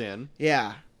 comes in.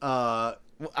 Yeah. Well,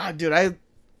 Dude, and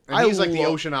he's like the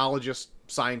love- oceanologist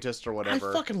scientist or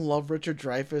whatever. I fucking love Richard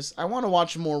Dreyfuss. I want to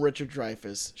watch more Richard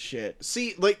Dreyfuss shit.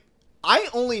 See, like, I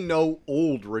only know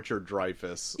old Richard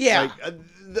Dreyfuss. Yeah.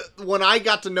 Like, when I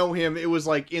got to know him, it was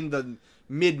like in the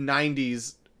mid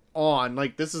 '90s on.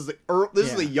 Like, this is Yeah.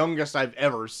 the youngest I've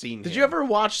ever seen. Did him. you ever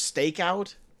watch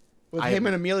Stakeout with I him haven't.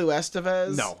 and Emilio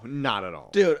Estevez? No, not at all.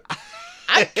 Dude,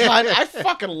 I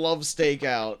fucking love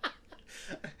Stakeout.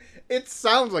 It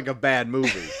sounds like a bad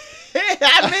movie.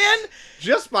 Yeah, man.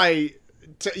 Just by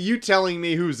you telling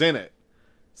me who's in it,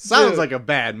 sounds Dude. like a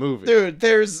bad movie. Dude,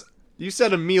 there's You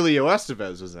said Emilio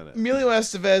Estevez was in it. Emilio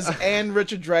Estevez and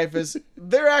Richard Dreyfuss,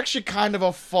 they're actually kind of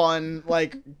a fun,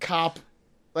 like, cop,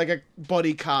 like a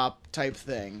buddy cop type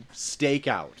thing.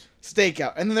 Stakeout.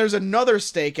 Stakeout. And then there's another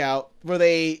stakeout where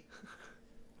they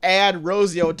add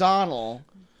Rosie O'Donnell.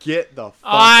 Get the fuck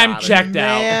I'm out checked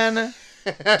out. Man,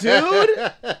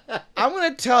 dude, I'm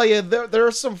gonna tell you, there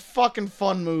are some fucking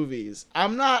fun movies.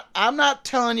 I'm not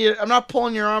telling you, I'm not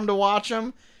pulling your arm to watch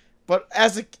them, but I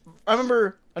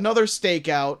remember another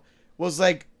stakeout was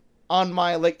like on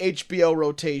my like HBO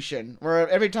rotation, where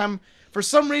for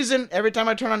some reason, every time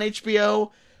I turn on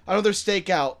HBO, another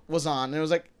stakeout was on, and it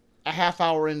was like a half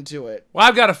hour into it. Well,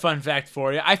 I've got a fun fact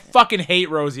for you. I fucking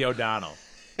hate Rosie O'Donnell.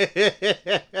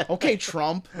 Okay,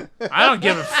 Trump. I don't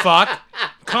give a fuck.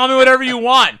 Call me whatever you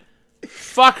want.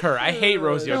 Fuck her. I hate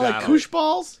Rosie You know, O'Donnell. like koosh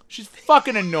balls? She's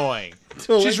fucking annoying.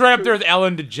 She's right up there with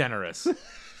Ellen DeGeneres.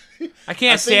 I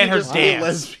can't stand her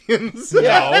dance. Lesbians.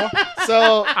 Yeah.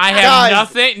 So I have guys,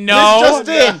 nothing. No.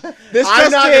 This I'm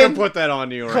just not in. gonna put that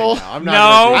on you right Cole- now. I'm not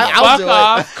No. gonna do that. I'll Fuck do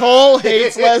off. it. Cole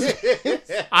hates lesbians.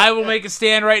 I will make a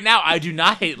stand right now. I do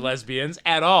not hate lesbians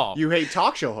at all. You hate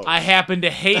talk show hosts. I happen to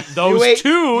hate those hate- two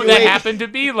you that hate- happen to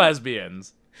be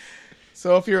lesbians.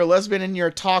 So if you're a lesbian and you're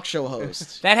a talk show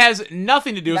host, That has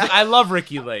nothing to do with it. I love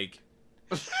Ricky Lake.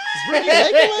 Ricky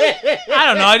Lake? I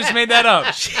don't know. I just made that up.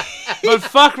 But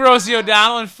fuck Rosie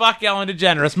O'Donnell and fuck Ellen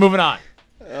DeGeneres. Moving on.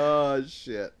 Oh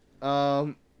shit.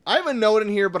 I have a note in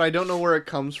here, but I don't know where it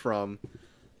comes from.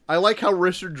 I like how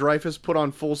Richard Dreyfuss put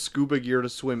on full scuba gear to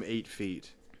swim 8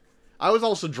 feet. I was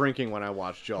also drinking when I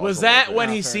watched Jaws. Was a that little when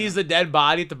bit. he sees the dead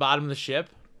body at the bottom of the ship?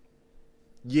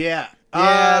 Yeah.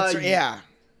 Yeah.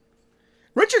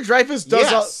 Richard Dreyfuss does.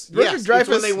 Yes. Richard Yes. Dreyfuss. It's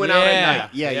when they went out Yeah. at night.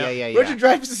 Yeah. Yep. Richard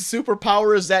Dreyfuss'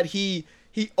 superpower is that he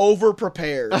over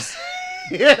prepares. That's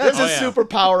Yes. his yeah.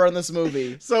 superpower in this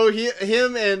movie. So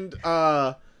him and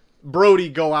Brody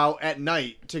go out at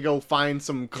night to go find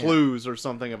some clues or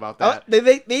something about that.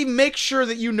 They make sure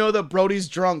that you know that Brody's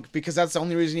drunk because that's the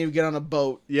only reason you get on a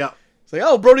boat. Yeah. It's like,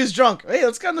 oh, Brody's drunk. Hey,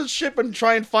 let's get on the ship and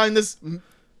try and find this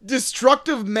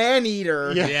destructive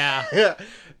man-eater. Yeah. Yeah. Yeah.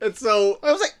 And so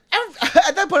I was like,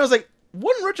 at that point, I was like,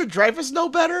 wouldn't Richard Dreyfuss know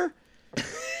better?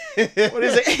 What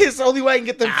is it? It's the only way I can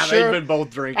get them they've sure. been both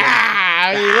drinking.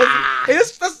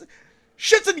 Let's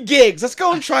shits and gigs. Let's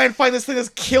go and try and find this thing that's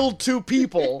killed 2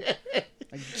 people. Like,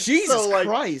 Jesus So, like,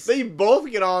 Christ. they both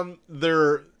get on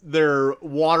their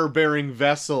water-bearing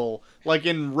vessel, like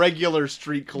in regular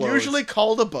street clothes. Usually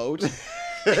called a boat.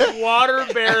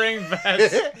 Water-bearing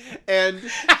vest. And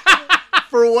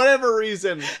for whatever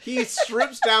reason, he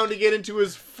strips down to get into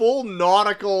his full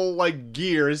nautical like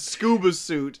gear, his scuba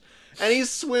suit, and he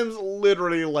swims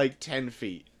literally like 10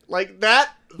 feet. Like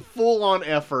that full-on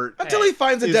effort. Until he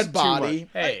finds a is dead too body. much.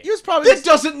 Hey. He was probably It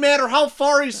doesn't matter how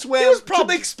far he swam. he was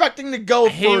probably expecting to go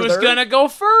He further. was gonna go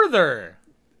further.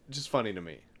 just funny to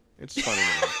me. It's funny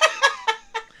to me.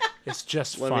 It's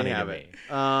just Let funny me to have me. it.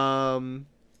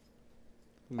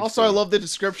 Let me Also, see. I love the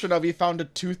description of he found a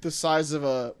tooth the size of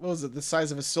a the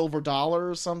size of a silver dollar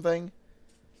or something.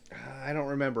 I don't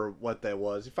remember what that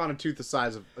was. He found a tooth the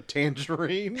size of a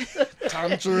tangerine.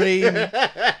 Tangerine.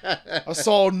 I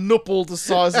saw a nipple the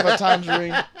size of a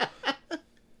tangerine. But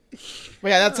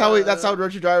yeah, that's how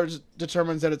Richard Dreyfuss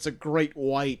determines that it's a great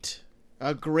white.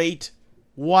 A great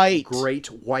white. Great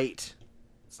white.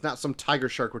 It's not some tiger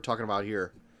shark we're talking about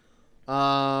here.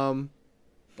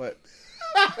 But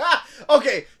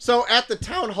Okay, so at the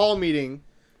town hall meeting,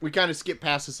 we kind of skip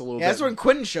past this a little yeah, bit. that's when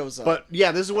Quentin shows up. But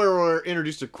yeah, this is where we're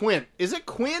introduced to Quint. Is it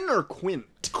Quinn or Quint?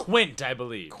 Quint, I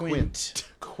believe. Quint.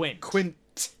 Quint.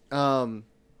 And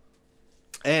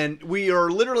we are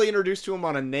literally introduced to him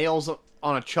on a nails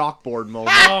on a chalkboard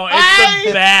moment. Oh, it's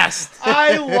the best.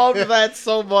 I loved that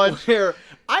so much. Where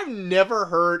I've never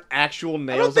heard actual I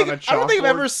nails don't on a chalkboard. think I've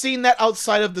ever seen that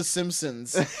outside of The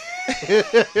Simpsons.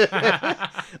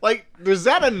 Like, is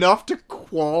that enough to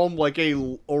qualm like a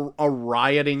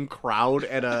rioting crowd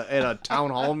at a town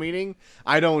hall meeting?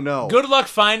 I don't know. Good luck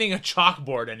finding a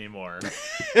chalkboard anymore.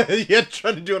 Yeah,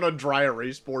 trying to do it on a dry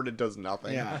erase board, it does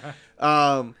nothing. Yeah.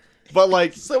 But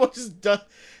like, Someone just does.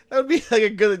 That would be like a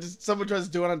good. Just someone tries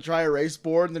to do it on a dry erase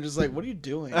board, and they're just like, "What are you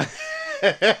doing?"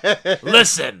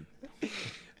 Listen.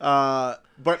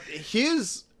 but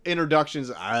his introductions,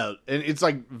 and it's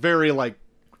like very like,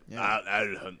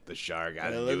 I'll hunt the shark.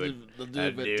 I'll do it. I'll do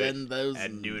it for $10,000.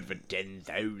 I'd do it for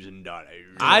 $10,000.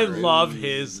 I love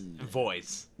his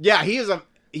voice. Yeah, he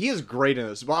is great in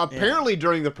this. But apparently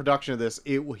during the production of this,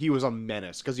 he was a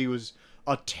menace because he was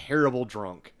a terrible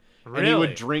drunk. And he Really?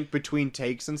 would drink between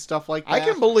takes and stuff like that. I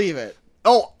can believe it.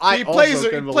 Oh, I He also plays can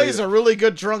believe plays it. a really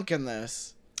good drunk in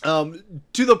this.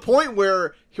 To the point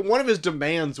where one of his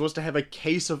demands was to have a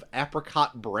case of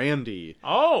apricot brandy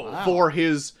Oh. Wow. for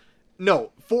his.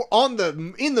 No,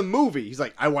 in the movie, he's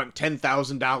like, I want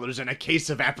 $10,000 and a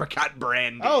case of apricot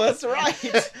brandy. Oh, that's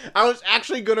right. I was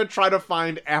actually gonna try to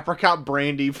find apricot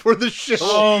brandy for the show,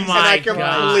 Oh and my I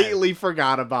God. completely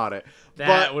forgot about it.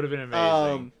 That would have been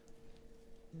amazing.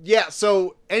 Yeah.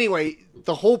 So anyway,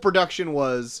 the whole production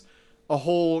was a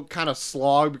whole kind of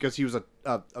slog because he was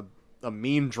a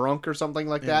mean drunk or something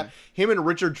like that. Him and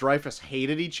Richard Dreyfuss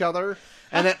hated each other,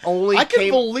 and that only I can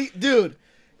believe, dude.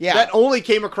 Yeah, that only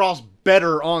came across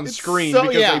better on screen so-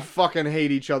 because yeah. they fucking hate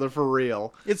each other for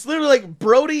real. it's literally like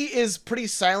Brody is pretty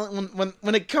silent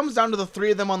when it comes down to the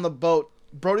three of them on the boat.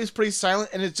 Brody's pretty silent,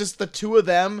 and it's just the two of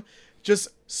them just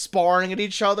sparring at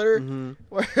each other.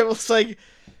 Where it was like,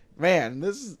 man,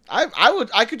 this is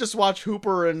I could just watch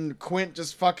Hooper and Quint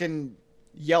just fucking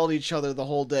yell at each other the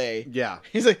whole day. Yeah.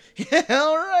 He's like, yeah,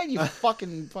 all right, you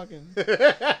fucking.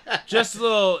 Just a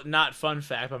little not fun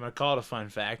fact, but I'm gonna call it a fun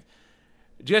fact.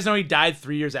 Do you guys know he died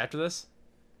 3 years after this?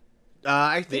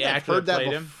 I think The I've actor heard that that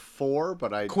played him? before,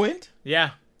 but I Quint?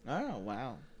 Yeah. Oh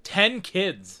wow, 10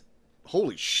 kids.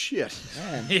 holy shit.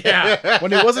 man. Yeah.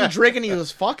 When he wasn't drinking, he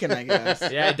was fucking. I guess.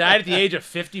 Yeah, he died at the age of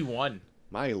 51.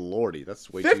 My lordy, that's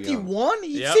way too young. 51?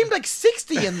 He Yep. seemed like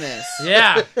 60 in this.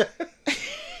 Yeah.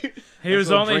 He was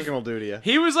That's what only drinking will do to you.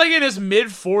 he was like in his mid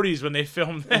 40s when they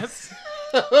filmed this.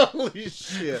 Holy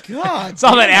shit. God. It's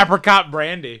all that apricot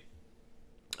brandy.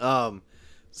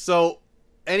 So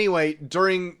anyway,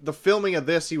 during the filming of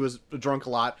this, he was drunk a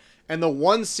lot. And the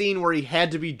one scene where he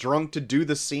had to be drunk to do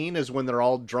the scene is when they're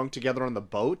all drunk together on the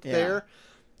boat there.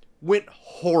 Went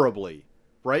horribly,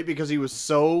 right? Because he was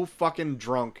so fucking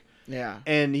drunk Yeah.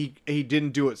 and he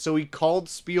didn't do it. So he called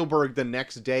Spielberg the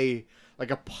next day,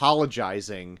 like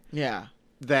apologizing Yeah.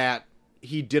 that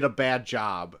he did a bad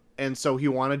job. And so he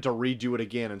wanted to redo it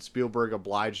again, and Spielberg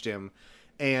obliged him.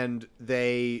 And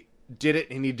they did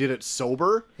it, and he did it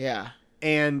sober. Yeah.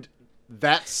 And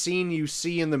that scene you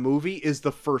see in the movie is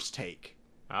the first take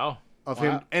Oh. of Wow.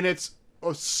 him. And it's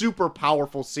a super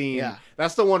powerful scene. Yeah.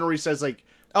 That's the one where he says, like,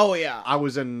 Oh, yeah. I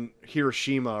was in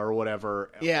Hiroshima or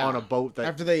whatever Yeah. on a boat that...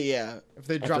 After they, if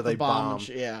they drop they the bomb. bombed.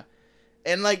 Yeah.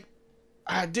 And, like,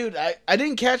 dude, I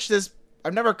didn't catch this.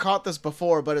 I've never caught this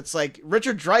before, but it's like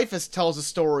Richard Dreyfuss tells a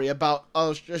story about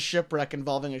a shipwreck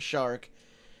involving a shark.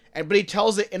 But he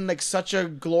tells it in, like, such a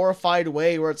glorified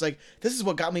way where it's like, this is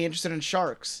what got me interested in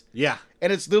sharks. Yeah.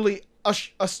 And it's literally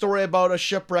a story about a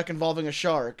shipwreck involving a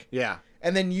shark. Yeah.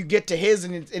 And then you get to his,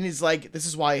 and he's like, this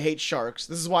is why I hate sharks.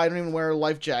 This is why I don't even wear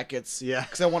life jackets. Yeah.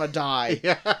 Because I want to die.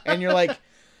 Yeah. And you're like,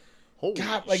 Holy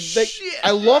God, like, shit.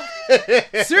 I love,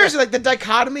 seriously, like, the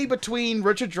dichotomy between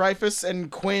Richard Dreyfuss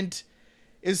and Quint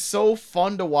is so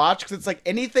fun to watch, because it's like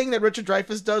anything that Richard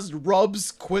Dreyfuss does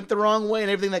rubs Quint the wrong way, and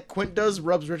everything that Quint does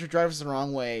rubs Richard Dreyfuss the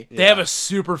wrong way. They have a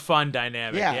super fun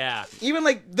dynamic. Yeah. Even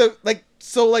like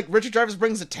Richard Dreyfuss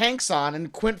brings the tanks on,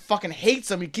 and Quint fucking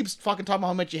hates him. He keeps fucking talking about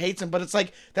how much he hates him, but it's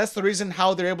like that's the reason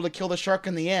how they're able to kill the shark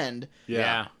in the end.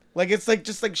 Yeah. Like it's like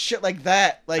just like shit like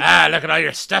that. Like Ah, look at all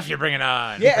your stuff you're bringing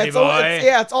on. yeah, pretty it's all boy.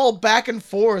 it's all back and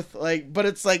forth. Like, but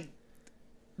it's like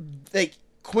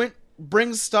Quint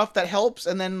brings stuff that helps,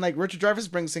 and then like Richard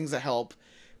Dreyfuss brings things that help.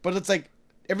 But it's like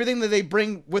everything that they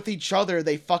bring with each other,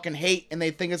 they fucking hate, and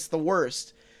they think it's the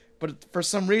worst. But for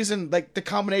some reason, like the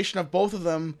combination of both of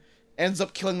them ends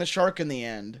up killing the shark in the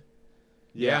end.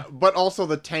 Yeah. But also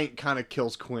the tank kind of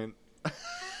kills Quint.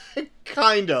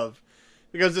 Kind of.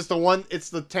 Because it's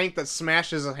the tank that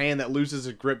smashes his hand that loses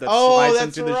his grip that slides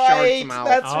that's into the right. shark's mouth.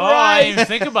 That's Oh, I didn't right. even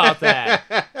think about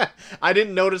that. I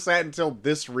didn't notice that until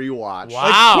this rewatch.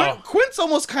 Wow. Like, Quint's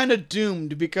almost kind of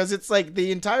doomed because it's like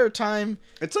the entire time.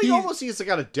 It's like almost he's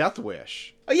got a death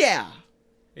wish. Oh, yeah.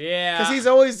 Yeah. Because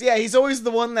he's always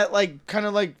the one that like kind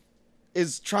of like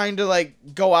is trying to like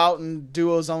go out and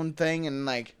do his own thing and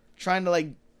like trying to like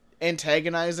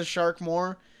antagonize the shark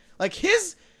more. Like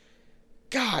his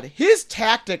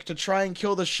tactic to try and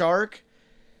kill the shark,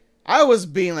 I was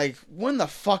being like, when the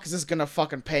fuck is this gonna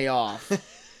fucking pay off?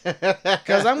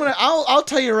 Because I'll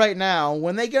tell you right now,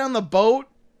 when they get on the boat,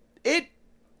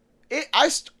 I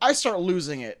start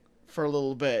losing it for a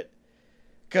little bit.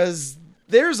 Because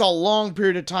there's a long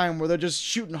period of time where they're just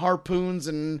shooting harpoons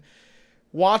and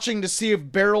watching to see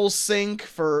if barrels sink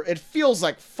for, it feels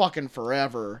like fucking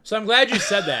forever. So I'm glad you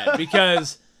said that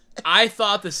because I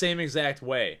thought the same exact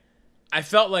way. I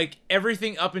felt like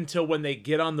everything up until when they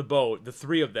get on the boat, the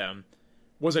three of them,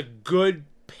 was a good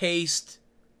paced,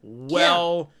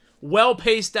 well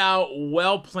paced out,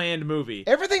 well planned movie.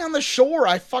 Everything on the shore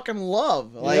I fucking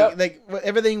love. Like Yep. like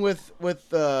everything with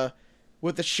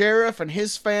with the sheriff and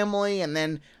his family, and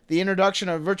then the introduction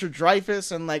of Richard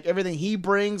Dreyfuss and like everything he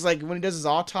brings, like when he does his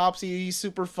autopsy, he's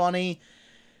super funny.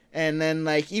 And then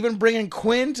like even bringing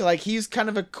Quint, like he's kind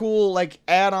of a cool like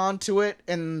add-on to it,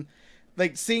 and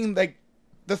like seeing like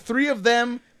the three of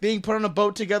them being put on a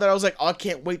boat together, I was like, oh, I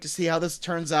can't wait to see how this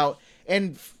turns out.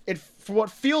 And it for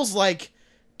what feels like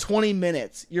 20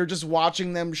 minutes, you're just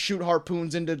watching them shoot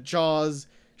harpoons into Jaws,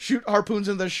 shoot harpoons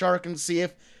into the shark, and see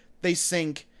if they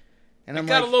sink. And It I'm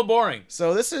got like, a little boring.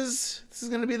 so this is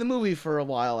gonna be the movie for a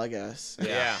while, I guess.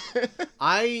 Yeah.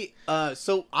 I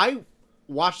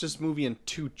watched this movie in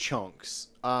 2 chunks.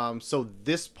 So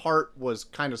this part was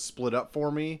kind of split up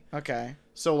for me. Okay.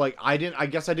 So like I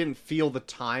guess I didn't feel the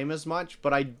time as much,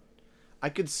 but I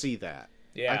could see that.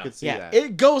 Yeah. I could see Yeah, that.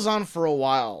 it goes on for a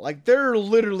while. Like, they're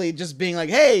literally just being like,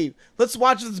 hey, let's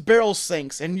watch this barrel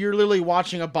sinks. And you're literally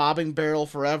watching a bobbing barrel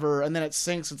forever, and then it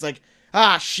sinks. It's like,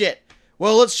 ah, shit.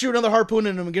 Well, let's shoot another harpoon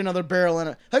in it and get another barrel in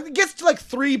it. Like, it gets to, like,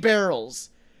 3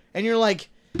 barrels. And you're like,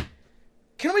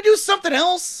 can we do something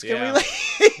else? Can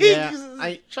we, Yeah.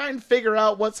 like, Yeah, try and figure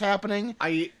out what's happening?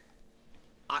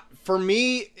 For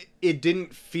me, it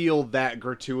didn't feel that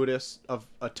gratuitous of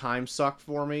a time suck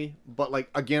for me. But like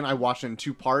again, I watched it in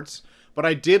 2 parts. But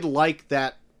I did like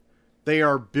that they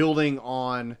are building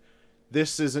on.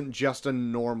 This isn't just a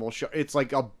normal show. It's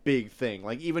like a big thing.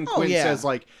 Like even Quinn yeah. says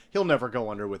like he'll never go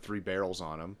under with 3 barrels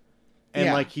on him, and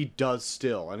Yeah. like he does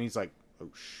still. And he's like, oh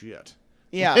shit.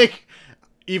 Yeah. Like,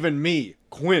 even me,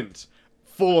 Quint,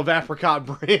 full of apricot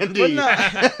brandy, But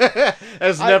no,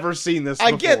 has never seen this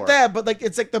before. I get that, but like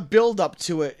it's like the build up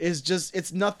to it is just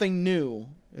it's nothing new.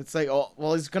 It's like, oh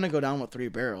well, he's gonna go down with 3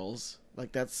 barrels.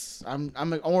 Like that's I'm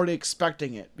already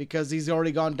expecting it because he's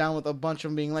already gone down with a bunch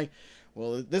of them being like,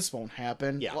 well, this won't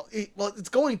happen. Yeah. Well, it's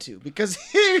going to because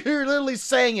you're literally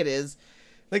saying it is.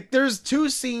 Like there's 2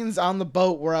 scenes on the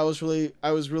boat where I was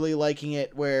really liking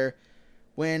it where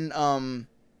when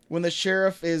the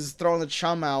sheriff is throwing the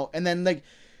chum out, and then like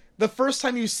the first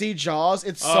time you see Jaws,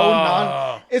 it's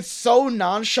so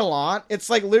nonchalant. It's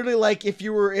like literally like if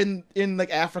you were in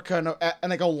like Africa and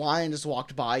like a lion just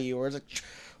walked by you, or it's like,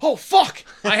 oh fuck.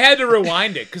 I had to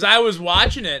rewind it because I was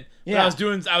watching it when Yeah.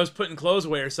 I was putting clothes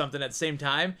away or something at the same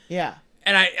time, Yeah,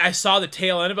 and I saw the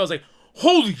tail end of it. I was like,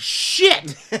 holy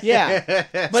shit! yeah.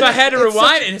 So I had to it's rewind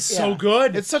such- it, and it's yeah. so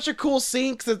good. It's such a cool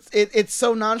scene because it's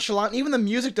so nonchalant. Even the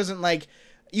music doesn't like.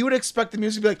 You would expect the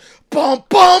music to be like bum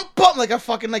bum bum, like a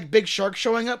fucking like big shark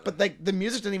showing up, but like the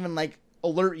music doesn't even like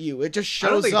alert you. It just I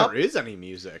don't shows think up. there is any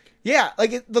music. Yeah,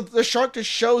 like the shark just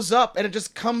shows up and it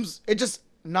just comes. It just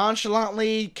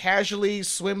nonchalantly, casually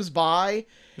swims by.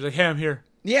 He's like, hey, I'm here.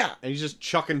 Yeah, And he's just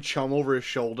chucking chum over his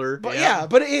shoulder. but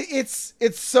but it's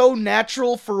so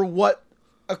natural for what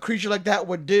a creature like that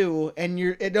would do, and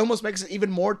it almost makes it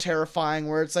even more terrifying.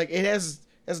 Where it's like it has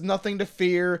nothing to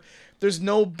fear. There's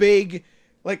no big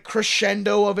like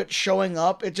crescendo of it showing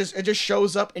up. It just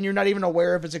shows up, and you're not even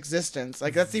aware of its existence.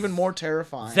 Like that's even more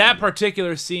terrifying. That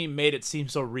particular scene made it seem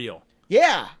so real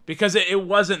Yeah, because it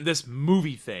wasn't this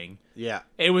movie thing. Yeah.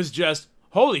 It was just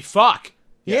holy fuck.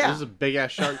 yeah, This is a big ass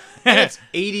shark. And it's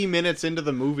 80 minutes into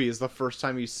the movie is the first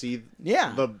time you see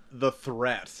yeah. the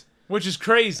threat. Which is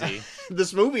crazy.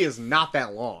 This movie is not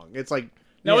that long. It's like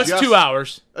No, it's just- 2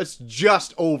 hours. It's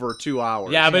just over 2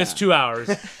 hours. Yeah, but it's Yeah. 2 hours.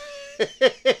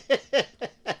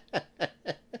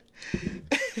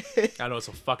 I know what's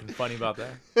so fucking funny about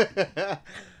that.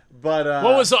 But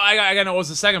What was so I gotta know what was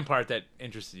the second part that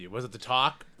interested you? Was it the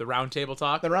talk, the round table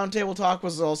talk? The round table talk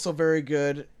was also very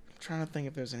good. I'm trying to think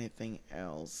if there's anything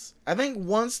else. I think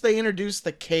once they introduce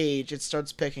the cage, it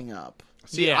starts picking up.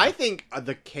 See, Yeah. I think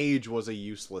the cage was a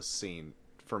useless scene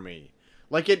for me.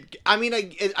 Like it. I mean, I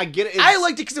get it. I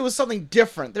liked it because it was something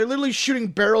different. They're literally shooting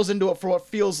barrels into it for what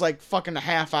feels like fucking a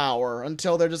half hour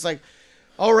until they're just like,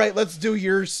 all right, let's do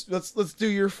your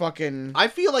fucking. I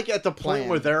feel like at the point plan.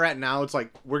 where they're at now, it's like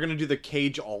we're gonna do the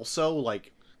cage also.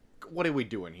 Like, what are we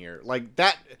doing here? Like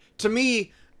that to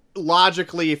me,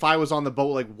 logically, if I was on the boat,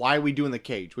 like, why are we doing the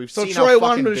cage? We've So seen Troy how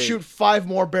wanted fucking to big. shoot 5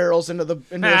 more barrels into the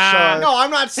Ah, shark. No, I'm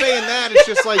not saying that. It's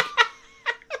just like.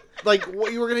 Like,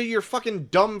 what, you were gonna do your fucking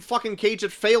dumb fucking cage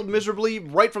that failed miserably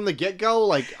right from the get-go?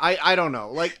 Like, I don't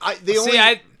know. Like,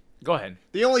 Go ahead.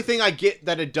 the only thing I get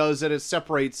that it does that it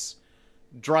separates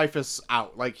Dreyfuss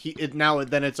out. Like,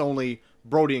 then it's only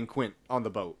Brody and Quint on the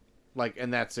boat. Like,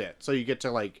 and that's it. So you get to,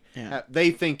 like, Yeah.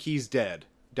 they think he's dead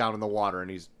down in the water,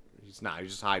 and he's not. He's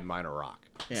just hiding behind a rock.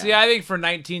 Yeah. See, I think for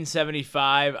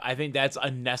 1975, I think that's a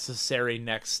necessary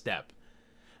next step.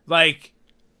 Like,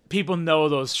 people know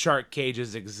those shark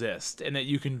cages exist and that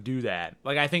you can do that.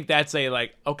 Like, I think that's a,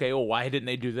 like, okay, well, why didn't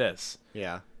they do this?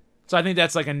 Yeah. So I think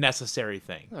that's, like, a necessary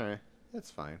thing. All right.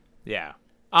 That's fine. Yeah.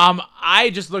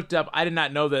 I just looked up. I did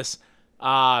not know this.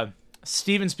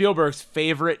 Steven Spielberg's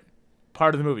favorite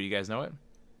part of the movie. You guys know it?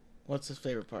 What's his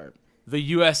favorite part?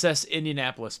 The USS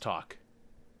Indianapolis talk.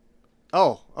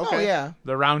 Oh, okay. Oh yeah.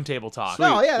 The round table talk.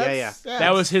 No, yeah, Yeah, that's, yeah.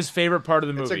 That was his favorite part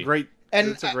of the It's movie. a great. And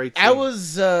it's a great. I scene.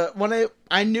 was when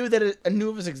I knew that I knew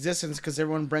of his existence because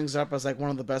everyone brings it up as like one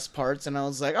of the best parts, and I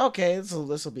was like, okay, this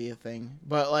will be a thing.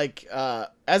 But like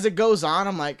as it goes on,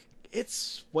 I'm like,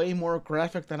 it's way more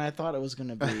graphic than I thought it was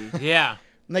gonna be. Yeah.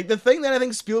 Like the thing that I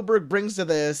think Spielberg brings to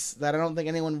this that I don't think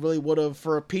anyone really would have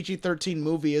for a PG-13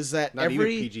 movie is that not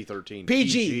every even PG-13.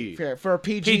 PG for a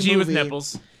PG PG with movie,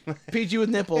 nipples. PG with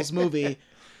nipples movie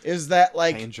is that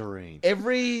like Tangerine.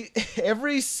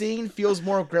 every scene feels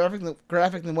more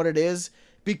graphic than what it is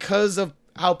because of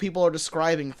how people are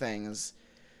describing things.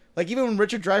 Like even when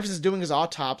Richard Dreyfuss is doing his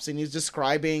autopsy and he's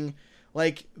describing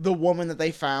like the woman that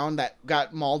they found that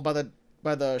got mauled by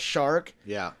the shark,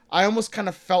 Yeah. I almost kind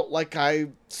of felt like I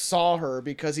saw her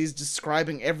because he's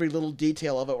describing every little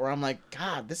detail of it where I'm like,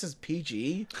 God, this is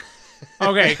PG.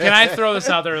 Okay, can I throw this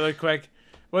out there really quick?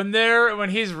 When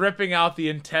he's ripping out the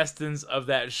intestines of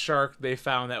that shark they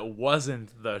found that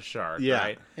wasn't the shark, Yeah.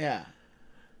 right? Yeah.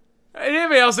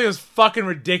 Anybody else think it was fucking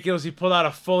ridiculous? He pulled out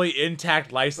a fully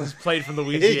intact license plate from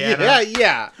Louisiana.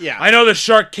 Yeah. I know the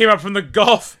shark came up from the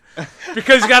Gulf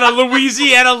because he's got a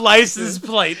Louisiana license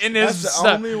plate in his That's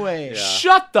the only way.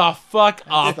 Shut the fuck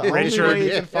up, That's the only Richard. way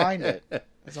you can find it.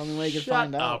 That's the only way you can Shut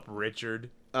find up, out. Richard.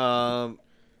 I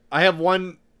have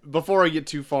one before I get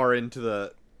too far into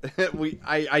the.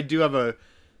 I do have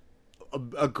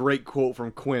a great quote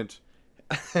from Quint.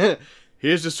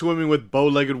 Here's to swimming with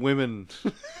bow-legged women.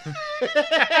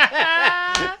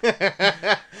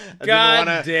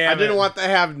 God damn I didn't it. want to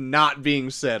have not being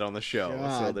said on the show. So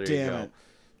God there damn you it.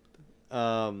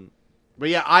 go. But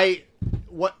yeah,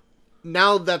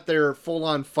 now that they're full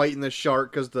on fighting the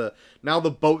shark because now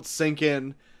the boat's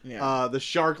sinking. Yeah. The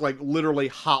shark like literally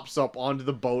hops up onto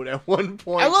the boat at one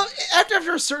point. I love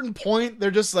after a certain point, they're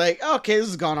just like, okay, this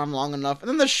has gone on long enough, and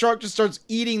then the shark just starts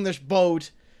eating the boat.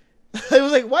 I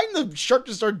was like, why didn't the shark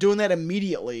just start doing that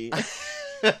immediately?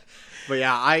 But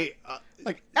yeah,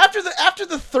 Like after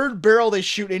the third barrel they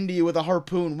shoot into you with a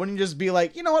harpoon, wouldn't you just be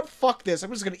like, you know what, fuck this,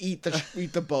 I'm just gonna eat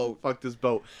the boat. fuck this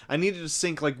boat. I needed to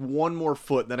sink like one more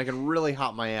foot, then I can really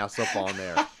hop my ass up on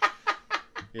there.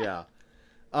 Yeah.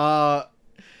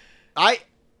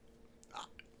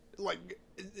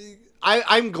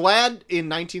 I'm glad in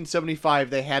 1975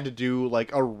 they had to do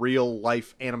like a real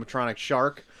life animatronic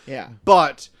shark. Yeah.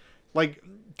 But like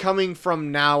coming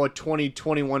from now a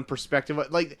 2021 perspective,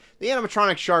 like the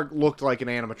animatronic shark looked like an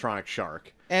animatronic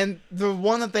shark. And the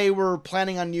one that they were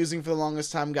planning on using for the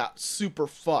longest time got super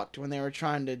fucked when they were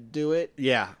trying to do it.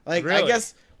 Yeah. Like, I Really?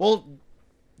 guess, well,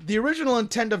 the original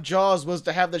intent of Jaws was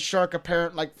to have the shark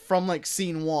apparent, like, from, like,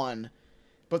 scene one.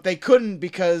 But they couldn't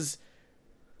because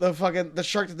the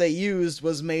shark that they used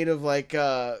was made of, like,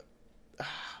 I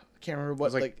can't remember It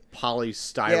what, was like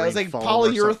polystyrene. yeah, it was like foam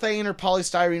polyurethane or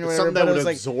polystyrene or whatever. something that but it would was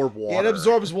like, absorb water. yeah, it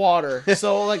absorbs water.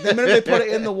 So, like, the minute they put it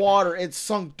in the water, it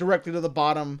sunk directly to the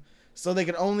bottom. So they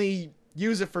could only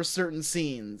use it for certain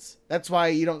scenes. That's why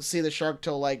you don't see the shark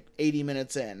till, like, 80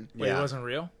 minutes in. Wait, Yeah. it wasn't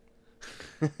real?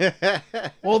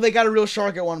 Well, they got a real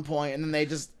shark at one point, and then they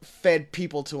just fed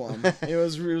people to him. It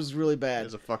was really bad. It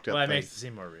was a fucked up Well, that thing. makes it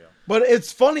seem more real. But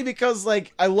it's funny because,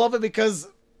 like, I love it because,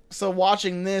 so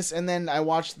watching this, and then I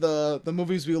watched the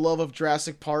movies we love of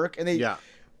Jurassic Park, and Yeah.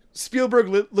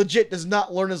 Spielberg legit does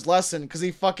not learn his lesson because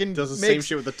he fucking Does the same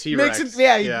shit with the T-Rex.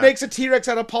 He makes a T-Rex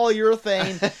out of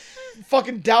polyurethane,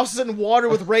 fucking douses it in water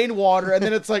with rainwater, and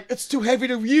then it's like, it's too heavy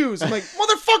to use. I'm like,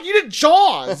 motherfucker, you did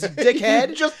Jaws, you dickhead.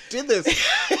 You just did this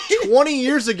 20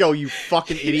 years ago, you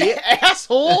fucking idiot.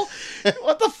 Asshole.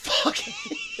 What the fuck?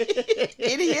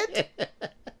 Idiot.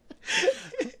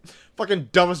 Fucking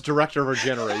dumbest director of our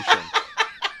generation.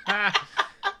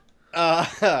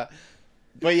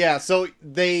 But yeah, so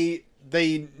they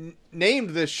named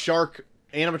this shark,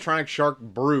 animatronic shark,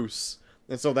 Bruce.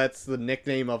 And so that's the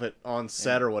nickname of it on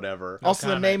set or whatever. Also,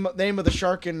 the comment. name of the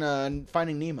shark in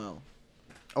Finding Nemo.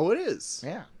 Oh, it is?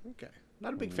 Yeah, Okay.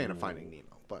 Not a big fan of Finding Nemo,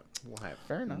 but we'll have it.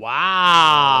 fair enough.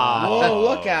 Wow. Whoa,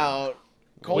 look out.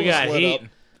 Cole We got lit heat. up.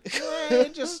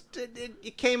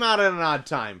 It came out at an odd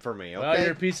time for me, okay? Well,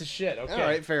 you're a piece of shit. Okay. All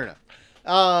right, fair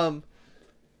enough.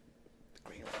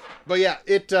 But yeah,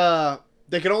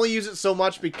 they could only use it so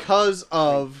much because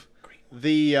of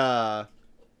the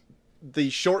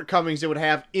shortcomings it would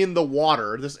have in the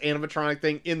water. This animatronic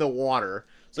thing in the water,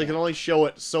 so they can only show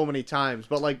it so many times.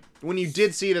 But like when you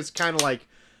did see it, it's kind of like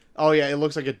Oh yeah, it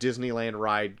looks like a Disneyland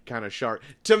ride kind of shark.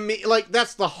 To me, like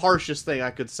that's the harshest thing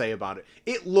I could say about it.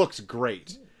 It looks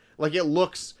great. Like it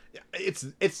looks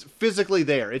it's physically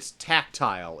there. It's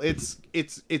tactile. It's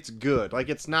good. Like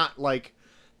it's not like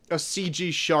a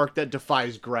CG shark that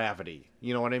defies gravity.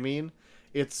 You know what I mean?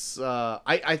 It's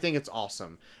I think it's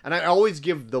awesome. And I always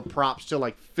give the props to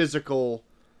like physical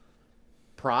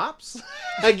props.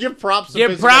 I give props to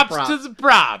Give physical props to the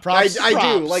props. I do.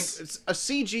 props. Like a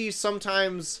CG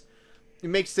sometimes it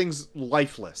makes things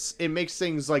lifeless. It makes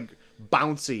things like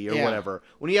bouncy or Yeah. whatever.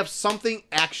 When you have something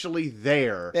actually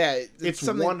there, Yeah, it's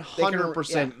something they can-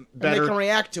 100% And better. they can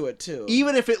react to it too.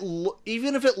 even if it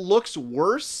looks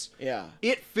worse, Yeah.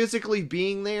 it physically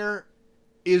being there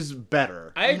is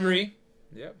better. I agree.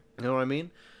 Yep. You know what I mean?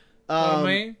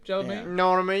 yeah. Know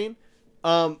what I mean?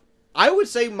 I would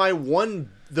say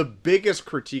the biggest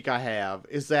critique I have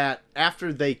is that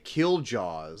after they kill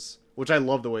Jaws, which I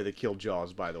love the way they killed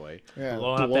Jaws, by the way, Yeah.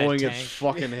 blowing its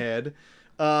fucking head,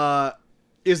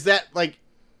 is that like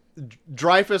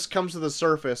Dreyfus comes to the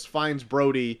surface, finds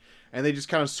Brody, and they just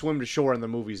kind of swim to shore, and the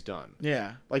movie's done.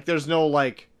 Yeah. Like there's no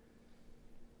like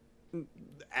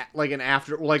an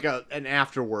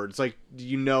afterwards. Like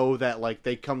you know that like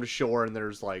they come to shore and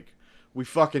there's like we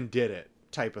fucking did it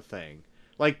type of thing.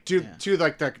 Like to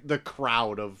like the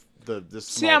crowd of the small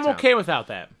See, I'm town. okay without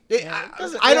that.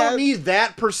 I don't need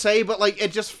that per se, but like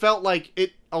it just felt like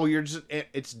it. Oh,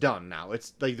 it's done now.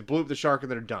 It's like the blew up the shark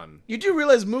and they're done. You do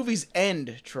realize movies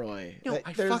end, Troy. No, Like,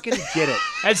 I there's- fucking get it.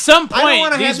 At some I don't point,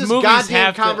 want to have these this movies goddamn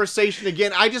have to. conversation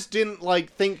again. I just didn't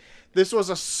like think this was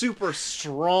a super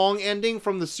strong ending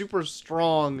from the super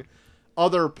strong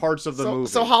other parts of the movie.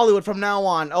 So Hollywood, from now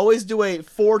on, always do a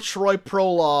for Troy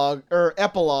prologue or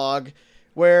epilogue,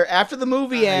 where after the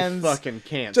movie ends, I fucking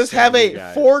can't. just stand have you a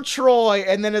guys. for Troy,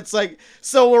 and then it's like,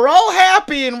 so we're all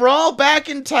happy and we're all back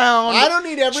in town. I don't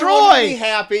need everyone Troy, to be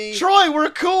happy. Troy, we're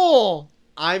cool.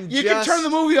 You can turn the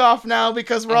movie off now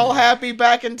because we're all happy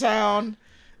back in town.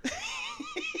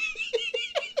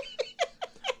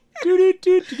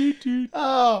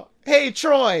 Oh, hey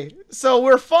Troy. So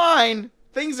we're fine.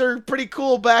 Things are pretty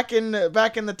cool back in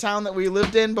the town that we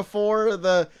lived in before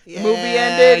the movie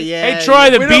ended. Yeah, Hey, Troy,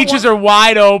 the We don't beaches are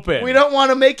wide open. We don't want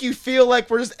to make you feel like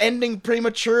we're just ending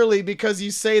prematurely because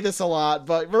you say this a lot,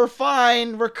 but we're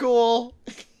fine. We're cool.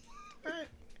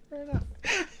 Fair enough.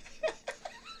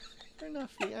 Fair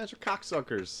enough. You guys are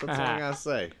cocksuckers. That's all I gotta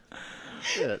say.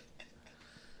 Shit.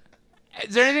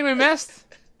 Is there anything we missed?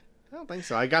 I don't think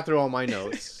so. I got through all my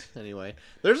notes. Anyway,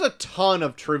 there's a ton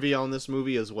of trivia on this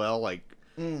movie as well. Like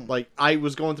I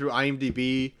was going through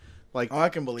IMDb, like Oh, I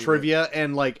can believe trivia,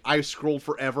 and like I scrolled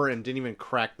forever and didn't even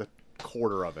crack the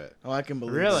quarter of it. Oh, I can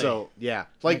believe Really? it. So yeah, I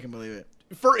like can believe it.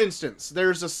 for instance,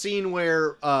 there's a scene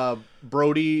where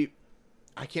Brody,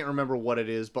 I can't remember what it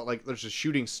is, but like there's a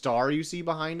shooting star you see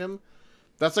behind him.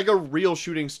 That's like a real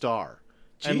shooting star.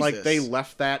 And like they Jesus.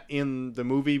 left that in the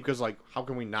movie because like how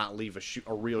can we not leave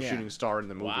a real Yeah. shooting star in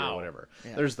the movie Wow. or whatever.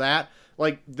 Yeah. There's that.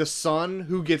 Like the son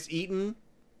who gets eaten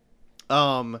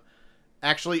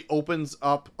actually opens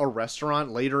up a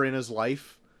restaurant later in his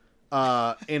life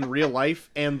in real life,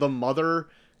 and the mother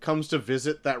comes to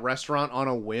visit that restaurant on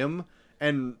a whim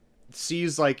and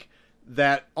sees like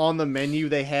that on the menu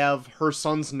they have her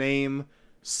son's name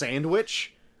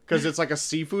sandwich because it's like a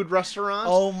seafood restaurant.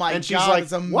 Oh my and she's God, like,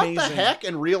 it's what the amazing. heck?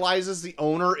 And realizes the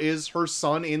owner is her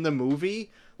son in the movie.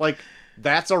 Like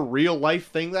that's a real life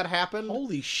thing that happened.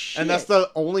 Holy shit. And that's the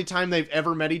only time they've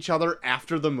ever met each other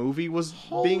after the movie was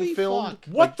Holy being filmed. fuck.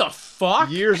 What the fuck?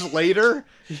 Years later.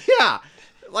 Yeah.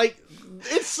 Like,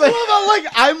 it's I love how, like,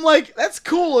 I'm like, that's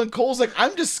cool, and Cole's like,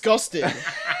 I'm disgusted.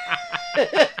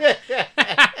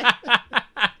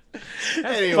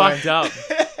 anyway, Fucked up.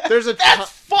 there's a That's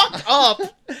fucked up.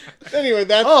 anyway,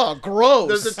 that's Oh, gross.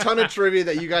 there's a ton of trivia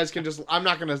that you guys can just I'm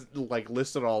not going to like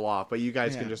list it all off, but you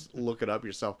guys can Yeah. just look it up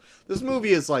yourself. This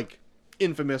movie is like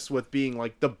infamous with being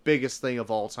like the biggest thing of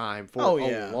all time for Oh, a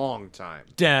yeah. long time.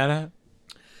 Dana.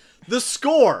 The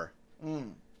score.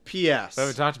 Mm. P.S. We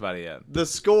haven't talked about it yet. The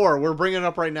score, we're bringing it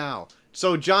up right now.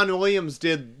 So John Williams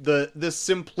did this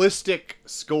simplistic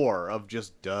score of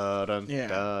just da dun Yeah.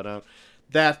 da dun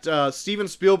that Steven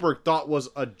Spielberg thought was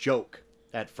a joke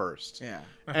at first, Yeah.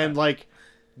 and like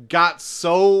got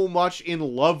so much in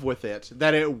love with it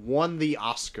that it won the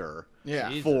Oscar Yeah.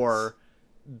 Jesus. for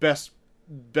best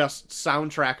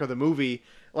soundtrack of the movie.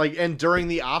 Like, and during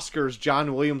the Oscars,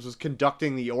 John Williams was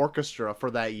conducting the orchestra for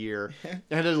that year, and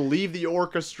had to leave the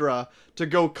orchestra to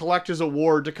go collect his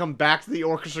award, to come back to the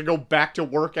orchestra, go back to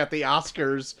work at the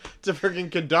Oscars to freaking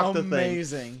conduct the thing.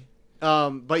 Amazing.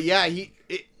 But yeah,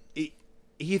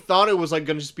 he thought it was like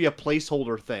gonna just be a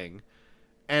placeholder thing,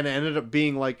 and it ended up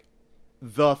being like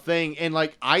the thing. And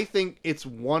like I think it's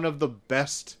one of the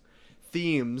best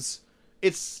themes.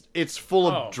 It's full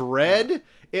of dread.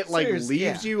 It like Seriously,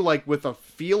 leaves you like with a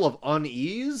feel of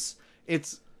unease.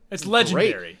 It's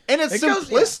legendary. great. And it's It goes-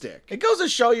 simplistic. It goes to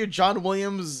show you John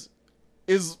Williams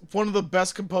is one of the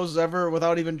best composers ever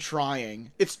without even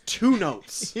trying. It's 2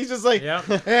 notes. He's just like, Yep.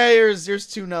 hey, here's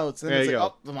 2 notes. And There it's you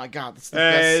like, go. oh my god, that's the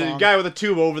best song. Guy with a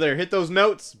tube over there, hit those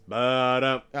notes.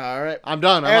 Ba-dum. All right. I'm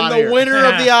done. I'm And outta the here. winner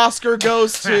of the Oscar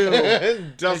goes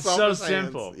to... Dust It's off so his hands.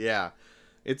 simple. Yeah,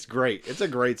 it's great. It's a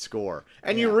great score,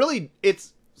 and Yeah. you really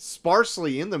it's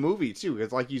sparsely in the movie too.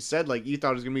 Because like you said, like you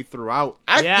thought it was gonna be throughout.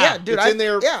 Yeah. Dude, It's in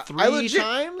there I 3 legit-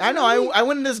 times, I know. maybe? I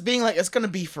went in this being like, it's gonna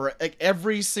be for like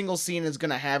every single scene is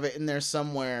gonna have it in there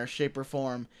somewhere, shape or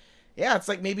form. Yeah, it's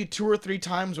like maybe 2 or 3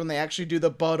 times when they actually do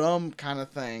the kind of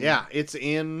thing. Yeah, it's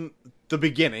in the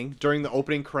beginning during the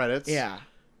opening credits. Yeah.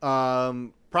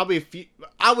 Probably a few.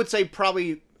 I would say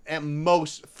probably at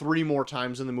most 3 more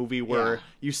times in the movie where Yeah.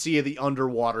 you see the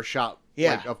underwater shot.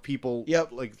 Yeah. Like, of people. Yep.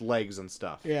 Like legs and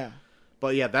stuff. Yeah.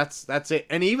 But yeah, that's it.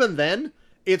 And even then,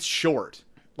 it's short.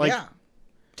 Like yeah.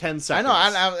 10 I seconds.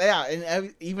 know. Yeah,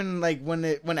 and even like when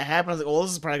it happened, I was like, "Well,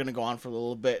 this is probably gonna go on for a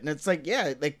little bit." And it's like, yeah,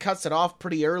 it like cuts it off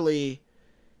pretty early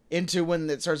into when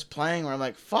it starts playing. Where I'm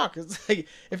like, "Fuck!" It's like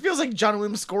it feels like John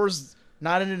Williams scores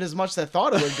not in it as much as I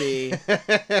thought it would be.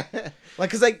 Like,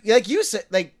 cause like you said,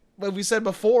 like what we said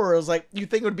before, it was like you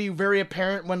think it would be very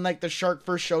apparent when like the shark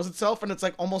first shows itself, and it's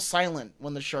like almost silent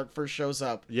when the shark first shows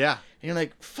up. Yeah. And you're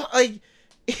like, fuck, like,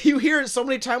 you hear it so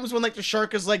many times when, like, the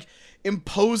shark is, like,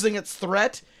 imposing its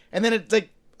threat, and then it's, like,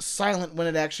 silent when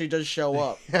it actually does show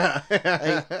up.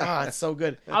 Like, it's so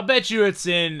good. I'll bet you it's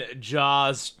in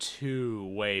Jaws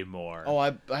 2 way more. Oh,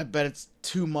 I bet it's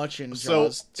too much in So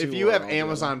Jaws 2 if you have altogether.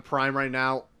 Amazon Prime right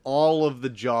now, all of the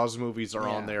Jaws movies are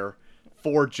on Yeah. there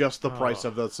for just the price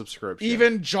of the subscription.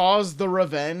 Even Jaws the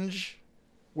Revenge,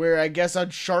 where I guess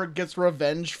a shark gets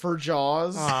revenge for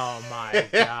Jaws. Oh my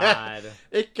god.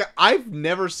 I've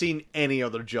never seen any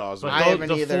other Jaws But movie. I haven't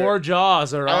the either. 4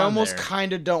 Jaws are on I almost there.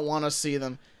 kind of don't want to see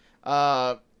them.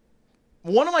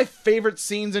 One of my favorite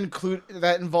scenes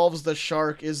that involves the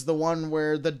shark is the one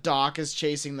where the doc is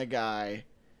chasing the guy.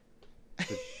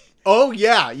 Oh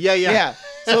yeah. Yeah.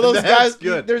 So those That's guys,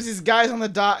 good. there's these guys on the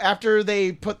dock after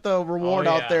they put the reward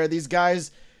Oh, out yeah. there. These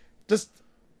guys just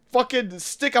fucking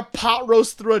stick a pot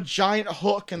roast through a giant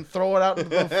hook and throw it out into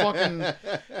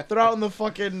the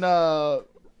fucking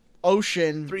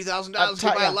ocean. $3,000 to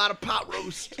buy a lot of pot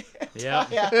roast. Yeah.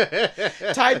 Yeah.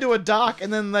 Tied to a dock,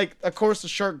 and then like of course the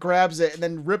shark grabs it and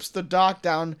then rips the dock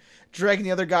down, dragging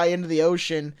the other guy into the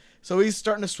ocean. So he's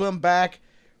starting to swim back.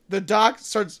 The dock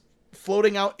starts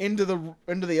floating out into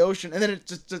the ocean, and then it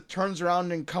just turns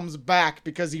around and comes back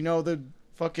because the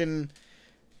fucking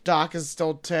dock is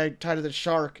still tied to the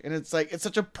shark, and it's like it's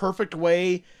such a perfect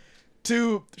way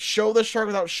to show the shark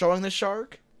without showing the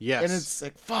shark. Yes. And it's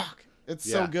like fuck, it's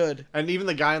Yeah. so good. And even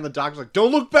the guy on the dock's like,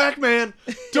 "Don't look back, man!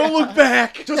 Don't look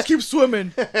back! Just keep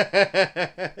swimming.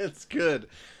 It's good.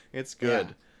 It's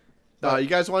good. You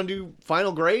guys want to do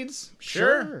final grades?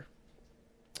 Sure.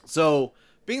 So,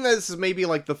 being that this is maybe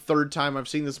like the 3rd time I've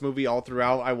seen this movie all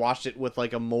throughout, I watched it with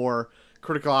like a more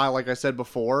critical eye, like I said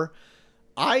before.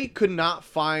 I could not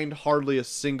find hardly a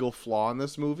single flaw in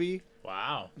this movie.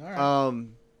 Wow. All right.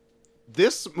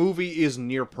 This movie is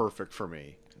near perfect for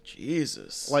me.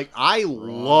 Jesus. Like, I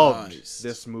loved Christ.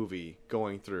 this movie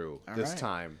going through this right.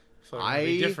 time. So it's gonna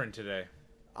be different today.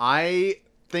 I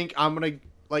think I'm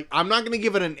not gonna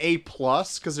give it an A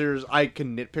plus because I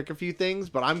can nitpick a few things,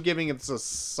 but I'm giving it a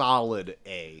solid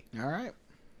A. All right.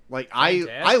 Like I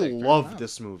Fantastic. loved enough.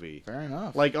 this movie. Fair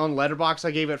enough. Like on Letterboxd,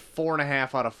 I gave it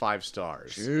 4.5 out of 5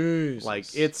 stars. Jesus. Like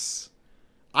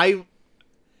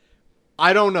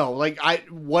I don't know. Like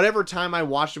whatever time I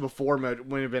watched it before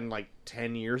would have been like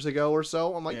 10 years ago or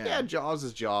so. I'm like, yeah, Jaws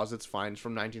is Jaws. It's fine. It's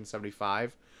from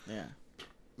 1975. Yeah.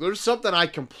 There's something I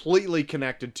completely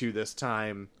connected to this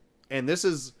time, and this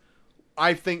is,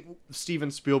 I think, Steven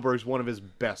Spielberg's one of his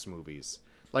best movies.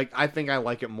 Like, I think I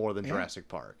like it more than Jurassic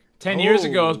Park. 10 years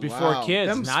ago, it was Oh, before wow.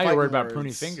 kids. Them's Now you're worried fighting about pruning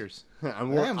words. fingers.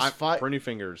 Pretty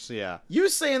fingers, yeah. You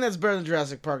saying that's better than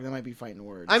Jurassic Park, that might be fighting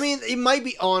words. I mean, it might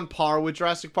be on par with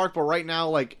Jurassic Park, but right now,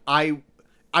 like, I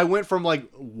went from, like,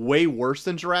 way worse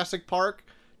than Jurassic Park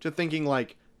to thinking,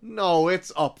 like, no,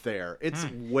 it's up there. It's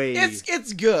way...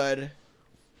 it's good.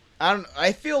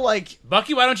 I feel like,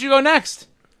 Bucky, why don't you go next?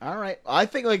 all right. I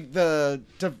think like to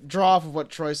draw off of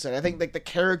what Troy said, I think like the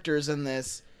characters in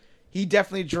this, he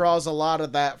definitely draws a lot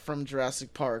of that from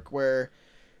Jurassic Park, where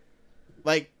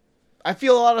like I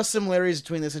feel a lot of similarities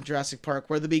between this and Jurassic Park,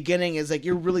 where the beginning is like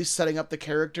you're really setting up the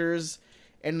characters,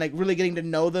 and like really getting to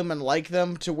know them and like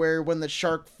them to where when the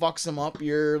shark fucks them up,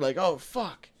 you're like, oh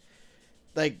fuck.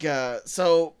 Like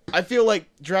so I feel like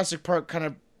Jurassic Park kind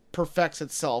of perfects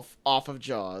itself off of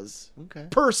Jaws. Okay.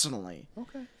 Personally.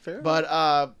 Okay. Fair. But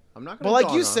I'm not but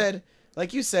gonna.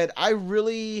 like you said, I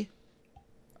really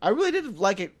did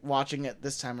like it watching it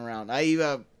this time around.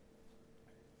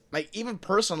 Like even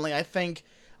personally, I think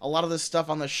a lot of this stuff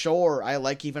on the shore I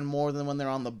like even more than when they're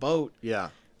on the boat. Yeah.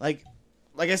 Like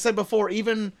I said before,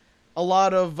 even a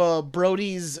lot of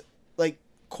Brody's like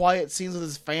quiet scenes with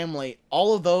his family,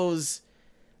 all of those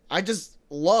I just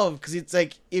love because it's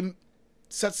like it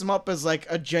sets him up as like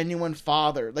a genuine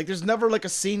father. Like there's never like a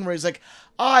scene where he's like,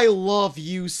 "I love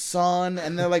you, son,"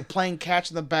 and they're like playing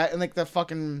catch in the back in like the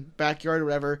fucking backyard or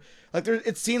whatever. Like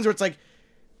it's scenes where it's like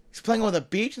he's playing on the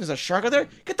beach and there's a shark out there.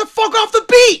 Get the fuck off the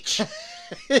beach!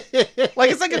 Like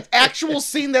it's like an actual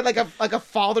scene that like a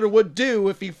father would do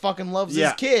if he fucking loves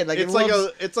his kid. Like it's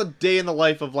it's a day in the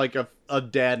life of like a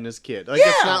dad and his kid. Like Yeah.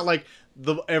 it's not like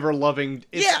the ever loving.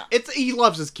 It's he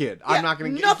loves his kid. I'm not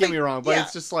gonna get me wrong, but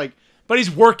it's just like But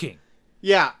he's working.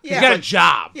 yeah. He's got a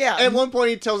job. Yeah. At one point,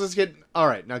 he tells his kid, "All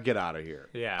right, now get out of here."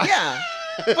 Yeah. Yeah.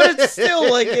 But it's still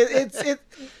like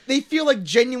they feel like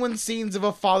genuine scenes of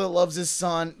a father that loves his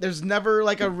son. There's never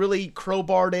like a really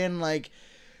crowbarred in like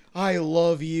I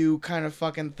love you kind of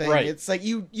fucking thing. Right. It's like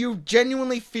you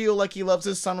genuinely feel like he loves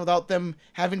his son without them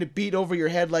having to beat over your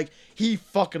head like he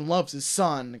fucking loves his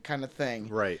son kind of thing.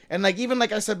 Right. And like even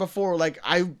like I said before, like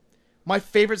my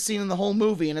favorite scene in the whole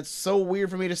movie, and it's so weird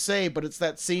for me to say, but it's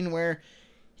that scene where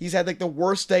he's had like the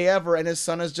worst day ever and his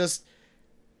son is just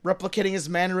replicating his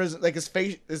mannerisms, like his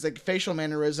facial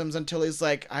mannerisms until he's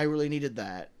like, I really needed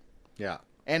that. Yeah.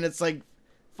 And it's like,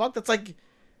 fuck, that's like,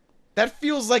 that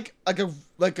feels like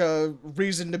a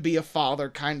reason to be a father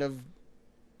kind of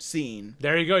scene.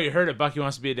 There you go. You heard it. Bucky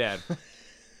wants to be a dad.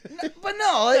 But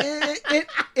no, I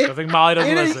think Molly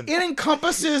doesn't listen. it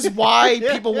encompasses why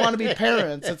people want to be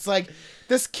parents. It's like,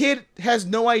 this kid has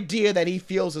no idea that he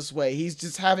feels this way. He's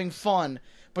just having fun.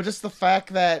 But just the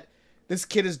fact that this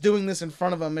kid is doing this in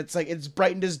front of him, it's like, it's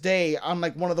brightened his day on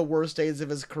like one of the worst days of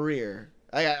his career.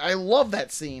 I love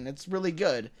that scene. It's really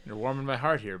good. You're warming my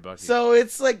heart here, Bucky. So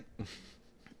it's like,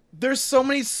 there's so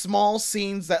many small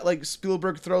scenes that like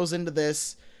Spielberg throws into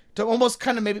this to almost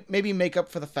kind of maybe make up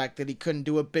for the fact that he couldn't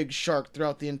do a big shark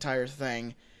throughout the entire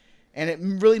thing. And it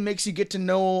really makes you get to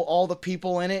know all the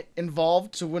people in it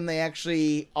involved, so when they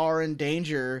actually are in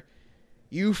danger,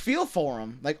 you feel for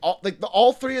them. Like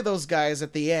all three of those guys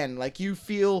at the end, like you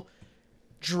feel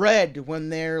dread when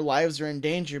their lives are in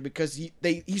danger because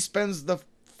he spends the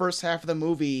first half of the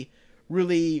movie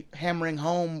really hammering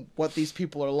home what these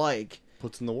people are like.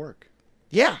 Puts in the work.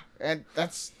 Yeah, and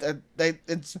that's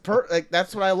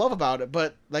that's what I love about it.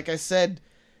 But like I said,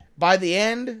 by the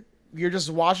end, you're just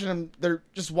watching them. They're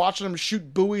just watching them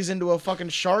shoot buoys into a fucking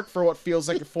shark for what feels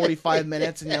like 45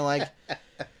 minutes, and you're like,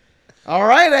 "All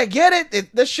right, I get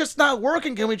it. This shit's not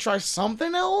working. Can we try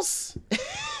something else?"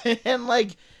 And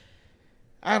like,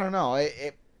 I don't know.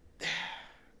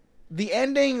 The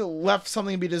ending left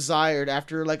something to be desired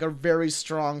after like a very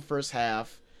strong first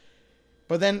half,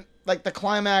 but then like the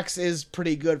climax is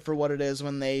pretty good for what it is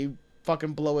when they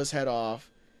fucking blow his head off.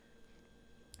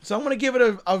 So I'm gonna give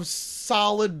it a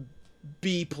solid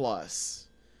B+.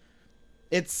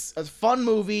 It's a fun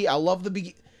movie. I love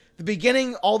the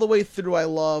beginning all the way through. I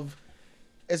love.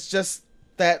 It's just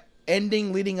that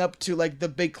ending leading up to like the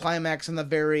big climax in the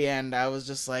very end. I was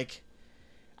just like,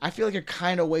 I feel like you're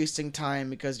kind of wasting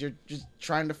time because you're just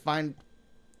trying to find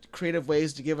creative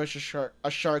ways to give us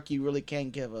a shark you really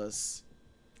can't give us.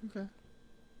 Okay.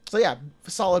 So yeah,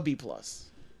 solid B+. Like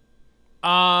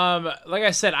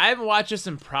I said, I haven't watched this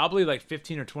in probably like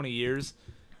 15 or 20 years.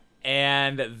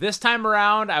 And this time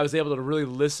around, I was able to really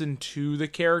listen to the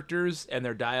characters and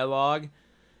their dialogue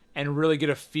and really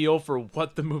get a feel for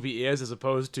what the movie is as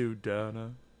opposed to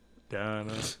Donna.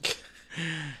 Because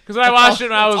when I watched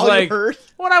it, I was like,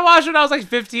 when I watched it, I was like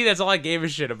 15. That's all I gave a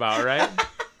shit about, right?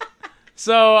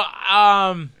 So,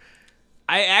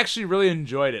 I actually really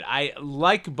enjoyed it. I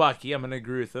like Bucky. I'm going to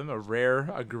agree with him. A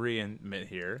rare agreement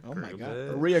here. Oh my god.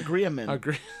 A re-agreement.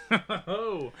 Agree.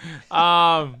 Oh.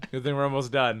 Good thing we're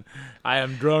almost done. I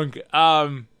am drunk.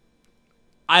 I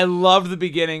loved the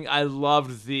beginning. I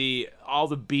loved all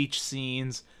the beach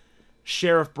scenes.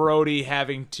 Sheriff Brody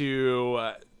having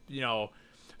to,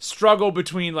 struggle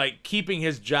between like keeping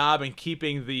his job and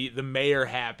keeping the mayor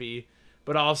happy,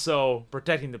 but also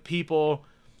protecting the people.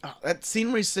 that scene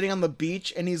where he's sitting on the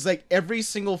beach and he's like, every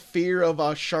single fear of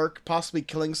a shark possibly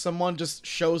killing someone just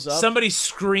shows up. Somebody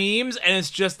screams, and it's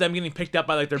just them getting picked up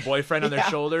by like their boyfriend on their Yeah.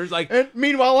 shoulders. Like, And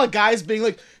meanwhile, a guy's being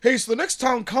like, "Hey, so the next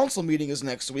town council meeting is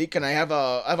next week, and I have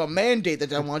a mandate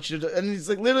that I want you to do." And he's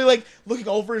like literally like looking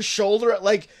over his shoulder at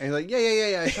like, And he's like,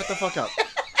 yeah, shut the fuck up.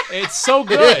 it's so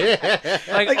good.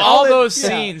 Like all those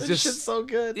scenes, that just shit's so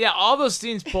good. yeah, all those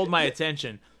scenes pulled my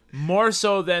attention more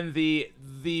so than the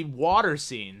water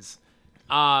scenes.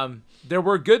 There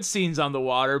were good scenes on the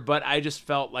water, but I just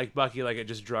felt like Bucky, like it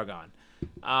just drug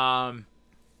on.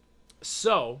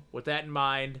 So with that in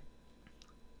mind,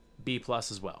 B+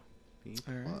 as well.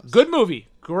 Good movie,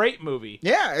 great movie.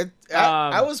 Yeah,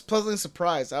 I was pleasantly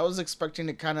surprised. I was expecting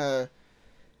to kind of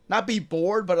not be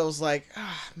bored, but I was like,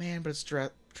 man, but it's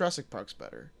Jurassic Park's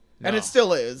better, and No. it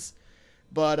still is.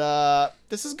 But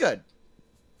this is good.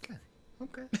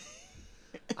 Okay.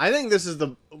 I think this is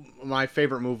my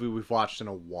favorite movie we've watched in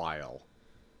a while.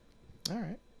 All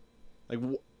right. Like,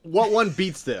 what one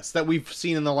beats this that we've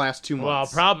seen in the last 2 Well,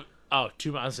 months? probably. Oh,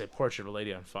 2 months. I say Portrait of a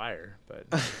Lady on Fire, but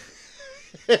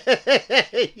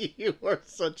You are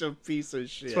such a piece of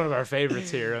shit. it's one of our favorites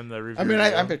here on the review. I mean,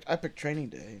 I video. picked Training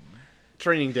Day.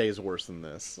 Training Day is worse than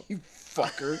this. You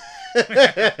fucker.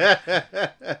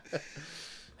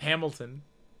 Hamilton.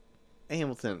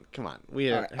 Hamilton, come on. All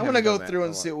right, I'm gonna go through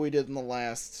and see what we did in the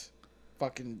last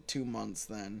fucking 2 months.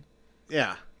 Then.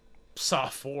 Yeah. Saw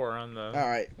 4 on the. All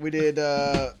right, we did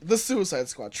The Suicide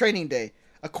Squad, Training Day,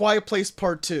 A Quiet Place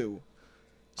Part 2,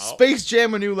 Space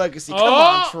Jam: A New Legacy. Come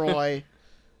on, Troy.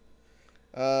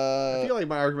 I feel like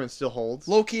my argument still holds.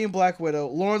 Loki and Black Widow,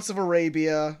 Lawrence of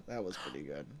Arabia. That was pretty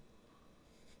good.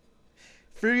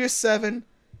 Furious 7,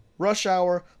 Rush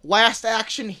Hour, Last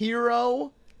Action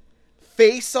Hero,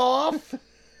 Face Off,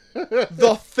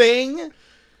 The Thing.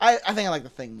 I think I like The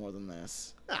Thing more than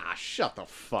this. Ah, shut the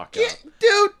fuck Dude,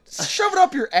 shove it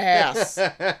up your ass.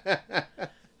 up.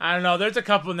 I don't know. There's a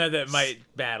couple in there that might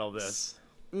battle this.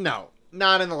 No,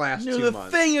 not in the last Dude, 2 the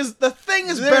months. thing is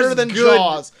There's better than good-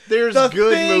 Jaws. there's the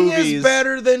good Thing movies. is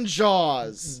better than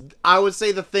Jaws. I would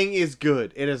say The Thing is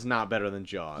good. It is not better than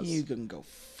Jaws. You can go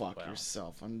fuck Well.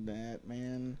 yourself on that,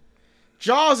 man.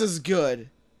 Jaws is good.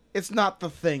 It's not The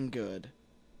Thing good.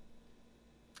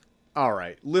 All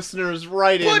right, listeners,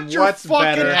 write Put in your what's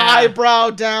fucking better. eyebrow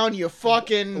down, you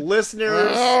fucking.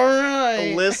 Listeners, All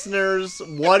right. listeners,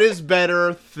 what is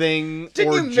better, Thing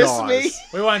Didn't or you miss Jaws? me?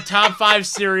 We want top 5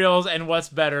 cereals and what's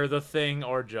better, The Thing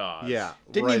or Jaws. Yeah,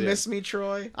 Didn't write you in. miss me,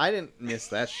 Troy? I didn't miss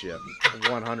that shit.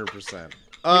 100%.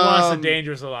 He wants the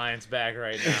Dangerous Alliance back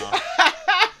right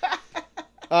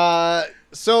now.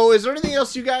 So is there anything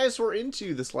else you guys were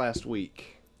into this last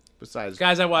week besides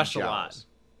Guys, I watched a Jaws? lot.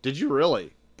 Did you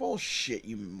really? Bullshit,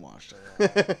 you watched a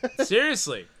lot.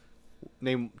 Seriously.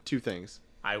 Name 2 things.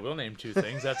 I will name 2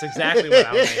 things. That's exactly what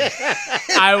I'll name.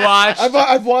 I watched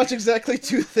I've watched exactly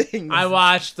 2 things. I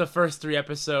watched the first 3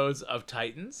 episodes of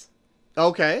Titans.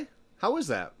 Okay. How was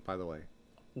that, by the way?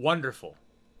 Wonderful.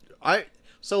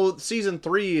 So season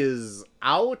 3 is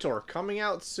out or coming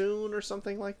out soon or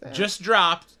something like that? Just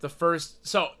dropped the first.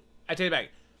 So I take it back.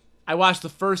 I watched the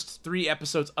first 3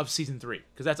 episodes of season 3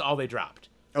 because that's all they dropped.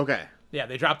 Okay. Yeah,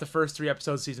 they dropped the first 3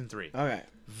 episodes of season 3. Okay.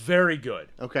 Very good.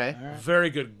 Okay. Very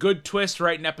good. Good twist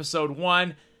right in episode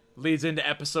 1. Leads into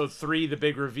episode 3, the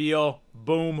big reveal.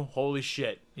 Boom. Holy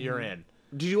shit. You're in.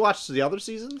 Did you watch the other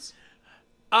seasons?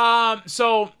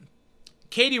 So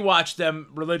Katie watched them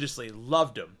religiously,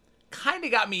 loved them. Kind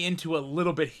of got me into a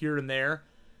little bit here and there,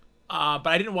 but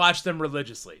I didn't watch them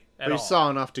religiously at But all. you saw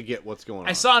enough to get what's going on.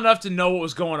 I saw enough to know what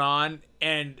was going on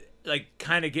and like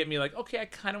kind of get me like, okay, I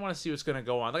kind of want to see what's going to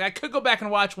go on. Like I could go back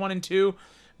and watch 1 and 2,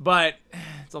 but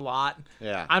it's a lot.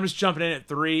 Yeah. I'm just jumping in at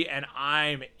 3 and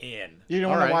I'm in. You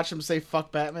don't All want right. to watch him say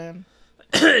 "fuck Batman"?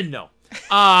 No.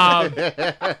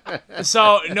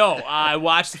 So no, I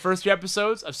watched the first 3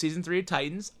 episodes of season 3 of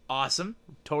Titans. Awesome.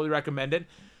 Totally recommend it.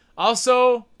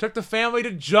 Also, took the family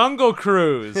to Jungle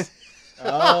Cruise.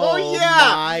 Oh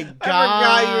yeah! my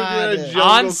god! forgot you were doing a Jungle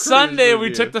On Cruise Sunday, we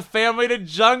review. took the family to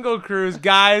Jungle Cruise.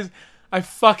 Guys, I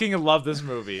fucking love this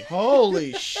movie.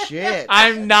 Holy shit!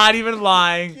 I'm not even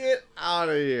lying. Get out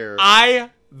of here.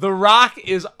 The Rock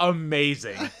is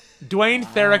amazing. Dwayne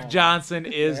Therick Johnson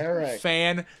is Therick.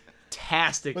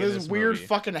 fantastic With in his this weird movie.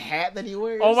 fucking hat that he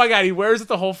wears. Oh my god, he wears it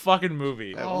the whole fucking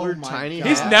movie. That Oh weird my tiny God.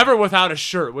 He's hat. never without a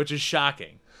shirt, which is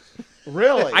shocking.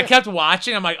 Really? I kept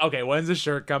watching. I'm like, okay, when's the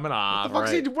shirt coming off? What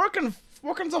the fuck's he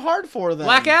working so hard for then?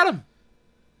 Black Adam.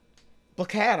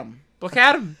 Black Adam. Black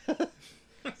Adam.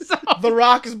 The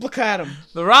Rock is Black Adam.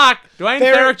 The Rock. Dwayne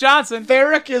Therick- Therick Johnson.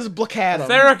 Therick is Black Adam.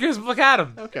 Therick is Black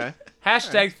Adam. Okay.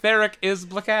 Hashtag Theric is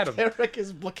Black Adam. Eric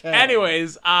is Black Adam.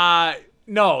 Anyways,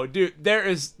 no, dude,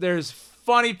 there's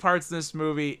funny parts in this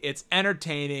movie. It's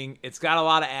entertaining. It's got a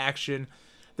lot of action.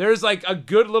 There's like a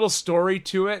good little story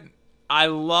to it. I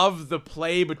love the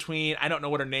play between, I don't know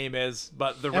what her name is,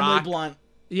 but The Emily Rock. Blunt.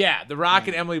 Yeah, The Rock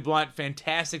and Emily Blunt,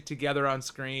 fantastic together on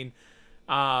screen.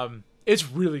 It's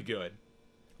really good.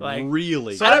 Like,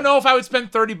 Really? I don't know if I would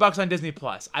spend $30 on Disney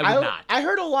Plus. I would not. I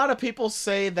heard a lot of people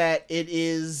say that it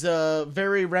is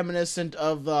very reminiscent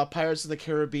of Pirates of the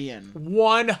Caribbean.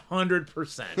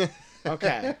 100%.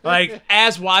 Okay. Like,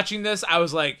 as watching this, I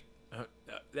was like,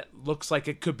 that looks like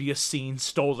it could be a scene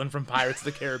stolen from Pirates of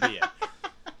the Caribbean.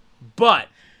 But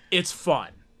it's fun.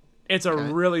 It's a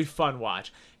really fun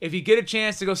watch. If you get a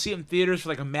chance to go see it in theaters for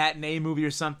like a matinee movie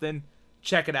or something,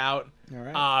 check it out. All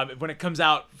right. When it comes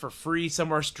out for free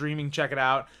somewhere streaming, check it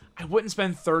out. I wouldn't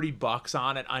spend $30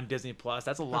 on it on Disney Plus.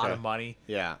 That's a lot Okay. of money.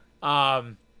 Yeah.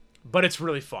 But it's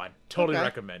really fun. Totally Okay.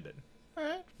 recommend it. All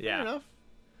right. Yeah. Fair enough.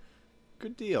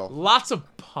 Good deal. Lots of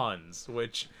puns,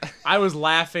 which I was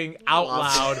laughing out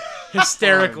loud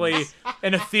hysterically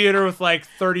in a theater with like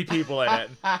 30 people in it.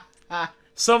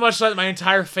 So much that my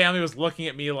entire family was looking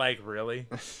at me like, really?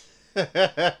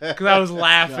 Because I was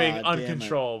laughing God damn it.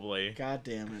 uncontrollably. God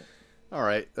damn it. All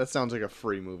right. That sounds like a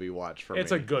free movie watch for me.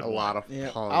 It's a good one. lot of Yeah.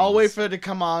 puns. I'll wait for it to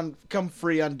come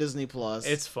free on Disney Plus.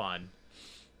 It's fun.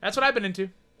 That's what I've been into.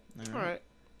 All right.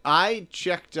 I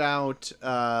checked out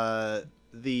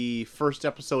the first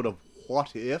episode of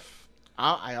What If.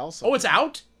 I also. Oh, it's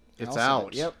out? It's also-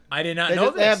 out. Yep. I did not They,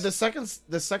 know did- they have this.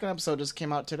 the second episode just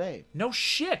came out today. No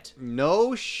shit.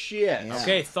 No shit. Yeah.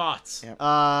 Okay, thoughts.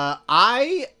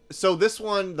 Yeah. So this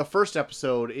one, the first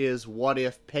episode is what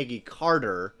if Peggy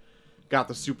Carter got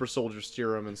the super soldier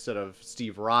serum instead of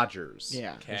Steve Rogers.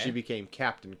 Yeah. And Okay. she became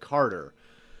Captain Carter.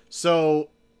 So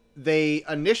they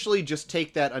initially just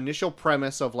take that initial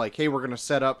premise of like, hey, we're going to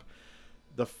set up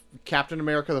the Captain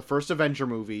America, the first Avenger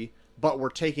movie, but we're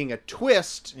taking a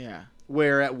twist Yeah.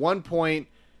 where at one point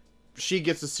she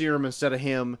gets the serum instead of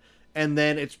him, and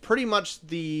then it's pretty much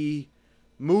the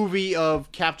movie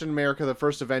of Captain America the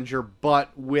First Avenger, but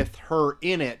with her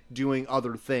in it doing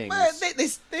other things. Well,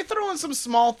 they throw in some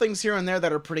small things here and there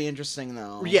that are pretty interesting,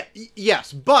 though. Yeah,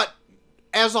 yes, but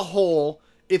as a whole,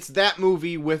 it's that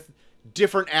movie with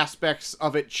different aspects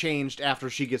of it changed after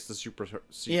she gets the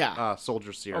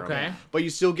soldier serum. Okay. But you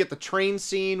still get the train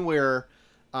scene where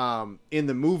in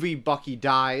the movie Bucky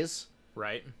dies.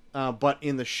 Right. But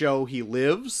in the show, he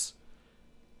lives.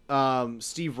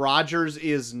 Steve Rogers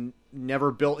is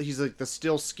never built. He's like the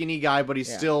still skinny guy, but he's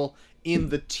Yeah. still in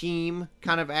the team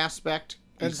kind of aspect.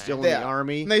 He's still in Yeah. the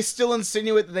army. And they still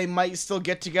insinuate that they might still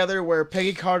get together, where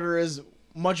Peggy Carter is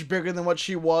much bigger than what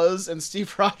she was, and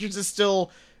Steve Rogers is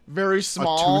still very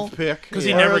small. A toothpick. Because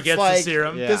he Where never it's gets like, the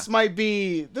serum. Yeah. This might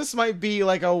be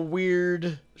like a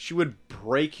weird. She would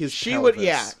break his She pelvis. would,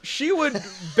 yeah, she would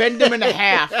bend him in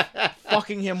half,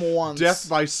 fucking him once. Death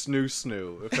by Snoo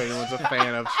Snoo, if anyone's a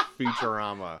fan of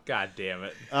Futurama. God damn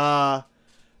it. I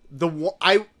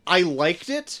liked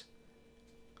it.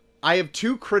 I have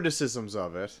two criticisms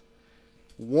of it.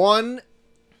 One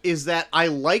is that I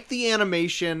like the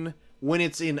animation when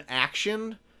it's in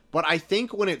action, but I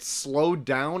think when it's slowed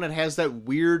down, it has that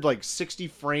weird like 60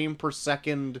 frame per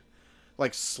second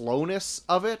like slowness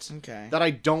of it Okay. that I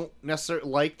don't necessarily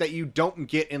like, that you don't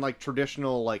get in like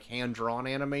traditional like hand drawn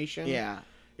animation. Yeah.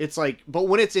 It's like, but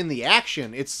when it's in the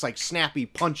action, it's like snappy,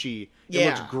 punchy. It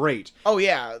Yeah. looks great. Oh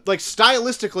yeah. Like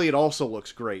stylistically, it also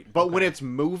looks great. But when it's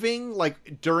moving,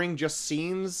 like during just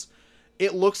scenes,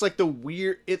 it looks like the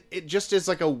weird. It just is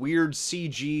like a weird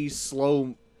CG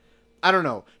slow. I don't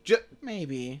know.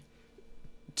 Maybe.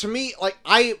 To me, like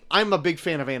I'm a big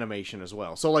fan of animation as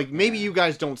well. So like maybe you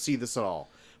guys don't see this at all,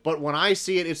 but when I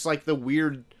see it, it's like the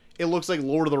weird. It looks like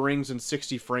Lord of the Rings in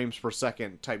 60 frames per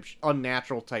second type,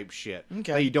 unnatural type shit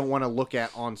Okay. that you don't want to look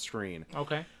at on screen.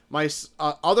 Okay. My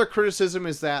other criticism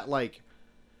is that, like,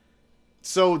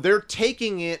 so they're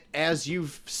taking it as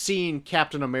you've seen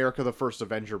Captain America the First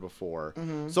Avenger before.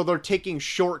 So they're taking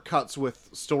shortcuts with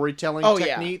storytelling Oh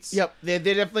techniques. yeah. Yep.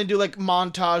 They definitely do like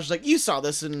montage. Like you saw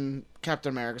this in Captain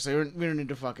America, so we don't need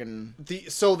to fucking.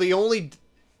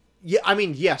 Yeah, I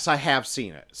mean, yes, I have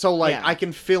seen it. So, like, Yeah. I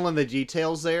can fill in the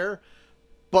details there.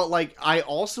 But, like, I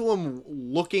also am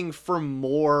looking for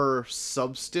more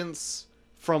substance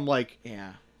from, like,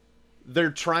 Yeah.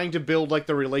 they're trying to build like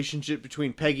the relationship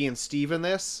between Peggy and Steve in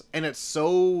this, and it's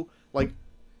so like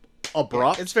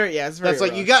abrupt. It's very That's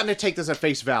like you got to take this at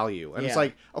face value, and it's Yeah.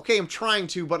 like, okay, I'm trying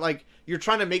to, but like you're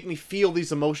trying to make me feel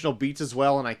these emotional beats as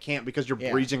well, and I can't because you're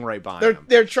Yeah. breezing right by them.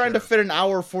 They're trying to fit an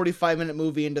hour 45-minute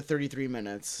movie into 33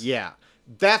 minutes. Yeah,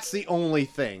 That's the only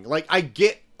thing. Like, I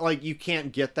get, like, you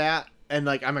can't get that, and,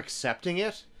 like, I'm accepting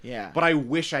it, Yeah. but I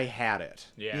wish I had it.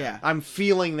 Yeah. I'm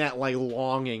feeling that, like,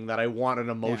 longing that I want an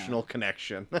emotional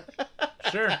connection.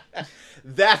 Sure.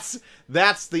 That's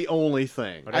the only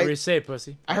thing. Whatever you say,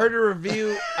 pussy. I heard a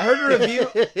review. I heard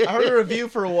a review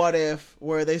for What If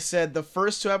where they said the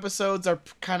first 2 episodes are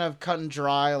kind of cut and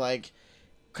dry, like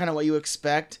kind of what you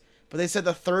expect. But they said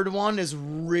the 3rd one is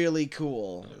really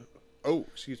cool. Oh,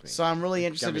 excuse me. So I'm really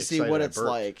interested me to see excited, what I it's burped.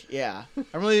 like. Yeah,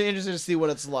 I'm really interested to see what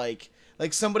it's like.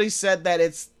 Like somebody said that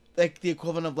it's like the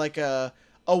equivalent of like a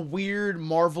weird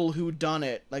Marvel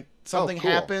whodunit. Like something cool.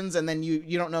 happens and then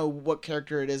you don't know what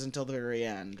character it is until the very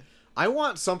end. I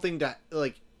want something to,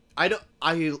 like, I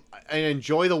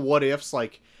enjoy the what ifs,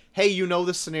 like, hey, you know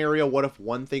this scenario, what if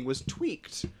one thing was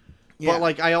tweaked? Yeah. But,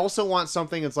 like, I also want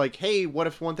something that's like, hey, what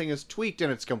if one thing is tweaked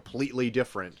and it's completely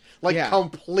different? Like, Yeah.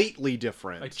 completely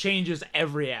different. Like changes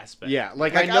every aspect. Yeah,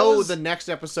 like Like, I know I was- the next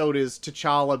episode is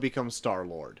T'Challa becomes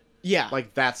Star-Lord. Yeah.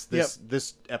 Like, that's this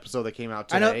episode that came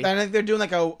out I know. today. I think they're doing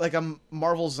like a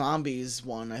Marvel Zombies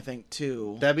one. I think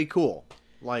too. That'd be cool.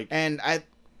 Like, And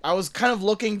I was kind of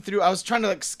looking through. I was trying to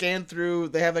like scan through.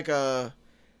 They have like a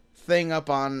thing up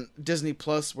on Disney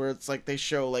Plus where it's like they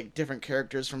show like different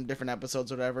characters from different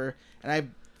episodes or whatever. And I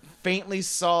faintly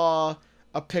saw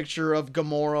a picture of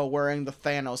Gamora wearing the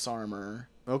Thanos armor.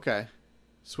 okay.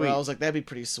 Sweet. Well, I was like, that'd be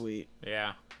pretty sweet.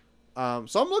 Yeah.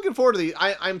 So I'm looking forward to these.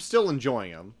 I'm still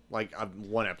enjoying them. Like, I'm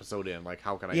 1 episode in. Like,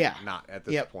 how can I Yeah. not at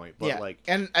this Yep. point? But, Yeah, like,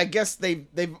 and I guess they've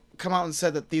come out and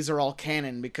said that these are all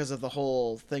canon because of the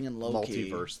whole thing in Loki.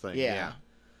 multiverse thing. Yeah. Yeah.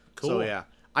 Cool. So, yeah.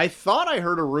 I thought I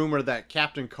heard a rumor that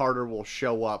Captain Carter will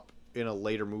show up in a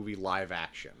later movie live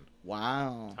action.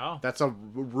 Wow. Oh. That's a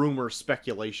rumor,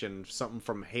 speculation, something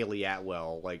from Haley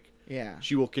Atwell. Like, Yeah.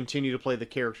 she will continue to play the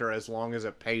character as long as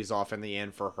it pays off in the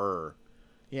end for her.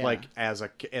 Yeah. Like, as a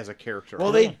character.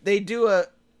 Well, they do a.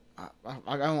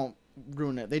 I won't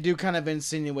ruin it. They do kind of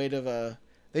insinuate of a.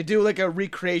 They do like a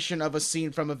recreation of a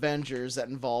scene from Avengers that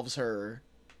involves her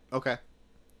Okay.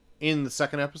 In the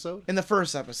second episode? in the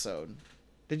first episode.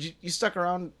 Did you stuck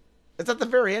around? It's at the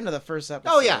very end of the first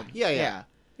episode. Oh, yeah. Yeah.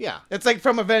 Yeah. It's like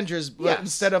from Avengers, but Yes.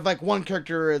 instead of like one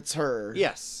character, it's her.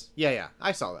 Yes. Yeah.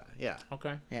 I saw that. Yeah.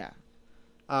 Okay. Yeah.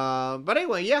 But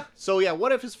anyway, yeah. So yeah,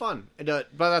 what if is fun? But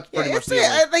that's pretty Yeah, much the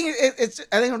I only... think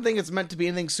I don't think it's meant to be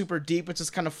anything super deep. It's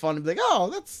just kind of fun to be like, oh,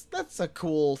 that's a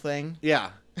cool thing.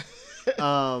 Yeah.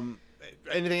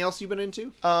 Anything else you've been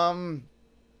into? Me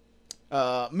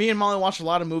and Molly watched a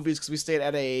lot of movies because we stayed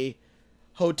at a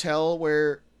hotel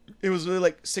where it was really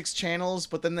like 6 channels,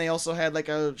 but then they also had like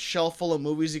a shelf full of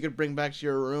movies you could bring back to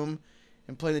your room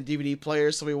and play in the DVD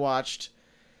player. So we watched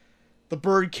The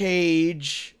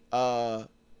Birdcage.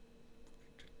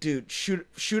 Dude, shoot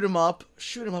 'em up.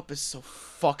 Shoot 'em up is so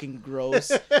fucking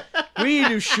gross. We need to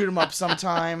do Shoot 'em up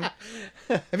sometime.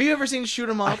 Have you ever seen Shoot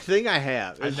 'em I up? think I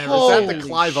have. Is never that the Holy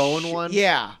Clive Owen shit. one?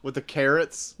 Yeah. With the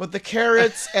carrots? With the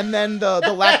carrots and then the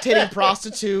lactating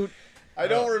prostitute. I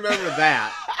don't remember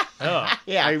that. Oh.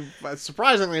 Yeah.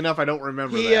 Surprisingly enough, I don't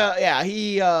remember He that.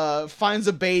 he finds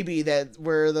a baby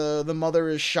where the mother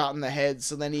is shot in the head,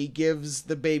 so then he gives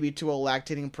the baby to a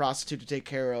lactating prostitute to take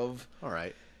care of. All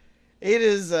right. It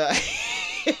is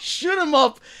Shoot 'em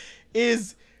up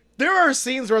is there are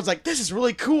scenes where it's like this is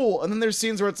really cool, and then there's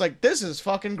scenes where it's like this is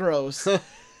fucking gross.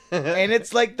 And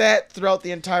it's like that throughout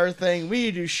the entire thing. We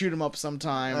need to Shoot 'em up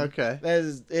sometime. Okay.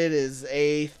 It is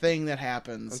a thing that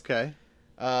happens. Okay.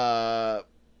 Yeah,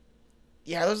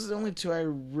 those are the only 2 I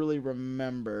really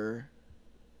remember.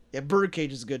 Yeah,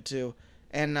 Birdcage is good too.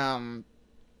 And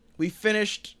we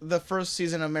finished the first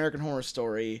season of American Horror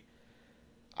Story.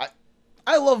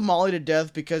 I love Molly to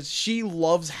death because she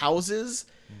loves houses.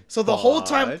 So the whole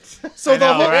time I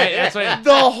know, right? That's what-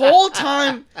 the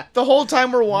whole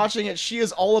time we're watching it, she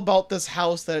is all about this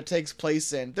house that it takes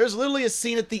place in. There's literally a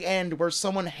scene at the end where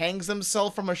someone hangs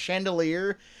themselves from a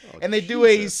chandelier, and they do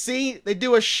a scene. They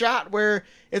do a shot where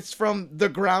it's from the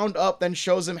ground up, then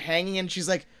shows him hanging, and she's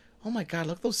like, "Oh my god,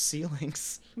 look at those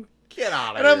ceilings!" Get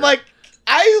out of And here. I'm like,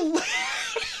 I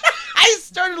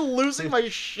started losing my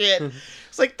shit.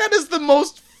 It's like that is the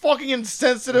most fucking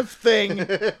insensitive thing.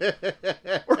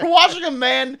 We're watching a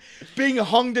man being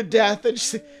hung to death, and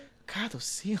she's like, God, those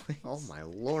ceilings. Oh my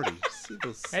lordy. See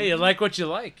those Hey, you like what you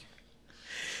like.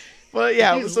 But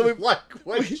yeah, so we like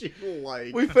what you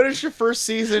like. we finished the first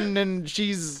season, and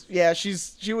she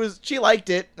liked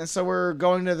it, and so we're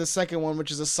going to the second one,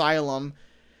 which is Asylum.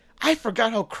 I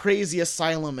forgot how crazy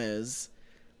Asylum is.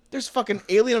 There's fucking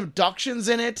alien abductions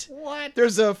in it. What?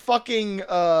 There's a fucking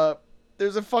God,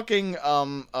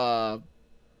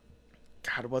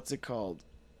 what's it called?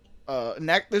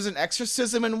 there's an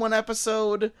exorcism in one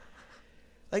episode.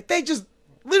 Like they just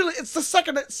literally, it's the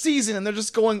second season and they're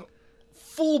just going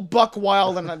full buck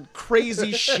wild and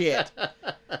crazy shit.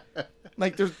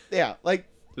 Like there's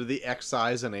Did the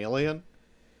excise an alien?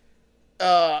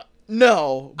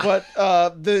 no, but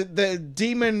the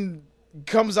demon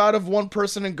comes out of one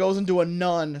person and goes into a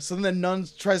nun. So then the nun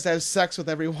tries to have sex with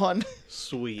everyone.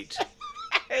 Sweet.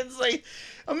 It's like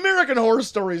American Horror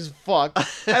Story is fucked.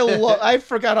 I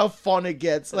forgot how fun it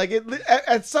gets. Like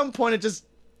at some point it just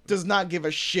does not give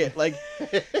a shit. Like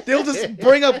they'll just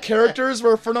bring up characters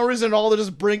where for no reason at all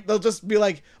they'll just be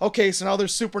like, okay, so now they're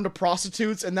super into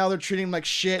prostitutes and now they're treating them like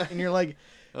shit, and you're like,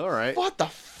 All right. what the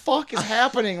fuck is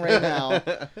happening right now?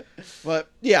 But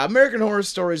yeah, American Horror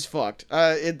Story is fucked.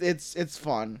 It's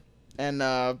fun, and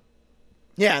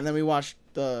yeah, and then we watched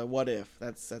the What If.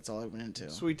 That's all I went into.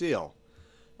 Sweet deal.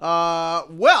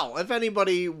 Well, if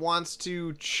anybody wants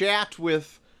to chat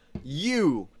with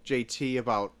you, JT,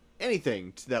 about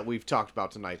anything that we've talked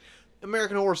about tonight,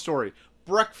 American Horror Story,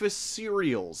 breakfast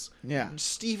cereals, Yeah,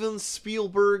 Steven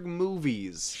Spielberg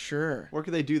movies, sure. where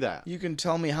can they do that? You can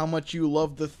tell me how much you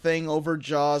love The Thing over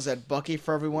Jaws at Bucky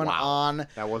for Everyone Wow. on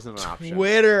That wasn't an option.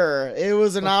 Twitter. It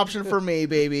was an option for me,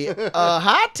 baby.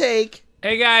 Hot take.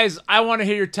 Hey guys, I want to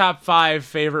hear your top 5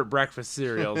 favorite breakfast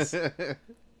cereals.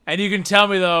 And you can tell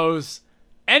me those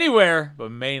anywhere,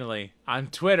 but mainly on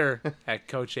Twitter at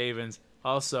Coach Avens.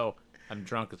 Also, I'm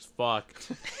drunk as fuck.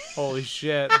 Holy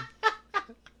shit.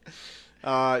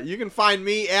 You can find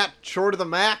me at Short of the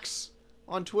Max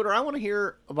on Twitter. I want to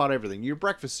hear about everything. Your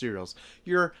breakfast cereals.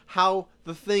 Your how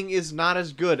the thing is not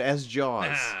as good as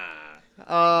Jaws.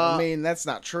 I mean, that's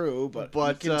not true, but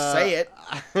you can say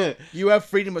it. You have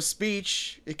freedom of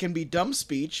speech. It can be dumb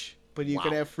speech, but you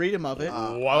can have freedom of it.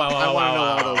 Wow, I want to know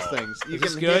all those things. You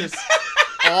this can good? hit us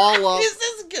all up Is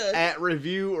this good? at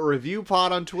review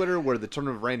pod on Twitter, where the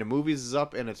Tournament of Random Movies is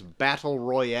up, and it's Battle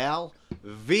Royale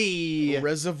v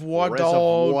Reservoir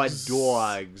Reservoir Dogs.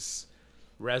 Dogs.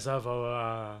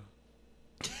 Reservoir.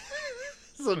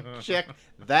 So check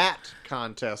that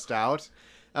contest out.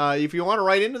 If you want to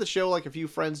write into the show like a few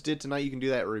friends did tonight, you can do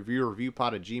that at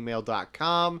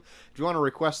reviewpod@gmail.com. If you want to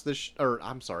request this,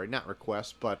 I'm sorry, not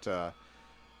request, but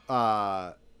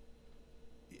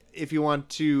if you want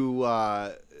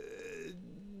to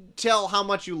tell how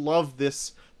much you love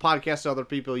this podcast to other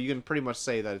people, you can pretty much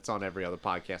say that it's on every other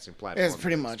podcasting platform. It's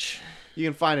pretty much. You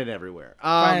can find it everywhere.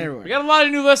 Find it everywhere. We got a lot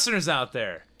of new listeners out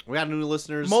there. We got new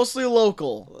listeners. Mostly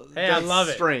local. Hey, I That's love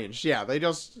it. Strange. Yeah, they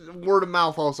just word of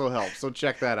mouth also helps. So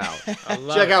check that out. I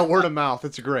love Check it. out word of mouth.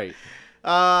 It's great.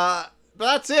 But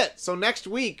that's it. So next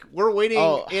week we're waiting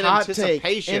in hot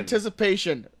anticipation take.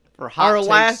 Anticipation. for hot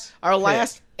Our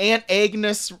last Aunt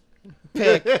Agnes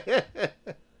pick.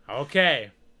 Okay,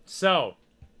 so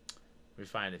let me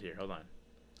find it here. Hold on.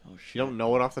 Oh shit. You don't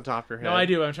know it off the top of your head. No, I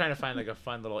do. I'm trying to find like a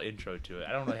fun little intro to it.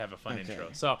 I don't really have a fun intro.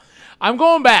 So I'm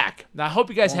going back. Now I hope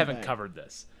you guys haven't back. covered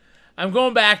this. I'm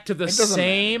going back to the doesn't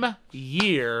same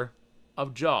year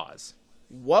of Jaws,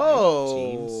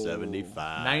 Whoa. 1975.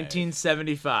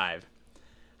 1975.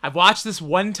 I've watched this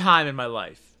one time in my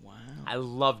life. Wow. I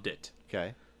loved it,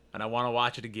 Okay. and I want to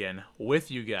watch it again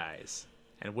with you guys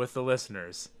and with the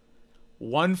listeners.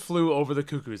 One Flew Over the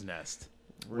Cuckoo's Nest.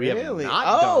 We have Really? not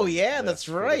Oh, done yeah, this that's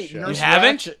for the right. show. Nurse You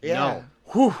haven't? Ratched. Yeah. No.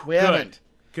 Whew, We good. haven't.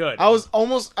 Good. I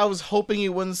was hoping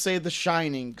you wouldn't say The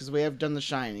Shining because we have done The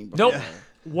Shining. Before. Nope.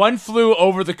 One Flew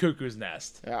Over the Cuckoo's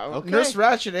Nest. Yeah, Okay. Nurse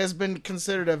Ratched has been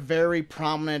considered a very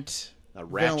prominent A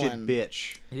ratchet villain.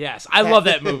 bitch. Yes, I love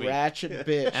that movie, Ratchet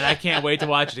bitch. and I can't wait to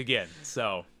watch it again.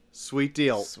 So, Sweet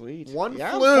deal. Sweet. One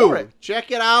Yeah, I'm Flew. for it.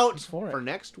 Check it out for it. for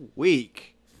next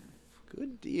week.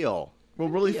 Good deal. will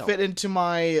really deal. fit into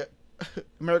my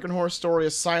American Horror Story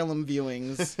Asylum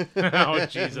viewings oh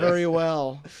Jesus. very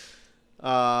well.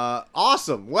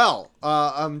 Awesome. Well,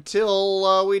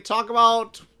 until we talk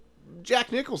about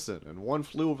Jack Nicholson and One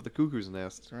Flew Over the Cuckoo's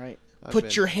Nest. All right. I've Put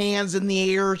been- your hands in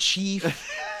the air, Chief.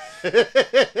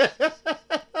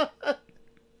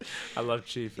 I love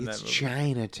Chief in that It's movie.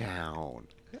 Chinatown.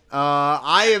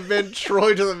 I have been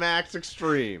Troy to the Max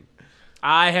Extreme.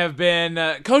 I have been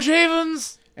Coach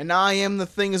Havens. And I am The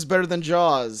Thing is Better Than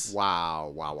Jaws.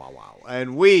 Wow, wow, wow, wow.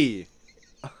 And we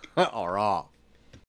are off.